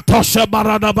 Apakatosha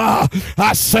Maradaba,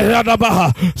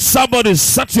 Asayadaba. Somebody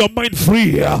set your mind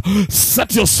free,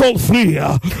 set your soul free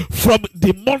from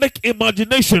demonic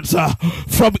imaginations,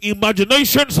 from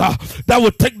imaginations that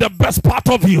will take the best part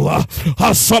of you.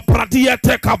 Asopradia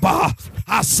Tekaba.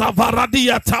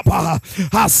 Asavaradia tapa,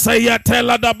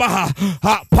 Asayatela dabaha,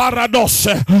 Parados.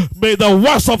 May the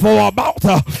words of our mouth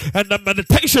mouth and the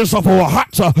meditations of our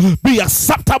hearts be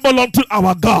acceptable unto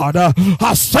our God.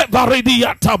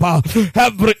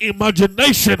 Every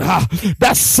imagination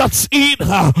that sets in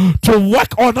to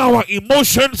work on our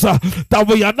emotions that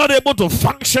we are not able to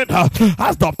function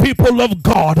as the people of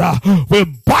God, we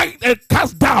bind and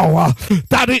cast down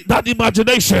that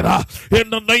imagination in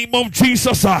the name of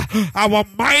Jesus. Our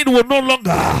mind will no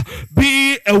longer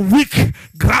be a weak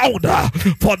ground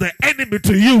for the enemy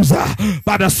to use,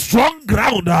 but a strong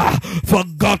ground for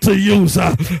God to use.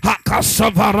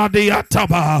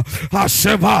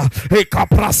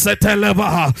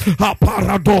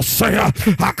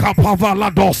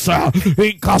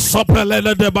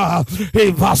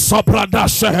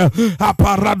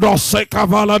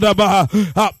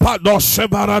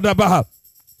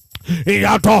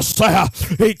 Iadosea,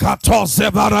 Ikatose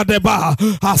Varadeba,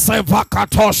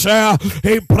 Asevakatosea,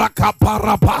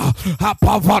 Ibrakaparapa,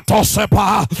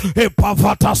 Apavatosepa,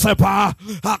 Ipavatasepa,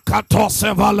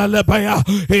 Akatose Valelebea,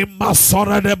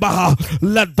 Imasoredeba.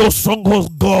 Let those songs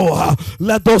go,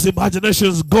 let those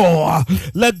imaginations go,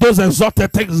 let those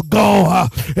exalted things go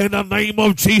in the name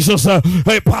of Jesus.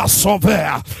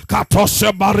 Ipasovea,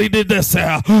 Katoshe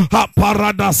Maridesea,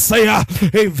 Aparadasea,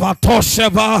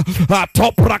 Ivatosheva,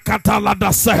 Atopraka.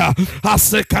 Cataladasea,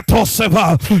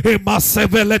 Asekatoseva,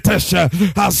 Imaseveletesha,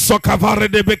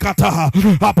 Asokavare de Becata,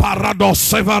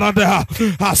 Aparadosevaradea,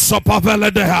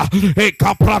 Asopaveledea,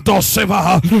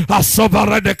 Ecapradoseva,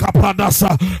 Asovare de Capradasa,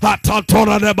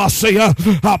 Atatora de Basea,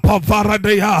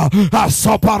 Apavaradea,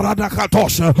 Asoparada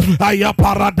Catosha,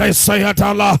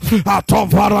 Ayaparadeseatala,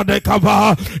 Atovara de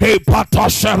Cava,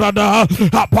 Epatosherada,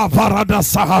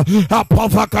 Apavaradasa,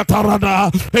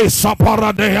 Apavacatarada,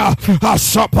 Esaparadea,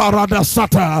 Asapa. Parada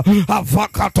sata,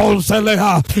 avakaton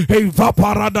selea,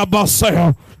 evaparada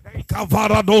basea.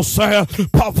 Kavaradosea,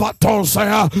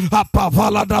 Pavatosea,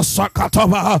 Apavalada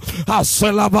Sakatava,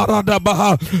 Aselavarada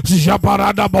Baha,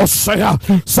 Jabarada Bosea.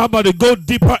 Somebody go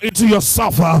deeper into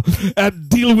yourself and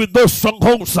deal with those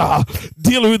strongholds,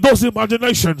 deal with those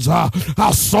imaginations.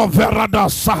 Asoverada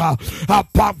Saha,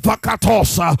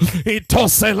 Apavakatosa,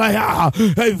 Itoselea,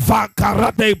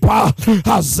 Evakaradepa,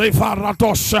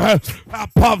 Azevaradosha,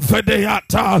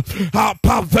 Apavedeata,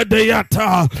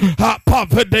 Apavedeata,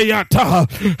 Apavedeata.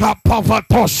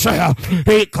 Apavatosea,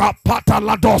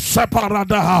 Ekapataladose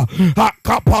parada,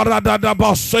 Akaparada da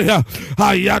Bosea,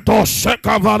 Ayadose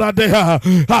Cavaradea,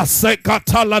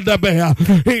 Asekataladebea,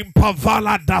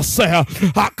 Impavala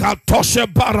Akatoshe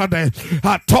Barade,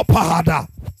 Atopahada.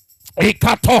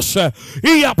 Ikatoshe,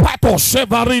 Iapatoshe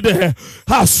Varide,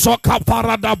 Asoka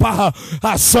Paradabaha,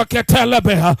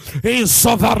 Asoketelebeha,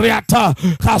 Insovariata,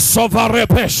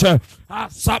 Asovarepeshe.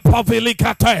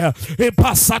 Asapavilikataya,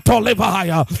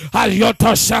 Ipasatolevaya,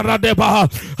 Ayota Sharadebaha,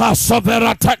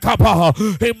 Asoveratekapa,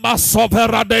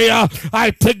 Imasoveradea.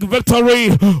 I take victory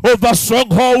over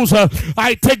strongholds,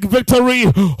 I take victory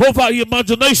over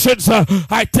imaginations,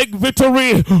 I take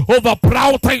victory over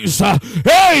proud things.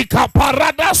 Hey,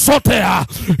 Caparada Sotea,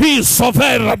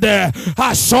 Isoverade,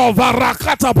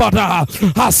 Asovarakatabada,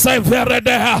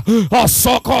 Aseverade,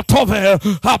 Osokotove,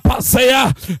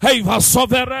 Apasea, Eva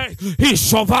Sovere.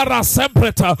 Ishovara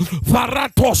sempreta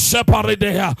varato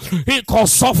sheparidea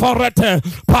ikosoforete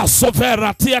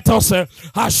pasovera tietose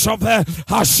ashove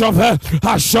ashove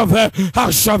ashove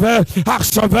ashove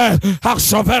ashove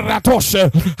ashove ratoshe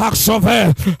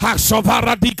ashove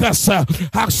ashovara dikase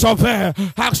ashove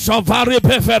ashovari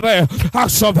pefere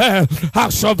ashove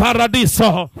ashovara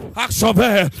diso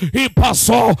ashove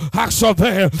ipaso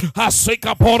ashove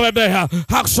asika poredea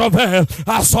ashove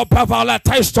asopavala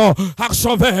testo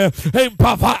ashove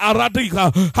Impava Aradiga,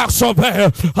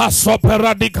 Haxove,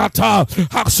 Asoperadicata,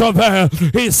 Haxove,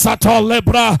 Isato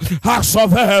Lebra,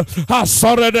 Haxove,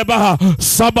 Asoredeba.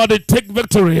 Somebody take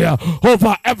victory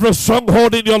over every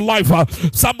stronghold in your life.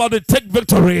 Somebody take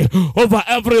victory over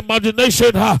every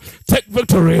imagination. Take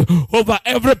victory over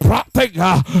every practice.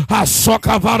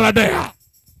 Asokavaradea.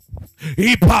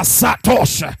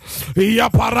 Ipasatoshe,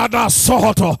 Iaparada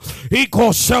Soto,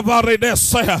 Iko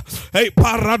Chevaridese, a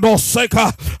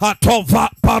Paradoseka, Atova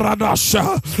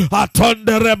Paradasha,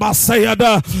 Atondere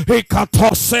Masayada,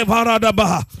 Ikatose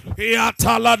Varadaba,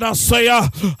 Iatalada Sea, a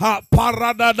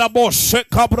Parada Boshe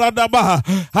Cabradaba,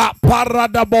 a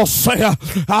Parada Bosea,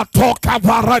 Atoka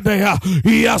Varadea,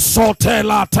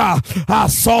 Iasotelata,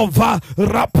 Asova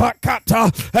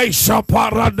Rapakata, a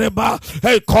Shaparadeba,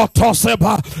 a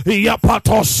Kotoseba,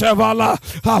 Yapatoshevala,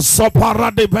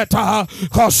 Asopara de Beta,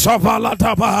 Koshavala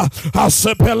Daba,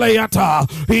 Asepeleata,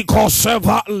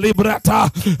 Ikosheva Librata,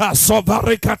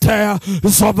 Asovarikatea,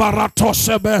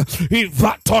 Sovaratoshebe,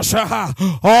 Ivatoshaha.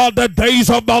 all the days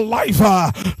of my life.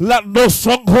 Let no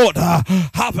stronghold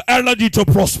have energy to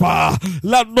prosper.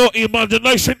 Let no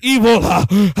imagination evil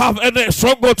have any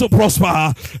stronghold to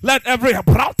prosper. Let every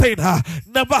proud thing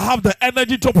never have the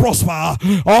energy to prosper.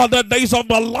 All the days of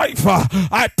my life,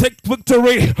 I take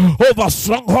victory over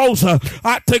strongholds.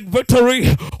 I take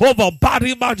victory over bad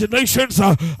imaginations.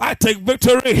 I take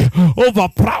victory over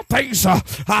proud things.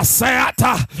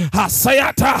 Hasayata,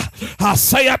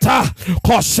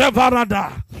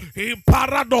 Koshevarada,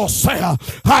 Imparadosea,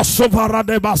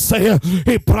 Hasovaradeba,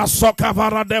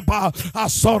 Iprasokavaradeba,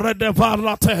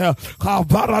 Asoredevarate,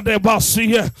 Kavaradeba,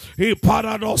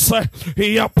 Iparadose,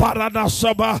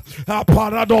 Iaparadasaba,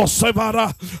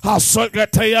 Paradosevara,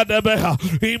 Asogatea debeha,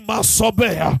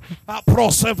 Imasobea,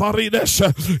 Aprosevaridesh,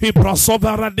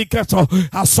 Iprasovaradiketo,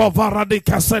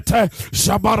 Asovaradicasete,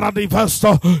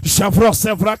 Shabaradivesto,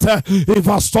 Shavrosevrate,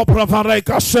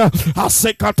 Ivastopravarekashe,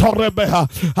 Asekatorebeha,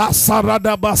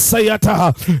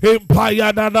 Asaradabaseyata,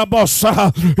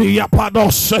 Impayadabosha,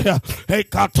 Yapadoshe,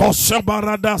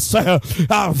 Ekatoshebaradase,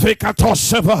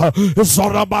 Avikatosheva,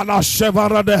 Zorabana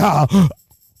Shevaradeha,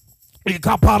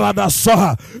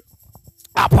 Ikaparadasa,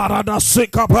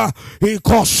 Aparadasikapa,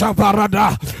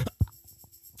 Ikoshavarada.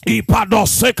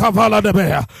 Ipadose kavala de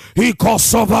bea,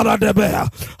 Ikosovala de bea,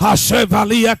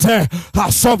 Hashevaliate,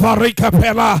 Hasovarika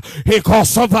pela,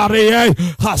 Ikosovarie,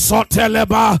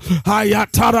 Hasoteleba,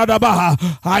 Hayataradaba.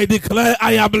 I declare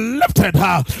I am lifted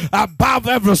above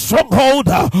every stronghold.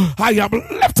 I am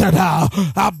lifted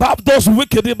above those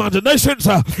wicked imaginations.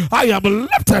 I am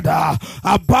lifted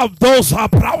above those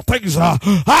proud things.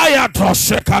 I am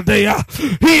Toshekadea,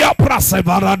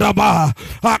 Iaprasevaradaba,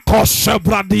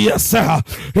 Akoshebradiese.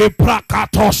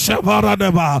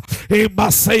 Iprakatoshevaradeba,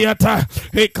 Imaseyata,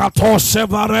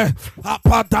 Ikatoshevare,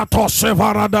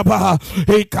 Apadatoshevaradeba,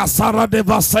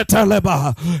 Ikasaradeva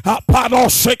seteleba,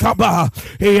 Apadoshekaba,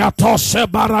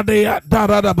 Iatoshebaradea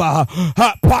daradeba,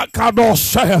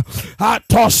 Apakadoshe,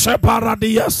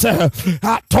 Atoshebaradiese,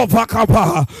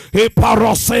 Atovakaba,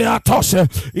 Iparoseatoshe,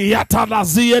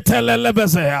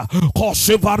 Yatanazietelebezea,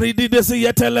 Koshevaridi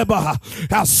desieteleba,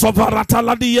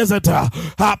 Asovaratala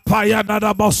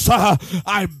Apayana.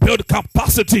 I build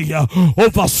capacity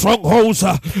over strongholds.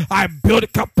 I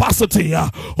build capacity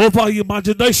over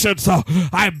imaginations.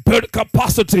 I build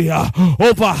capacity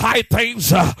over high things,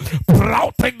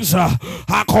 proud things.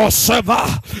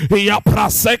 Akoseva,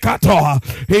 Yaprasekato,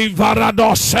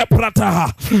 Ivarado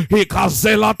Sheprata,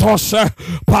 Ikazela Toshe,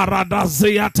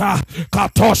 Paradaziata,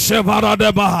 Katoshe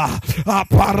Varadeba,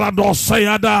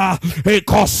 Paradoseada,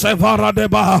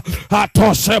 Ikosevaradeba,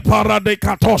 Atoshe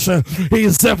Paradekatoshe.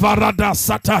 Izevarada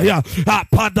sataya,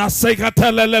 Apada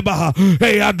Sekateleba,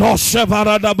 Eadoshe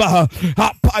Varadaba,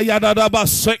 Apayadaba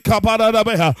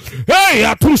Sekabaradabeha, Hey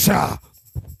Atusha,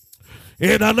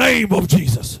 in the name of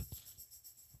Jesus.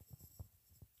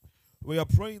 We are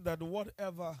praying that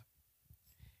whatever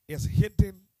is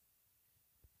hidden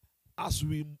as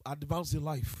we advance in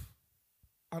life,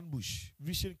 ambush,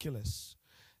 vision killers,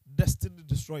 destiny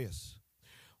destroyers,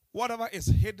 whatever is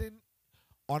hidden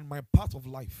on my path of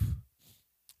life,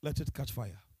 let it catch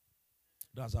fire.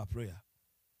 That's our prayer.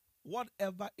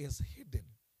 Whatever is hidden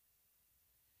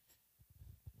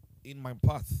in my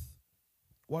path,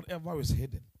 whatever is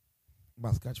hidden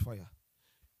must catch fire.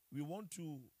 We want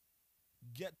to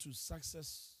get to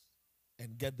success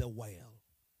and get there well.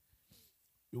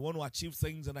 We want to achieve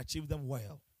things and achieve them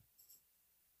well.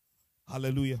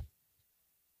 Hallelujah.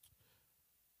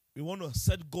 We want to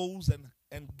set goals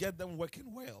and get them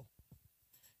working well.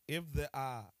 If there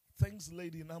are things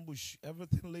laid in ambush,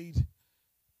 everything laid,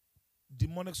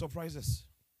 demonic surprises,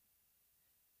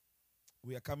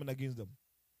 we are coming against them.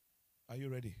 Are you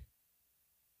ready?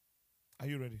 Are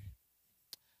you ready?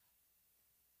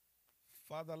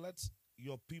 Father, let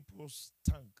your people's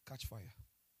tongue catch fire.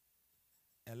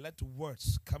 And let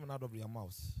words coming out of their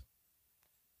mouth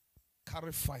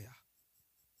carry fire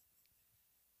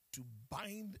to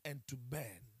bind and to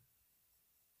burn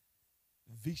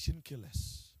vision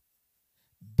killers,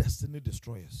 destiny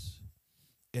destroyers,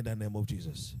 in the name of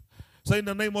Jesus. So in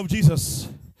the name of Jesus,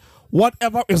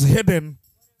 whatever is hidden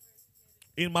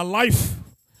in my life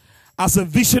as a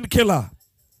vision killer,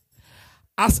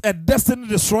 as a destiny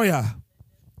destroyer,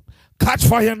 catch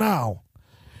fire now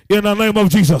in the name of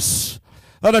Jesus.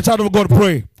 Let the child of God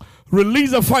pray.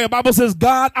 Release the fire. Bible says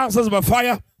God answers by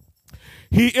fire.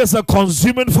 He is a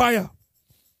consuming fire.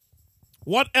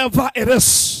 Whatever it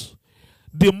is,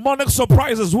 demonic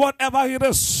surprises, whatever it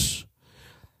is,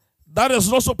 that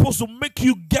is not supposed to make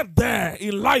you get there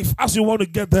in life as you want to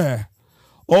get there.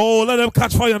 Oh, let them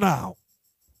catch fire now.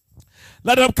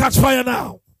 Let them catch fire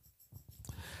now.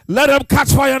 Let them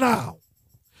catch fire now.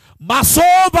 Maso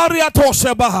variato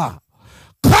sebaha.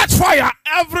 Catch fire,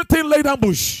 everything laid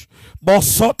ambush.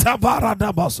 Mosota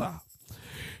varada basa.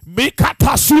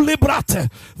 Mikata sulibrate.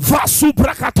 Vasu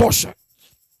brakatoshe.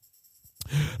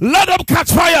 Let them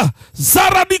catch fire.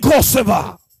 Zaradiko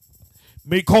seva.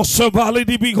 Mikoseva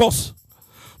lidi bigos.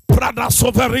 Prada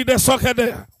soveride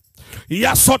sokede.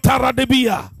 Yasotara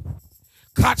debia.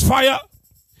 Catch fire.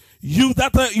 You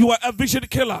that you are a vision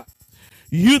killer.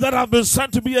 You that have been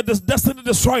sent to be a destiny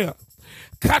destroyer.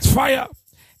 Catch fire.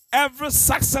 Every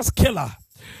success killer.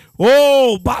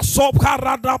 Oh,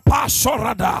 basokarada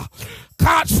pasorada.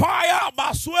 Catch fire.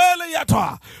 Baswele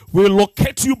yata. We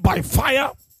locate you by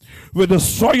fire. We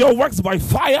destroy your works by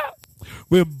fire.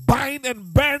 We bind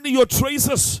and burn your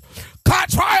traces.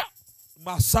 Catch fire.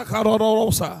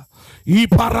 Masakarorosa.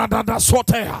 Iparadada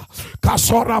sotea.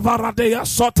 Kasora varadea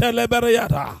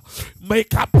sotelebereada.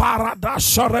 Make a parada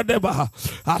shoredeba.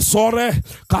 Asore.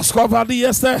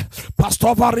 Kaskovadieste.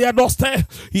 Pastovariadoste.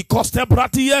 Ikoste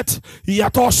bratiet.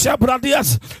 Iatoshe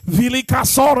bradies. Vilika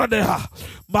soredea.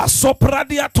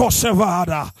 Masopradia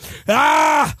toshevada.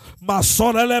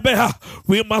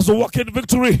 We must walk in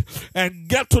victory and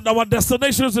get to our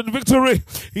destinations in victory.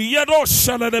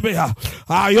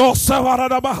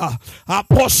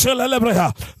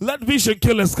 Let vision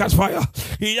killers catch fire.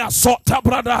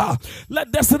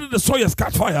 Let destiny destroyers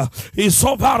catch fire. He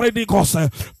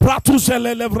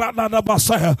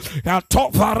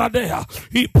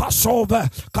pass over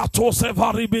Katose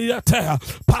Varibiate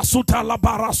Pasuta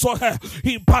Labarasohe.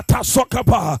 Pata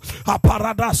sokapa a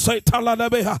parada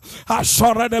setalabeha a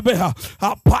shoredebeha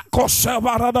a pako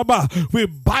sevaradaba. We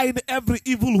bind every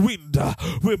evil wind.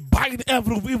 We bind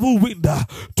every evil wind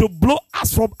to blow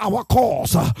us from our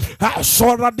course. A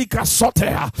shoradika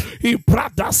sotea I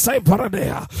prada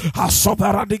sevaradea a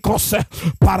soveradicose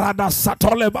parada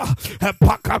satoleba a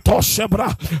pakato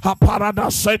shebra a parada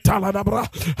setaladabra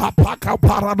a paka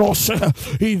paradose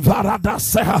I varada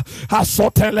seha a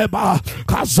soteleba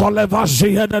kazoleva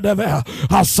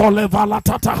Asoleva la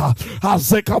tata,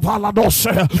 Azeka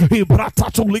paladoshe, Ibrata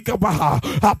tulikabaha,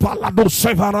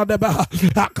 Apaladose varadeba,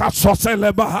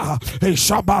 Akasoseleba,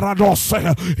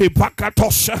 Ishabaradose,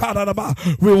 Ipakatoshe haraba.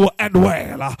 We will end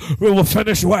well, we will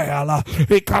finish well,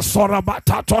 Ikasora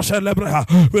batatoshe lebreha,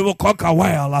 we will conquer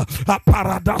well,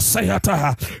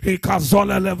 Aparadaseata,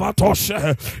 Ikazole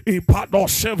levatoshe,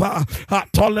 Ipadosheva,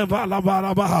 Atoleva la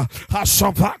baraba,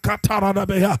 Ashava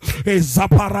kataranabeha,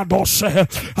 Izaparadoshe.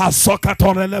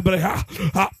 Asokatore lebreha,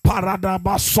 a parada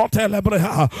basote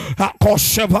lebreha, a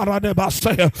koshevara de base,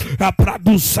 a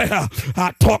pradusea,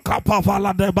 a toka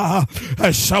pavala deba,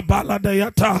 a shabala de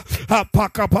yata, a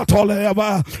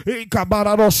pakapatoleva,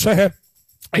 ikabarose.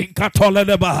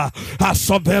 Inkatoleba,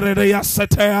 Asoverea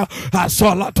Setea,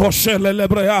 Asolatoshe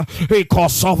Lebrea,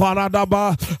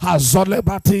 Ikosovaradaba,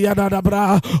 Azolebatia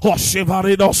Dabra,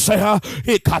 Oshivarido Sea,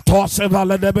 Ikatoseva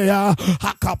Ledebea,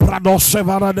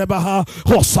 Akapranosevara debaha,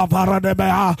 Osavara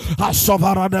debea,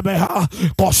 Asovara debeha,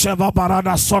 Kosheva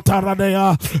Barada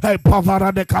Sotaradea, a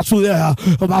Pavara de Casuya,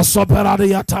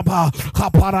 Vasoperadia Taba,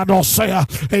 Aparadosea,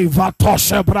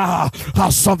 Evatoshe Braha,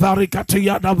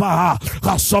 Asovarikatia Dava,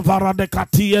 Asovara de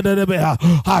Katia.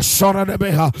 I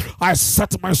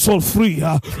set my soul free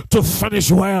to finish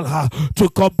well, to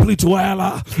complete well.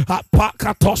 All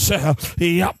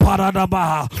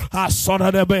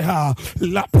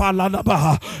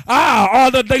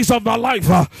the days of my life,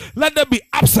 let there be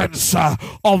absence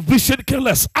of vision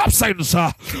killers, absence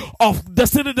of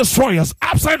destiny destroyers,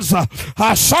 absence.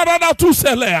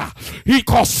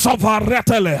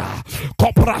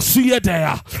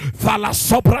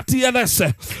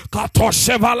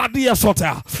 Valadia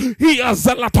Sota, he has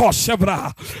Zelato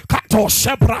Shebra, Kato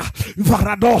Shebra,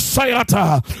 Varado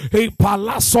Sayata, a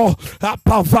Palazzo, a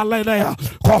Pavalena,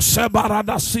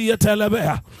 Cosebarada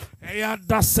Siatelebea.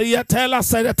 Eyada seyetela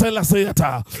seyetela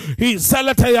seyeta. He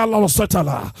seleteya lo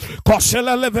setela.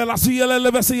 Koshele levela siyele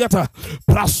levesiyeta.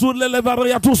 Prasule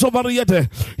levaria tu sovariete.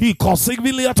 He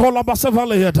kosigvilia tola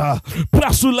basevalieta.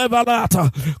 Prasule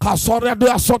valata. Kasoria de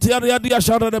asotiaria dia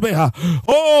sharebeha.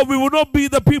 Oh, we will not be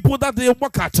the people that they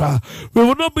mock at. We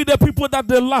will not be the people that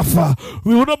they laugh.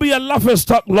 We will not be a laughing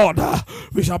stock, Lord.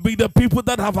 We shall be the people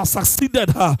that have succeeded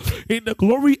in the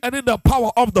glory and in the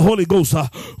power of the Holy Ghost.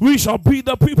 We shall be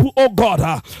the people, oh God,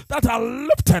 that are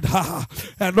lifted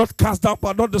and not cast down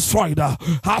but not destroyed.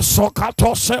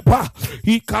 Asokatosepa,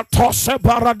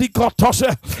 ikatoseba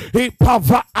radikotose,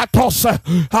 ipava atose,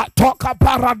 atoka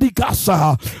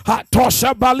paradikasa,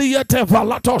 atose baliete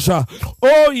valatosha.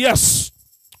 Oh yes.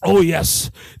 Oh,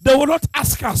 yes. They will not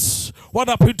ask us what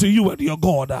happened to you and your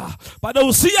God, but they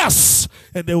will see us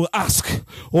and they will ask,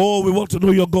 oh, we want to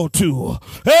know your God too.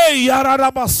 Hey,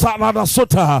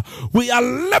 we are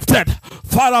lifted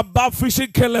far above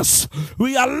fishing killers.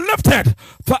 We are lifted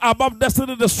far above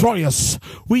destiny destroyers.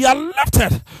 We are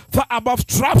lifted far above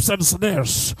traps and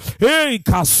snares. Hey,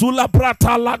 Kasula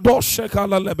Prata Lado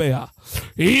Shekala Lebea.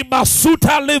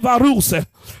 Imasuta Levaruse.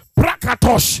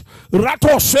 Prakatosh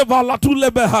Ratosheva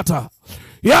Latulebehata.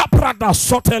 Ya Prada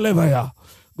Sotelevea.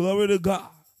 Glory to God.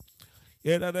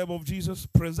 In the name of Jesus,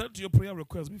 present your prayer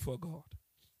request before God.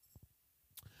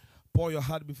 Pour your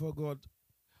heart before God.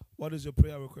 What is your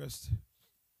prayer request?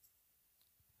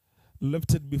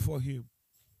 Lift it before Him.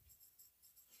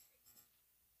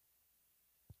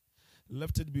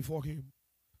 Lift it before Him.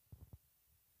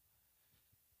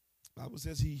 The Bible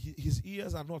says his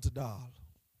ears are not dull,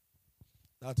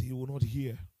 that He will not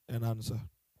hear and answer.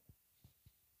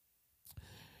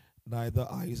 Neither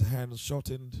are His hands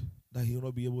shortened, that He will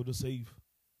not be able to save.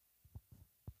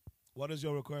 What is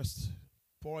your request?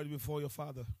 Pour it before your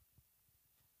Father.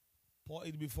 Pour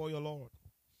it before your Lord.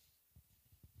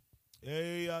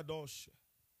 Eyadosh.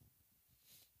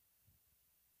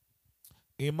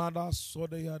 Imada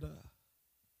Sodeyada.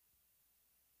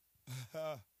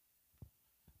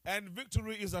 And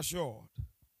victory is assured.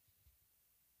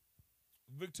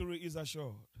 Victory is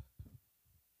assured.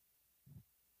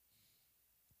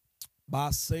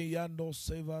 Baseyando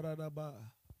sevaradaba.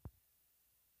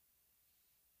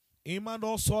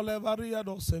 Imando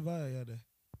solevariado sevayade.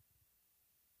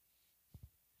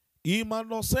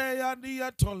 Imando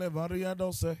seyandia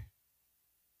tolevariado se.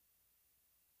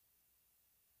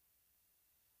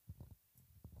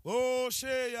 O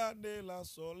sheyande la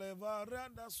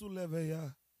solevaranda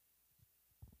suleveya.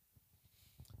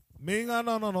 Minga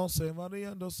no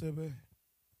sevariando seve.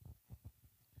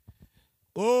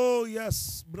 Oh,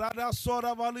 yes, brother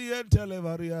Sora Valiente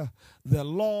Levaria, the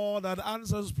Lord that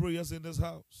answers prayers in this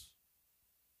house.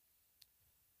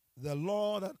 The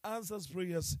Lord that answers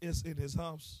prayers is in His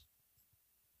house.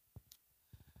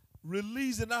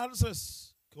 Releasing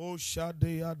answers. Oh,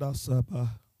 Shadea Dasaba.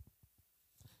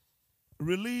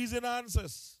 Releasing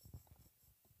answers.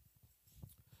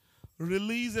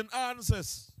 Releasing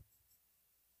answers.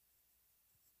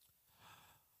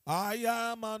 I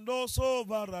am and also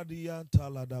Varadian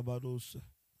Taladabados.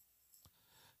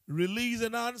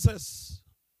 Releasing answers.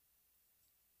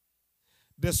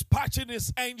 Dispatching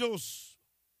His angels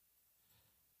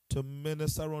to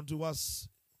minister unto us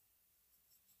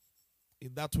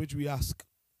in that which we ask,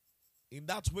 in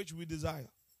that which we desire.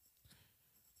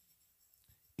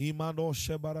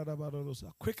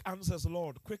 Quick answers,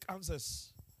 Lord. Quick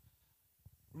answers.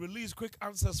 Release quick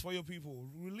answers for your people.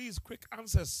 Release quick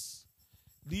answers.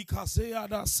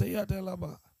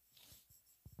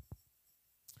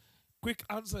 Quick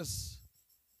answers.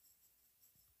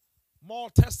 More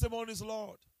testimonies,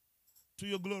 Lord, to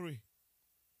your glory.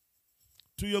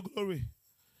 To your glory.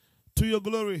 To your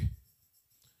glory.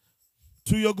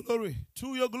 To your glory.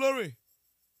 To your glory.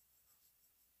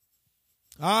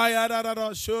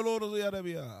 Ayadada sholo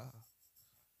yadabia.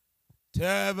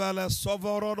 Tevele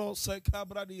sovorodo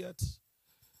sekabradiet.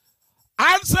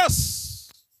 Answers.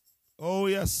 Oh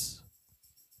yes.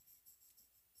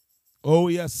 Oh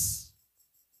yes.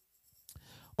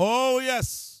 Oh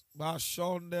yes.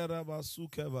 Bashondera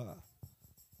basukeva.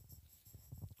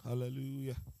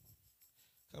 Hallelujah.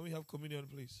 Can we have communion,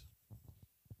 please?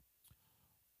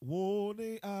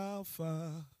 Wone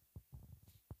Alpha,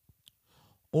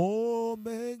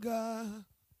 Omega,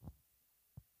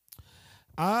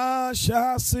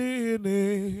 Ashasine,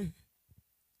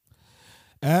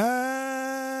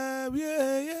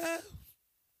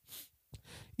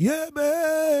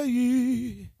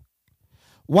 Yebe,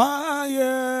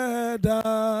 Wayeda,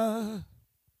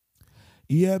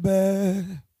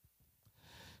 Yebe,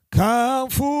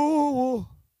 Kamfu.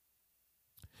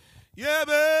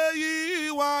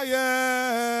 Yebe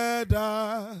wayeda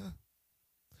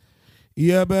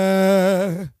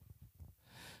Yebe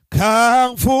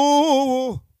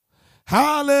Kangfu.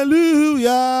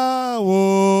 Hallelujah.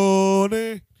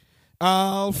 One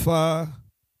Alpha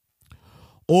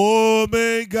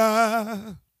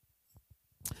Omega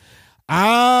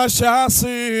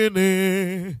Ashasine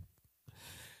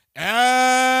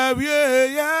yeah.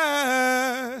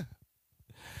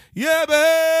 Yebe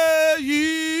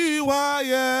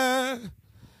yiwaye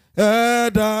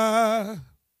eda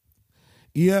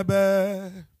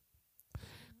yebe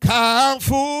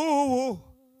kamfu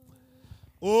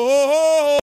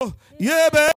oh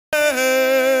yebe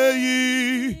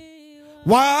yiwaye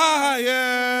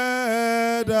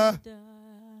eda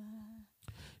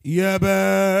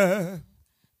Yebe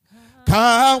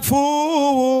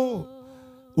Kamfu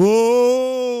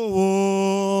One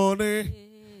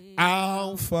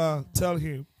Alpha. Tell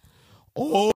him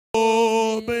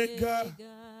Omega.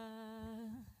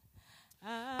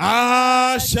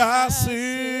 I shall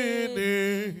sing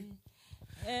it.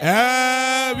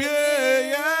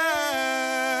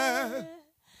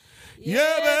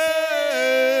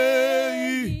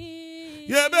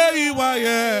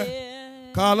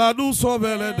 Kaladu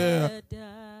sobele de.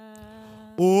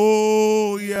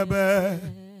 Oh yebe.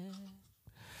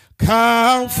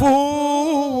 Kamfu.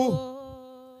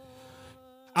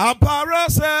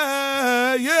 Aparase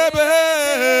yebe.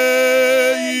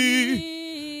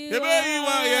 Yebe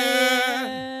iwaye.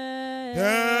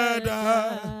 Yeda.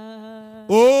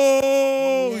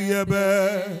 Oh yebe.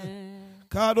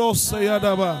 Kado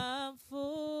seyadaba.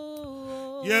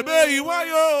 Yebe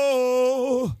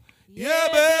iwayo.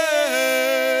 Yebe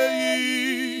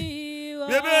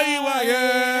iwaye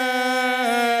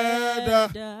da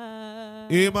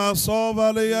ima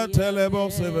sovale ya telebo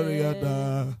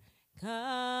severiada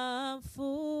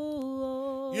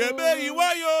yebe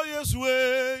iwayo yeswe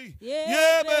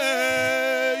yebe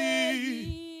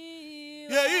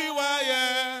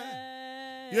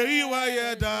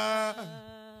iwaye da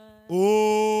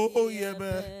oh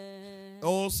yebe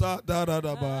osa da da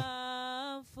da ba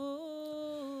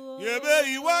Yebe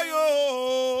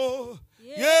iwayo,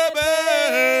 yebe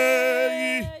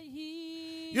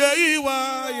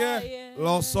iwaye,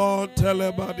 loson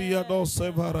telebadia no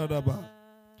sevaradaba.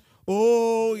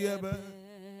 Oh yebe,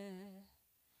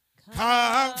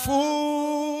 kangfu,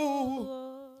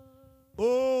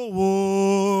 oh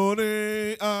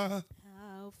wone ah,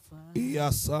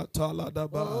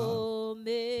 iyasataladaba.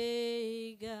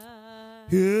 Omega,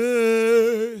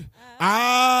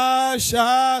 I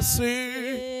shall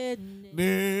sing.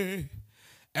 Ne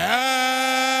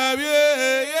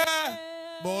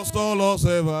Mostolo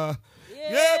seva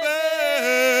Yebe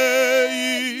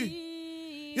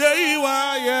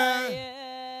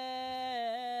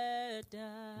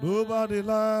Nobody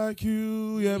like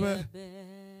you Yebe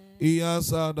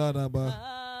Iyasa dadaba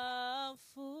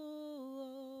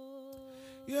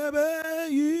Yebe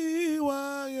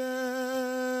Iwayeda.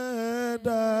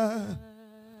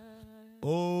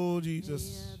 Oh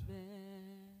Jesus.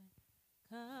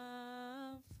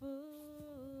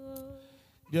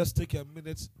 Just take a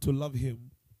minute to love him.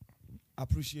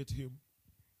 Appreciate him.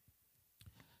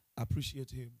 Appreciate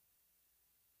him.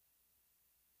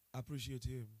 Appreciate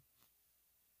him.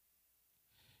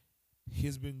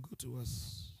 He's been good to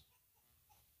us.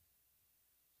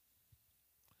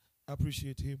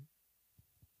 Appreciate him.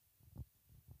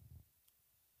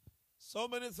 So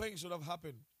many things should have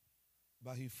happened,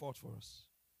 but he fought for us.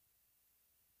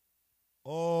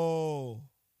 Oh,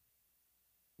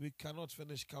 we cannot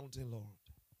finish counting, Lord.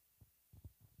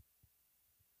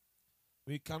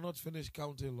 We cannot finish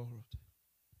counting, Lord.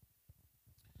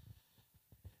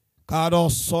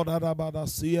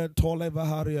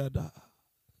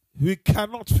 We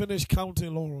cannot finish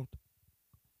counting, Lord.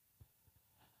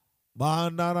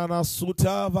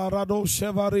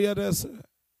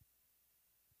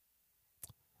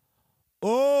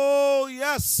 Oh,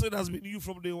 yes, it has been you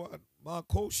from day one.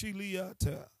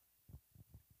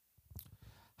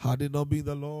 Had it not been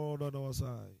the Lord on our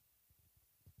side.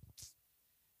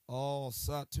 Oh,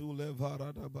 Satu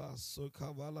Levaradaba, so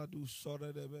Kavala do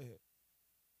Sore de Be.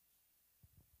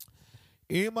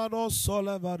 Imano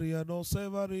Solevaria no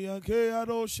Sevaria,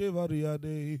 Keano Shevaria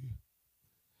de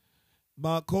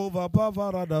Makova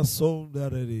Pavarada Son de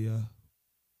Redia.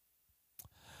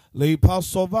 Le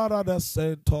Pasovara de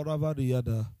Sentora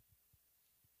Variada.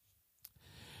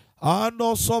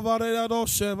 Ano Sovaria no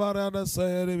Shevaria de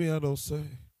Serivia no Se.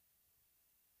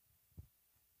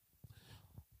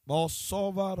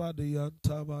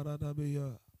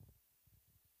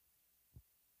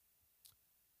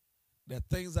 The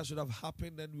things that should have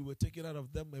happened and we were taken out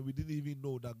of them and we didn't even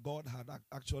know that God had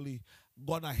actually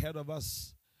gone ahead of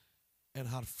us and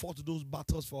had fought those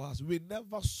battles for us. We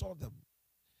never saw them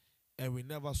and we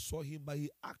never saw him, but he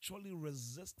actually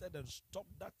resisted and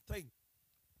stopped that thing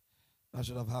that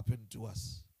should have happened to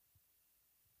us.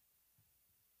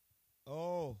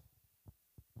 Oh,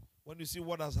 when you see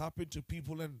what has happened to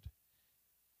people and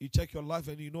you check your life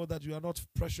and you know that you are not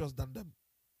precious than them.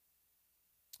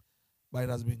 But it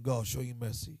has been God showing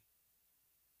mercy.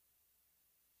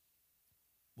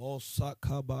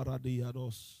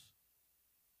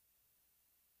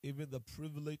 Even the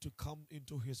privilege to come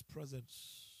into his presence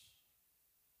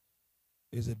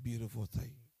is a beautiful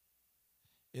thing.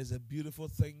 It's a beautiful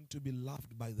thing to be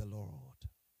loved by the Lord.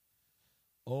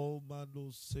 Oh,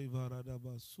 Mando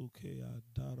Sevaradaba Sukea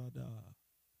Darada.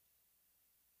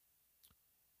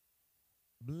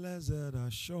 Blessed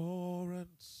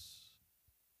assurance,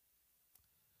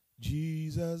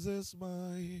 Jesus is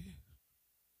mine.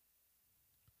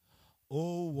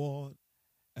 Oh, what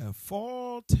a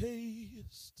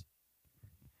foretaste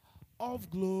of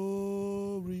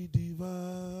glory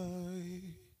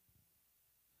divine,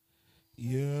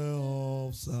 year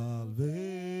of salvation,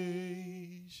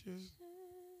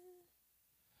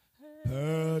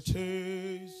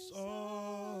 purchase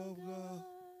of God,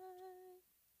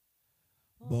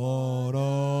 born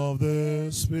of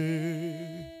the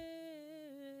Spirit,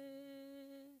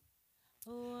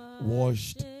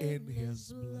 washed in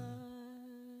His blood.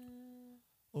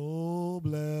 Oh,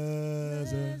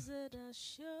 blessed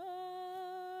assurance,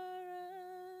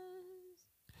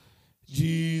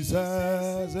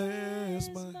 Jesus is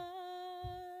mine.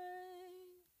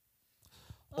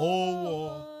 Oh,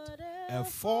 what a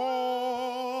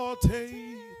foretaste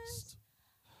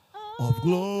of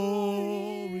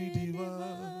glory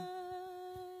divine,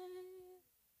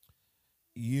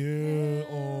 year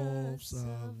of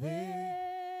salvation.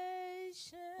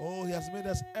 Oh, He has made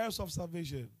us heirs of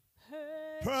salvation,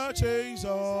 purchase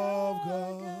of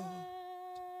God,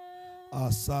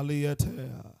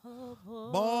 Asaliatea,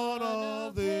 born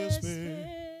of the Spirit,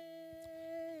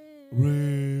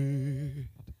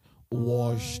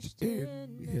 washed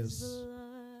in His.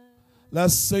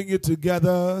 Let's sing it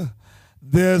together.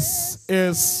 This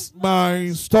is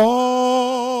my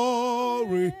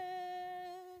story.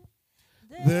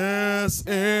 This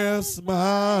is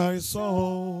my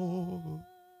song,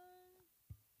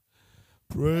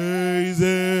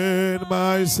 praising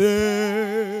my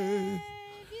Savior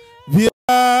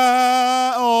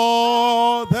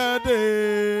all the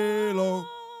day long.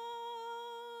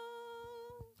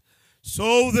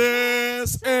 So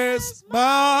this is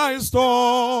my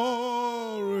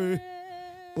story.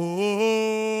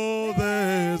 Oh,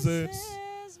 this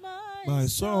is my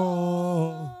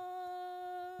song,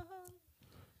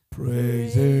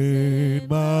 praising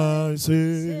my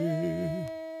Savior.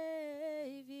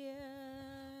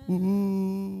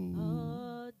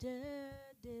 All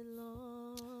day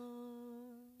long.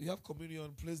 You have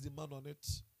communion, place demand on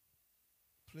it.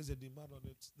 Place a demand on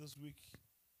it this week.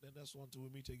 The next one till we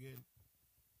meet again.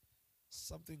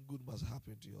 Something good must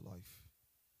happen to your life.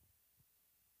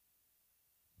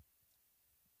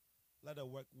 Let the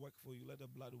work for you. Let the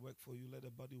blood work for you. Let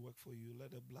the body work for you.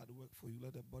 Let the blood work for you.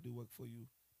 Let the body work for you.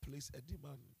 Place a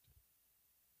demand.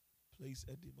 Place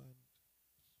a demand.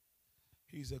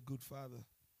 He's a good Father.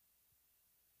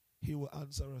 He will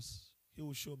answer us. He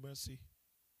will show mercy.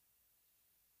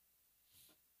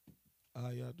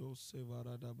 Ayado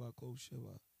Sevaradabako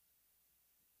Sheva.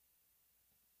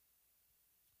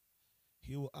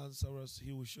 He will answer us.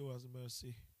 He will show us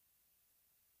mercy.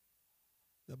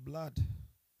 The blood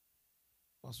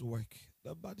must work.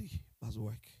 The body must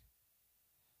work.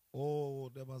 Oh,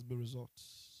 there must be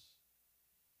results.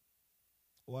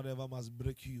 Whatever must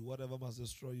break you, whatever must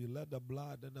destroy you, let the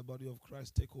blood and the body of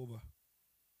Christ take over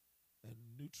and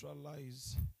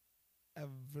neutralize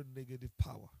every negative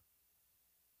power.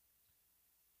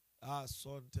 Our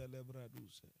son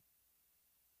Telebradus,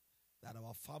 that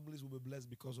our families will be blessed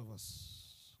because of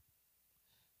us.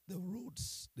 The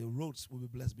roads will be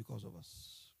blessed because of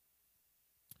us.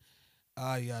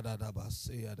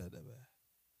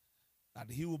 That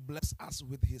He will bless us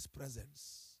with His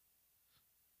presence.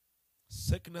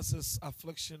 Sicknesses,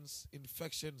 afflictions,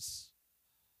 infections,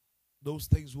 those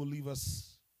things will leave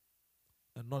us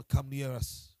and not come near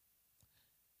us,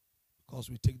 because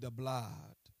we take the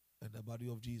blood and the body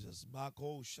of Jesus.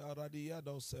 Mako sharadia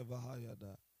do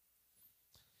sevahayada.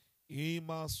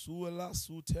 Ima suela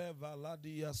sute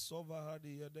valadia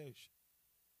sovahadia desh.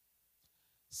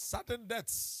 Certain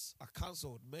deaths are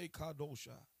cancelled. Meka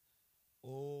dosha.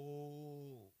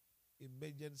 Oh,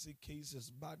 emergency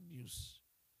cases, bad news.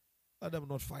 Let them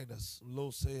not find us. Lo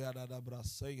seyadadabra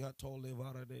seyatole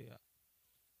varadea.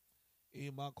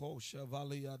 Imako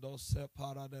shevalia do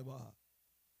separadeba.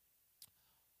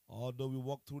 Although we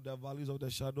walk through the valleys of the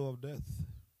shadow of death,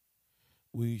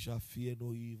 we shall fear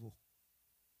no evil.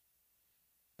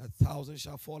 1,000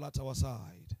 shall fall at our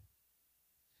side,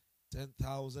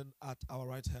 10,000 at our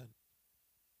right hand.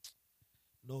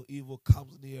 No evil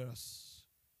comes near us.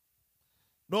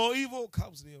 No evil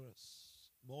comes near us.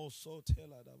 Moso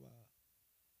teladaba.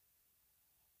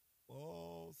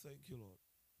 Oh, thank you, Lord.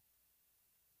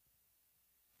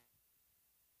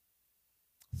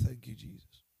 Thank you,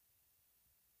 Jesus.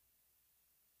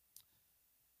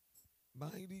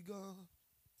 Mighty God,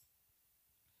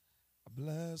 I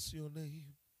bless your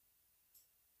name.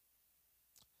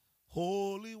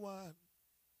 Holy One,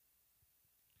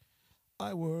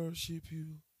 I worship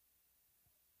you.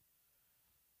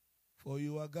 For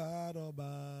you are God all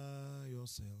by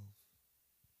yourself.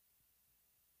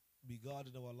 Be God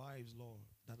in our lives, Lord,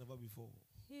 than ever before.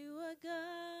 You are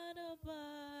God all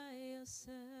by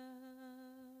yourself.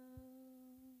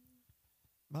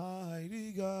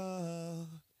 Mighty God,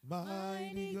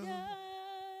 mighty God.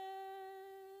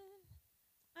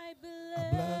 I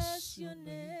bless your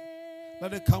name.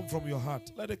 Let it come from your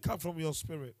heart. Let it come from your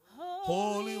spirit.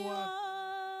 Holy One,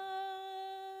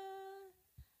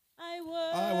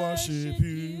 I worship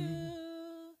you.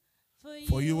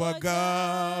 For you are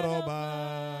God all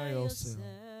by yourself.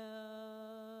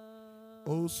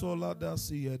 Oh, Solada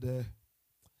Siede.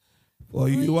 For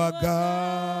you are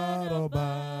God all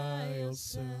by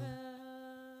yourself.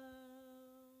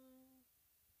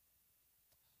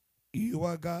 You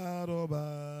are God all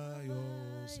by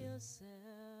yourself.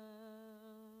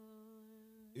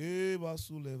 You are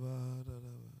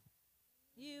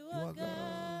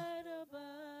God all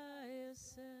by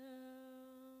yourself.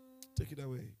 Take it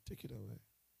away. Take it away.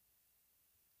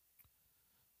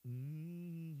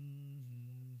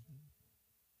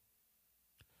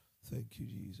 Thank you,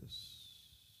 Jesus.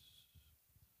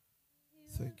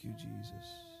 Thank you, Jesus.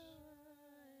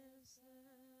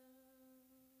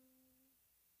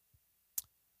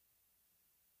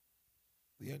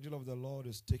 The angel of the Lord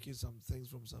is taking some things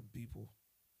from some people.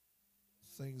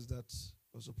 Things that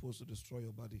are supposed to destroy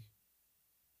your body.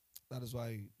 That is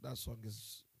why that song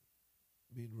is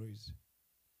being raised.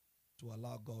 To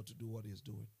allow God to do what He's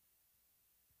doing.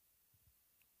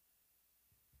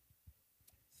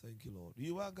 Thank you, Lord.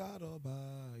 You are God all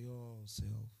by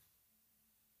yourself.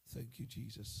 Thank you,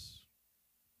 Jesus.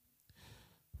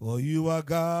 For you are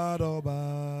God all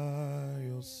by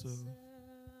yourself.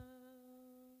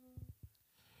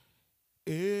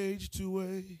 Age to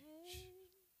age,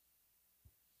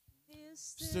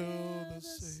 still the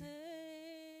same.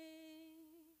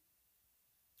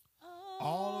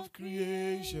 All of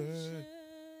creation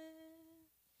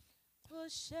will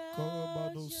shout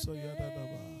your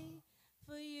name,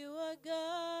 for you are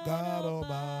God all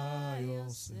by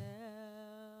yourself.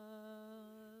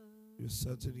 You're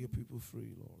setting your people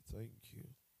free, Lord. Thank you.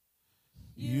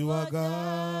 You are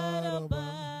God all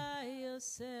by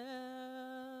yourself.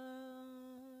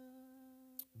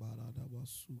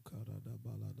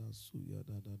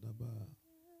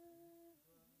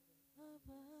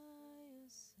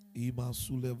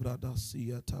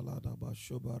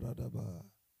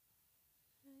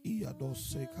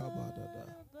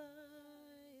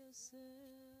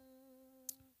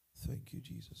 Thank you,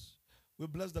 Jesus. We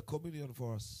bless the communion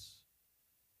for us.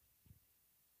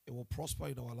 It will prosper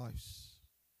in our lives.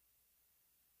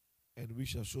 And we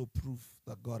shall show proof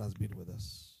that God has been with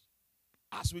us.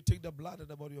 As we take the blood and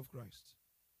the body of Christ,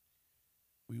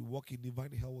 we walk in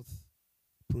divine health,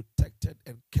 protected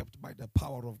and kept by the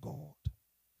power of God.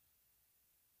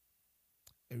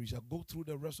 And we shall go through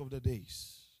the rest of the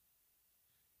days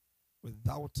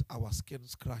without our skin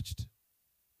scratched,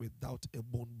 without a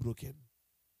bone broken,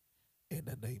 in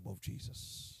the name of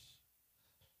Jesus.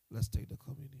 Let's take the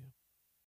communion.